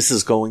 this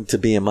is going to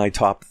be in my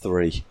top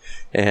 3.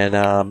 And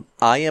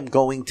I am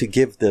going to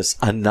give this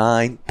a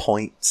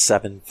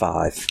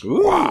 9.75.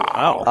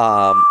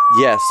 Wow.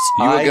 Yes.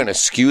 You are going to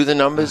skew the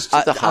numbers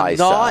to the high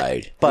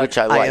side, but which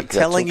I like. I am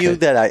telling you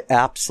that I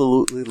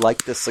absolutely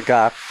like this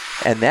cigar,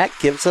 and that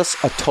gives us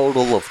a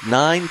total of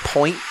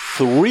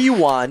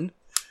 9.31.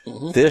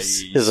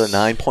 This is a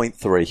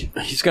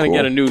 9.3. He's going to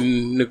get a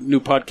new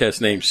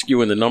podcast name,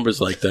 skewing the numbers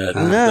like that.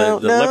 No,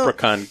 the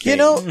Leprechaun King.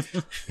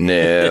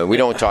 No, we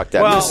don't talk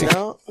that.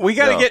 Well, we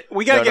got to get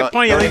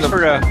plenty of things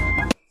for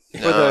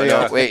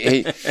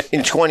wait,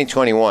 in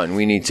 2021,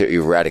 we need to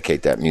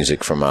eradicate that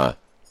music from our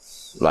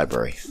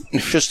library.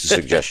 Just a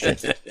suggestion.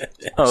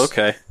 Oh,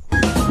 okay.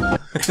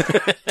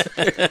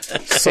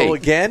 So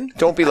again,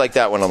 don't be like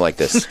that when I'm like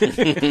this.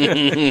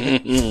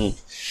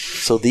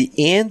 So the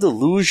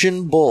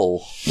Andalusian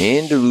Bull.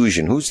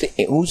 Andalusian. Who's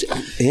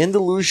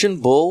Andalusian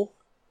Bull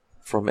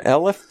from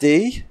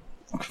LFD?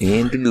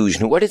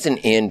 Andalusian. What is an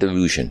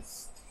Andalusian?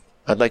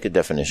 I'd like a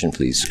definition,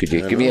 please. Could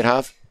you give me it,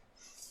 Hav?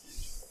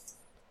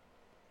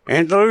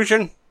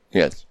 Andalusian?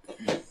 Yes.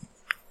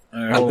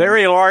 A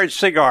very large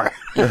cigar.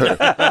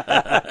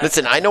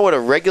 Listen, I know what a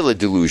regular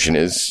delusion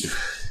is.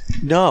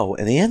 No,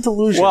 an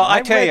Andalusian. Well,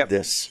 I tell you,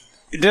 this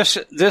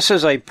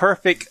is a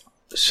perfect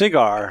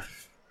cigar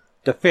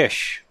to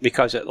fish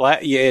because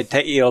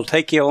it'll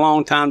take you a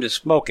long time to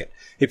smoke it.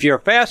 If you're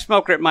a fast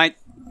smoker, it may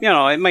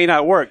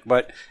not work.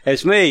 But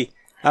as me,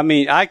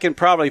 I can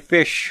probably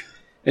fish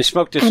and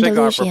smoke this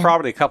cigar for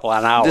probably a couple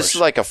of hours. This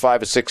is like a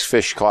 5 or 6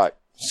 fish caught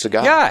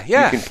cigar. Yeah.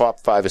 You can pop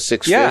 5 or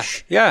 6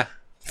 fish. Yeah.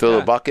 Fill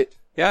a bucket.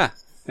 Yeah.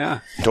 Yeah.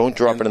 Don't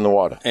drop it in the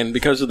water. And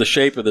because of the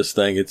shape of this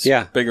thing, it's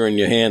bigger in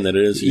your hand than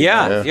it is.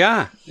 Yeah.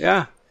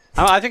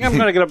 I think I'm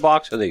going to get a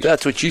box of these.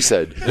 That's what she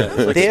said.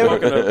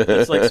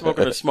 It's like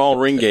smoking a small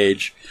ring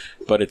gauge,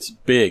 but it's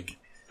big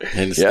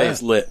and it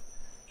stays lit.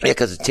 Yeah,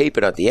 because it's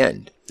tapered at the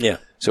end. Yeah.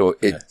 So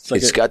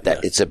it's got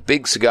that. It's a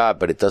big cigar,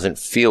 but it doesn't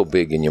feel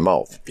big in your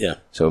mouth. Yeah.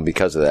 So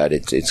because of that,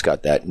 it's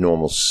got that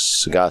normal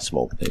cigar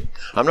smoke thing.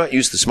 I'm not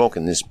used to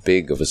smoking this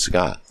big of a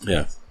cigar.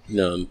 Yeah.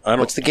 No, I don't.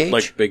 What's the gauge?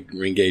 Like big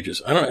ring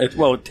gauges. I don't.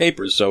 It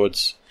tapers, so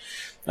it's.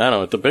 I don't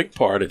know. At the big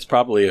part, it's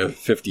probably a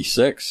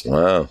 56.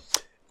 Wow.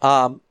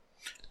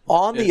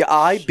 On the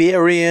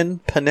Iberian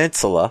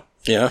Peninsula,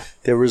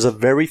 there is a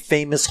very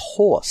famous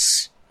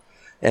horse,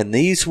 and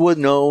these were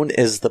known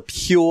as the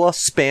pure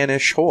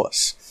Spanish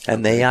horse,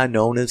 and they are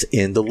known as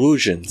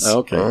Andalusians.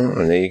 Okay.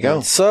 Oh, there you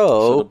go.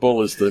 So the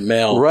bull is the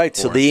male. Right.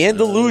 So the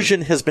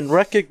Andalusian has been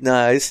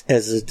recognized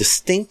as a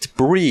distinct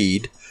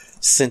breed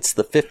since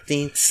the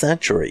 15th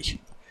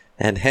century,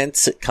 and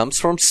hence it comes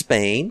from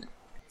Spain.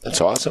 That's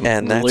awesome.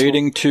 And that's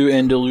relating to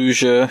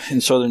Andalusia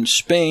in southern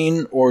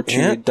Spain or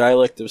to a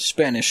dialect of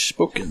Spanish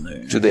spoken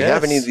there. Do they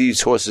have any of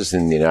these horses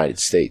in the United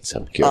States?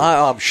 I'm curious.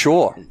 I'm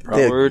sure.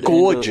 They're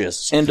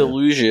gorgeous.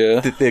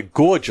 Andalusia. They're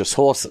gorgeous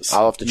horses.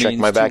 I'll have to check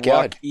my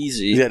backyard. To walk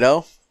easy. You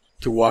know?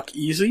 To walk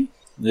easy?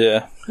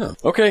 Yeah. Huh.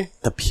 Okay.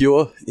 The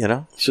pure, you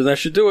know? So that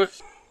should do it.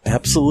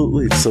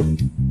 Absolutely. So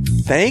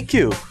thank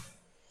you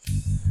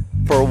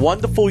for a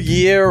wonderful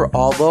year,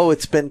 although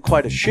it's been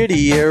quite a shitty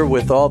year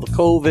with all the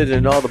COVID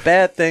and all the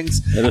bad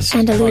things.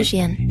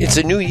 Andalusian. It's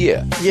a new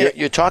year. Yeah.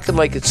 You're talking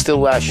like it's still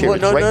last year.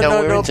 Well, Right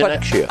now we're into but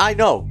next year. I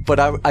know, but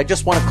I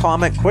just want to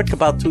comment quick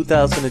about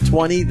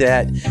 2020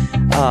 that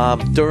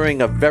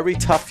during a very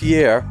tough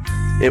year,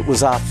 it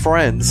was our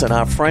friends and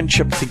our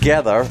friendship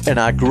together and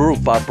our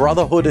group, our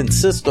brotherhood and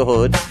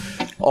sisterhood,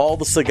 all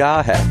the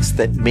cigar hacks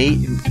that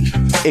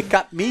it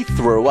got me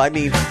through. I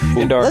mean,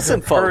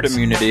 listen, herd folks,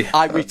 immunity.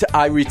 I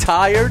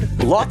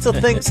retired. Lots of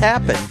things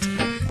happened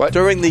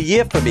during the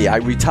year for me. I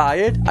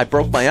retired. I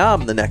broke my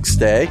arm the next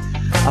day.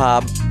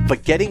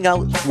 But getting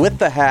out with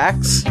the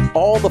hacks,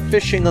 all the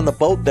fishing on the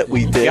boat that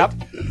we did,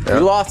 we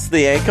lost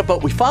the anchor,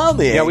 but we found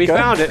the anchor. Yeah, we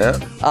found it.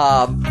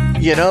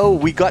 You know,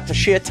 we got to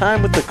share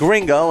time with the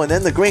gringo, and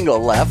then the gringo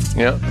left.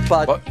 Yeah.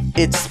 But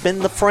it's been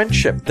the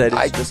friendship that is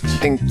I just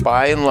think,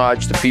 by and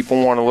large, the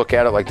people want to look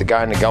at it like the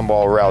guy in the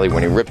Gumball Rally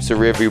when he rips the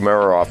rearview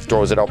mirror off,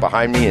 throws it out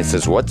behind me, and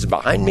says, "What's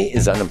behind me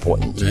is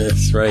unimportant."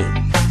 That's right.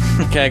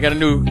 Okay, I got a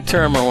new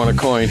term I want to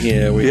coin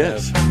here. We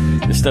have,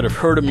 instead of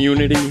herd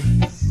immunity,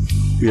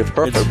 we have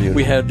herf immunity.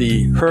 We have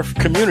the herf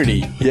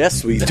community.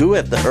 Yes, we do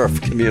have the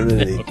herf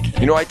community.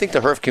 You know, I think the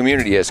herf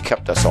community has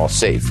kept us all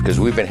safe because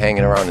we've been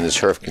hanging around in this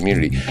herf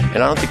community, and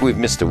I don't think we've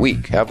missed a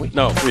week, have we?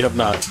 No, we have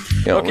not.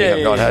 We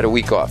have not had a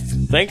week off.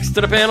 Thanks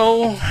to the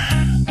panel,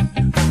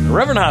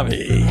 Reverend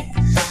Javi.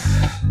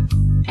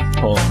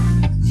 Hold on.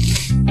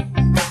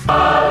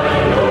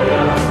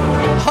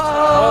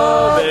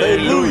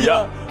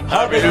 Hallelujah,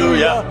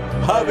 hallelujah,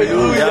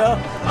 hallelujah,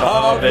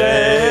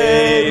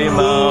 Ave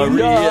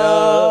Maria.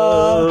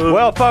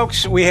 Well,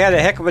 folks, we had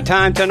a heck of a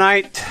time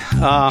tonight.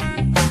 I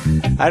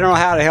don't know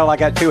how the hell I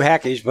got two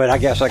hackies, but I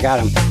guess I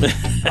got them.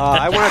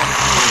 I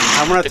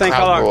want to thank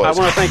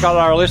all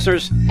our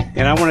listeners,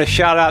 and I want to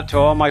shout out to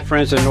all my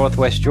friends in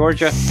Northwest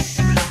Georgia.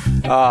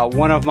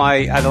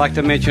 I'd like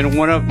to mention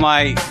one of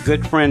my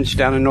good friends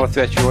down in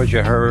Northwest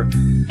Georgia. Her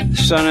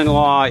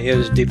son-in-law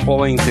is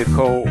deploying to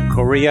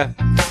Korea.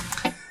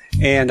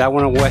 And I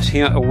want to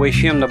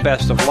wish him the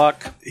best of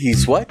luck.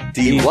 He's what?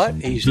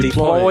 He's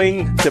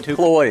deploying to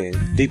Korea.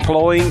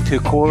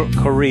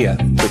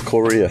 To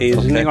Korea.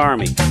 He's in the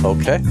Army.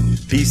 Okay.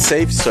 Be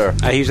safe, sir.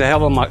 He's a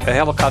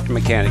helicopter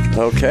mechanic.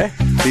 Okay.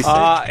 Be safe.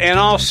 And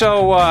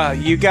also,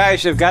 you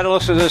guys have got to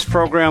listen to this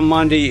program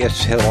Monday.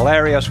 It's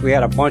hilarious. We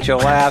had a bunch of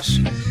laughs.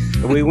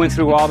 We went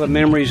through all the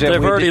memories that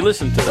They've already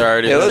listened to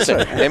it.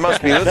 They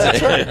must be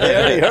listening. They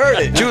already heard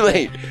it. Too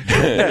late.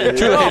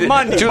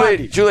 Monday.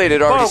 Too late.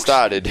 It already Folks,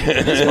 started.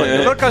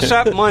 Look us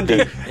up Monday.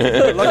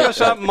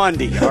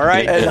 All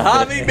right? And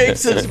Javi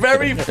makes his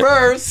very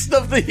first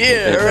of the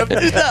year of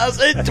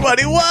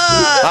 2021.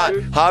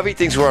 Javi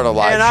thinks we're on a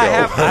live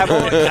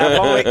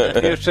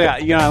show.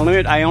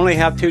 I only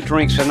have 2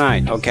 drinks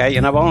tonight, okay?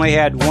 And I've only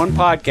had one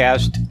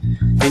podcast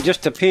and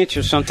just a pinch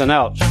of something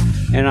else.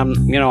 And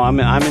I'm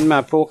in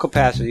my full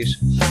capacities.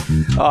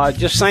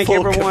 Just thank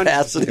everyone.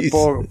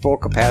 Full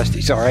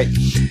capacities. All right.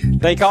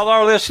 Thank all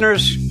our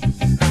listeners.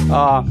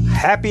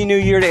 Happy New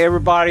Year to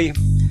everybody,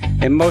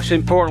 and most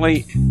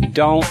importantly,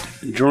 don't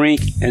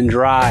drink and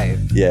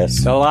drive.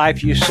 Yes. The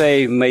life you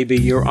save may be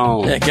your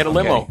own. Yeah, get a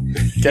limo.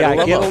 Get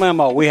a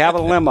limo. We have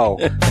a limo,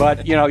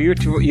 but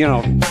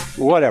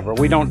whatever.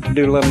 We don't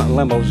do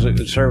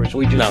limos service.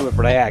 We just do it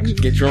for the hacks.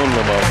 Get your own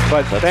limo.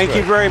 But thank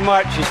you very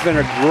much. It's been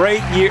a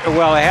great year.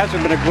 Well, it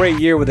hasn't been a great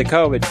year with the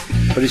COVID,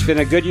 but it's been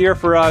a good year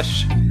for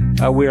us.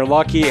 We are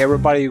lucky.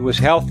 Everybody was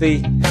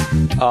healthy.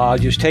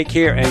 Just take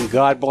care, and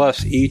God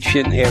bless each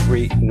and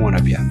every one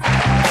of you.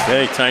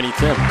 Hey, Tiny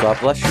Tim. God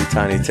bless you,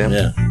 Tiny Tim.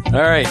 Yeah.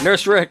 All right,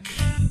 Nurse Rick.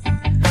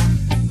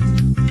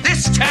 This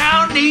This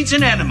town needs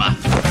an enema.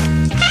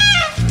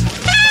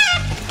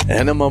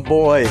 Enema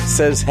Boy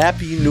says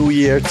Happy New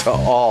Year to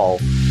all.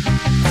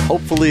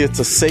 Hopefully it's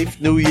a safe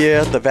New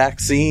Year. The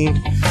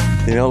vaccine,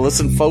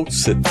 listen,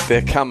 folks,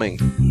 they're coming.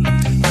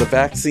 The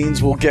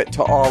vaccines will get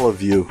to all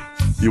of you.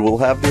 You will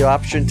have the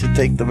option to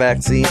take the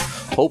vaccine.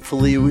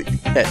 Hopefully,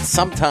 at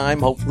some time,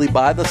 hopefully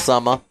by the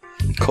summer,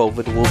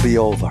 COVID will be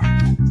over.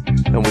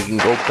 And we can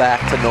go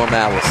back to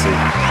normalcy.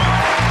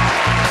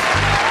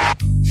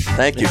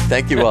 Thank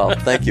you all.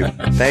 Thank you.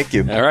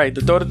 All right,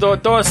 the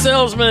door-to-door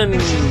salesman.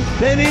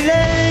 Many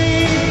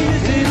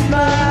days in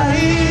my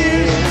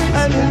ears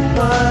and in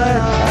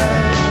my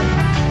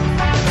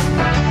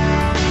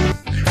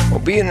Well,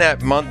 being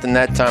that month and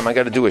that time, I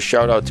got to do a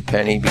shout out to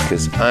Penny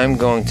because I'm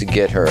going to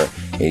get her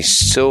a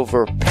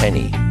silver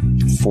penny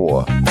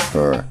for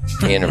her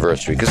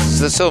anniversary because it's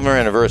the silver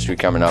anniversary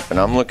coming up, and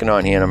I'm looking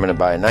on here and I'm going to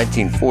buy a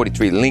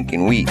 1943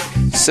 Lincoln Wheat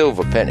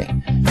silver penny,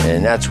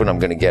 and that's what I'm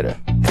going to get her.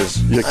 Because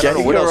You're I don't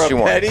know what getting her else a you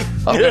want. penny?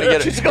 I'm going to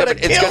get She's it. gonna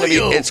It's kill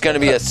you. It's going to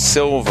be a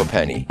silver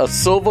penny. A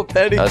silver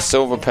penny? A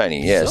silver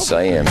penny. Yes,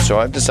 I am. So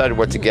I've decided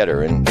what to get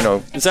her, and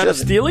Is that a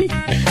Steely?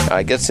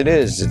 I guess it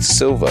is. It's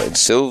silver. It's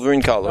silver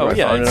in color. Oh I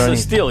yeah, found it it's on a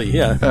Steely.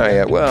 Yeah. Oh,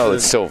 yeah. Well,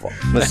 it's silver.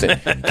 Listen,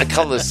 the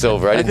color's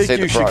silver. I didn't say think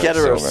the you should get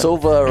her a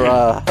silver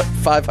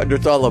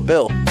 $500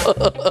 bill.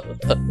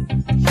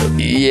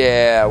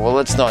 Yeah, well,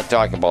 let's not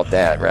talk about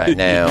that right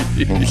now.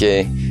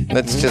 Okay,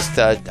 let's just.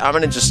 I'm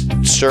gonna just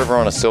serve her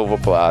on a silver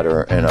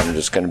platter, and I'm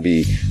just gonna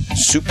be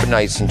super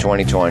nice in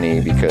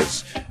 2020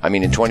 because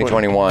in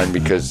 2021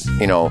 because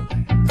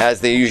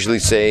as they usually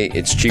say,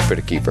 it's cheaper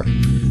to keep her.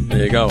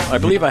 There you go. I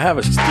believe I have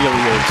a Steely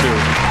or two.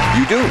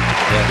 You do?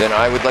 Yeah. Then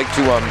I would like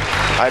to.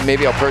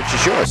 Maybe I'll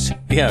purchase yours.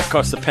 Yeah, it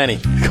costs a penny.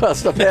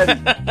 Cost a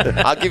penny.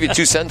 I'll give you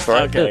 2 cents for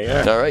it. Okay.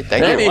 Yeah. All right.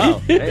 Thank Penny. you.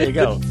 Wow. There you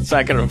go. So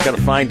I gotta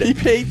find He it.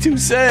 paid 2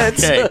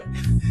 cents. Okay.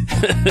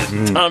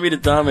 Tommy the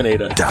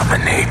Dominator.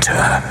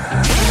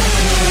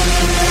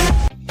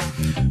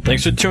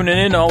 Thanks for tuning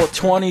in all of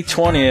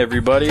 2020,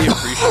 everybody.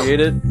 Appreciate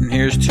it. And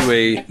here's to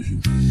a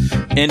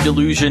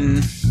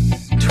Andalusian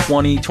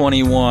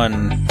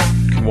 2021.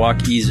 Can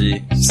walk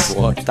easy.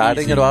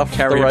 Starting it off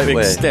Carry the a right big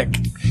way. stick.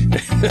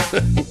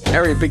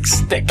 Carry a big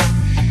stick.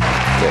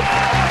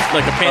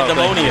 Like a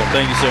pandemonium.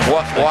 Thank you so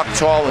much. Walk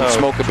tall and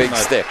smoke a big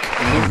stick.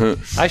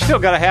 I still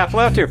got a half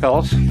left here,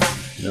 fellas.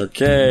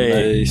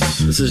 Okay. Nice.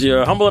 This is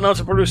your humble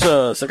announcer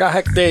producer, Cigar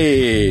Hack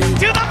Dave. To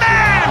the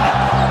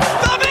man!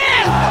 The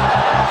man!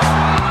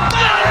 The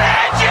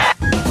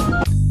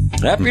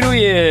legend! Happy New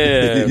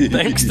Year!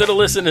 Thanks to the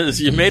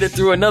listeners, you made it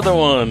through another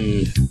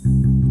one.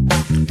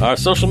 Our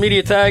social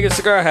media tag is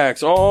Cigar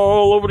Hacks,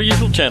 all over the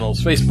usual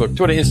channels: Facebook,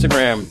 Twitter,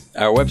 Instagram.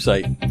 Our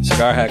website,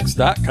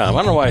 cigarhacks.com. I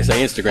don't know why I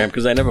say Instagram,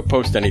 because I never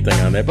post anything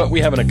on there, but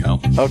we have an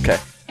account. Okay.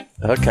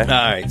 All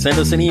right, send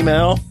us an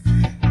email.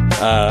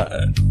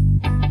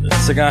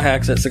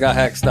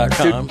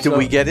 cigarhacks@cigarhacks.com. Did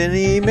we get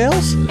any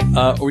emails?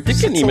 We did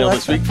get an email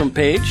this week from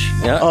Paige.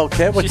 Yeah.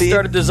 Okay. She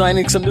started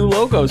designing some new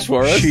logos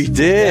for us. She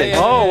did.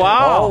 Yeah. Oh,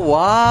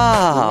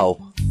 wow.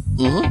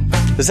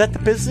 Mm-hmm. Is that the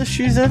business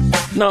she's in?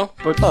 No,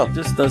 but she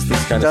just does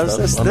this kind of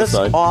stuff on the That's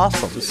side.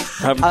 awesome. Just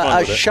having fun A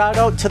with it. shout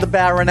out to the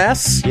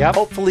Baroness. Yep.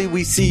 Hopefully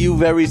we see you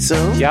very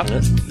soon. Yep.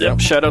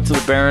 Shout out to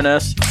the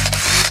Baroness.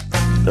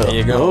 There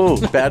you go. Oh,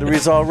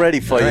 batteries all ready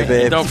for All you, right,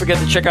 babe. and don't forget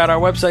to check out our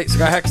website,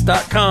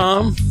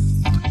 cigarhacks.com.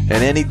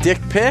 And any dick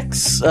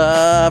pics,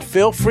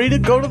 feel free to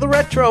go to the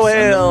Retro Send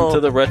them Hail. to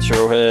the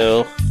Retro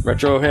Hail.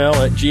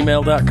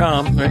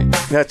 retrohail@gmail.com. Right?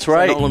 That's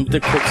right. Send all them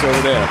dick pics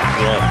over there.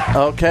 Yeah.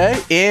 Okay.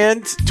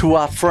 And to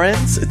our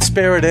friends at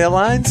Spirit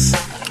Airlines.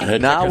 Check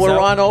Now us we're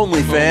out. on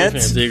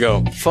OnlyFans. There you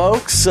go.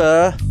 Folks,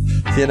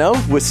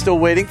 we're still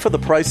waiting for The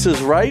Price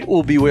is Right.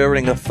 We'll be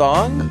wearing a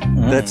thong.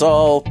 That's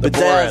all Borat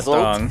bedazzled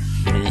thong.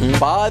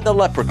 by the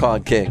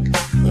Leprechaun King.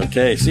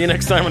 Okay, see you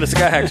next time on the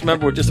Cigar Hacks.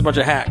 Remember, we're just a bunch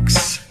of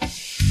hacks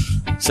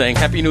saying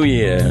Happy New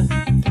Year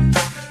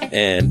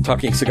and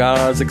talking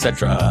cigars,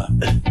 etc.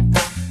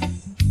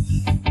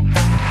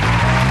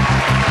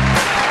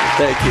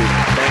 Thank you.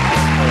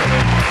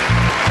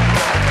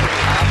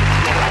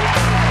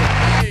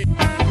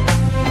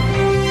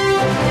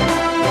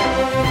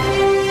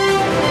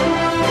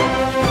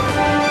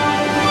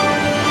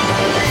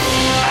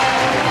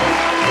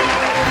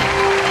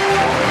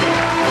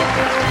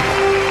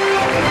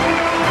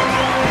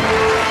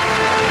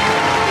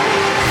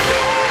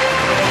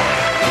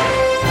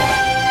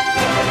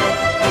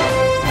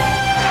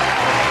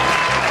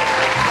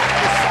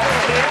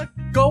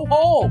 Go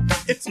home.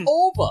 It's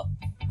over.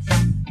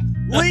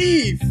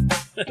 Leave.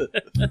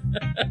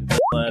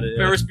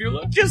 Ferris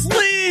Bueller? Just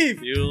leave.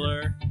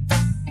 Bueller.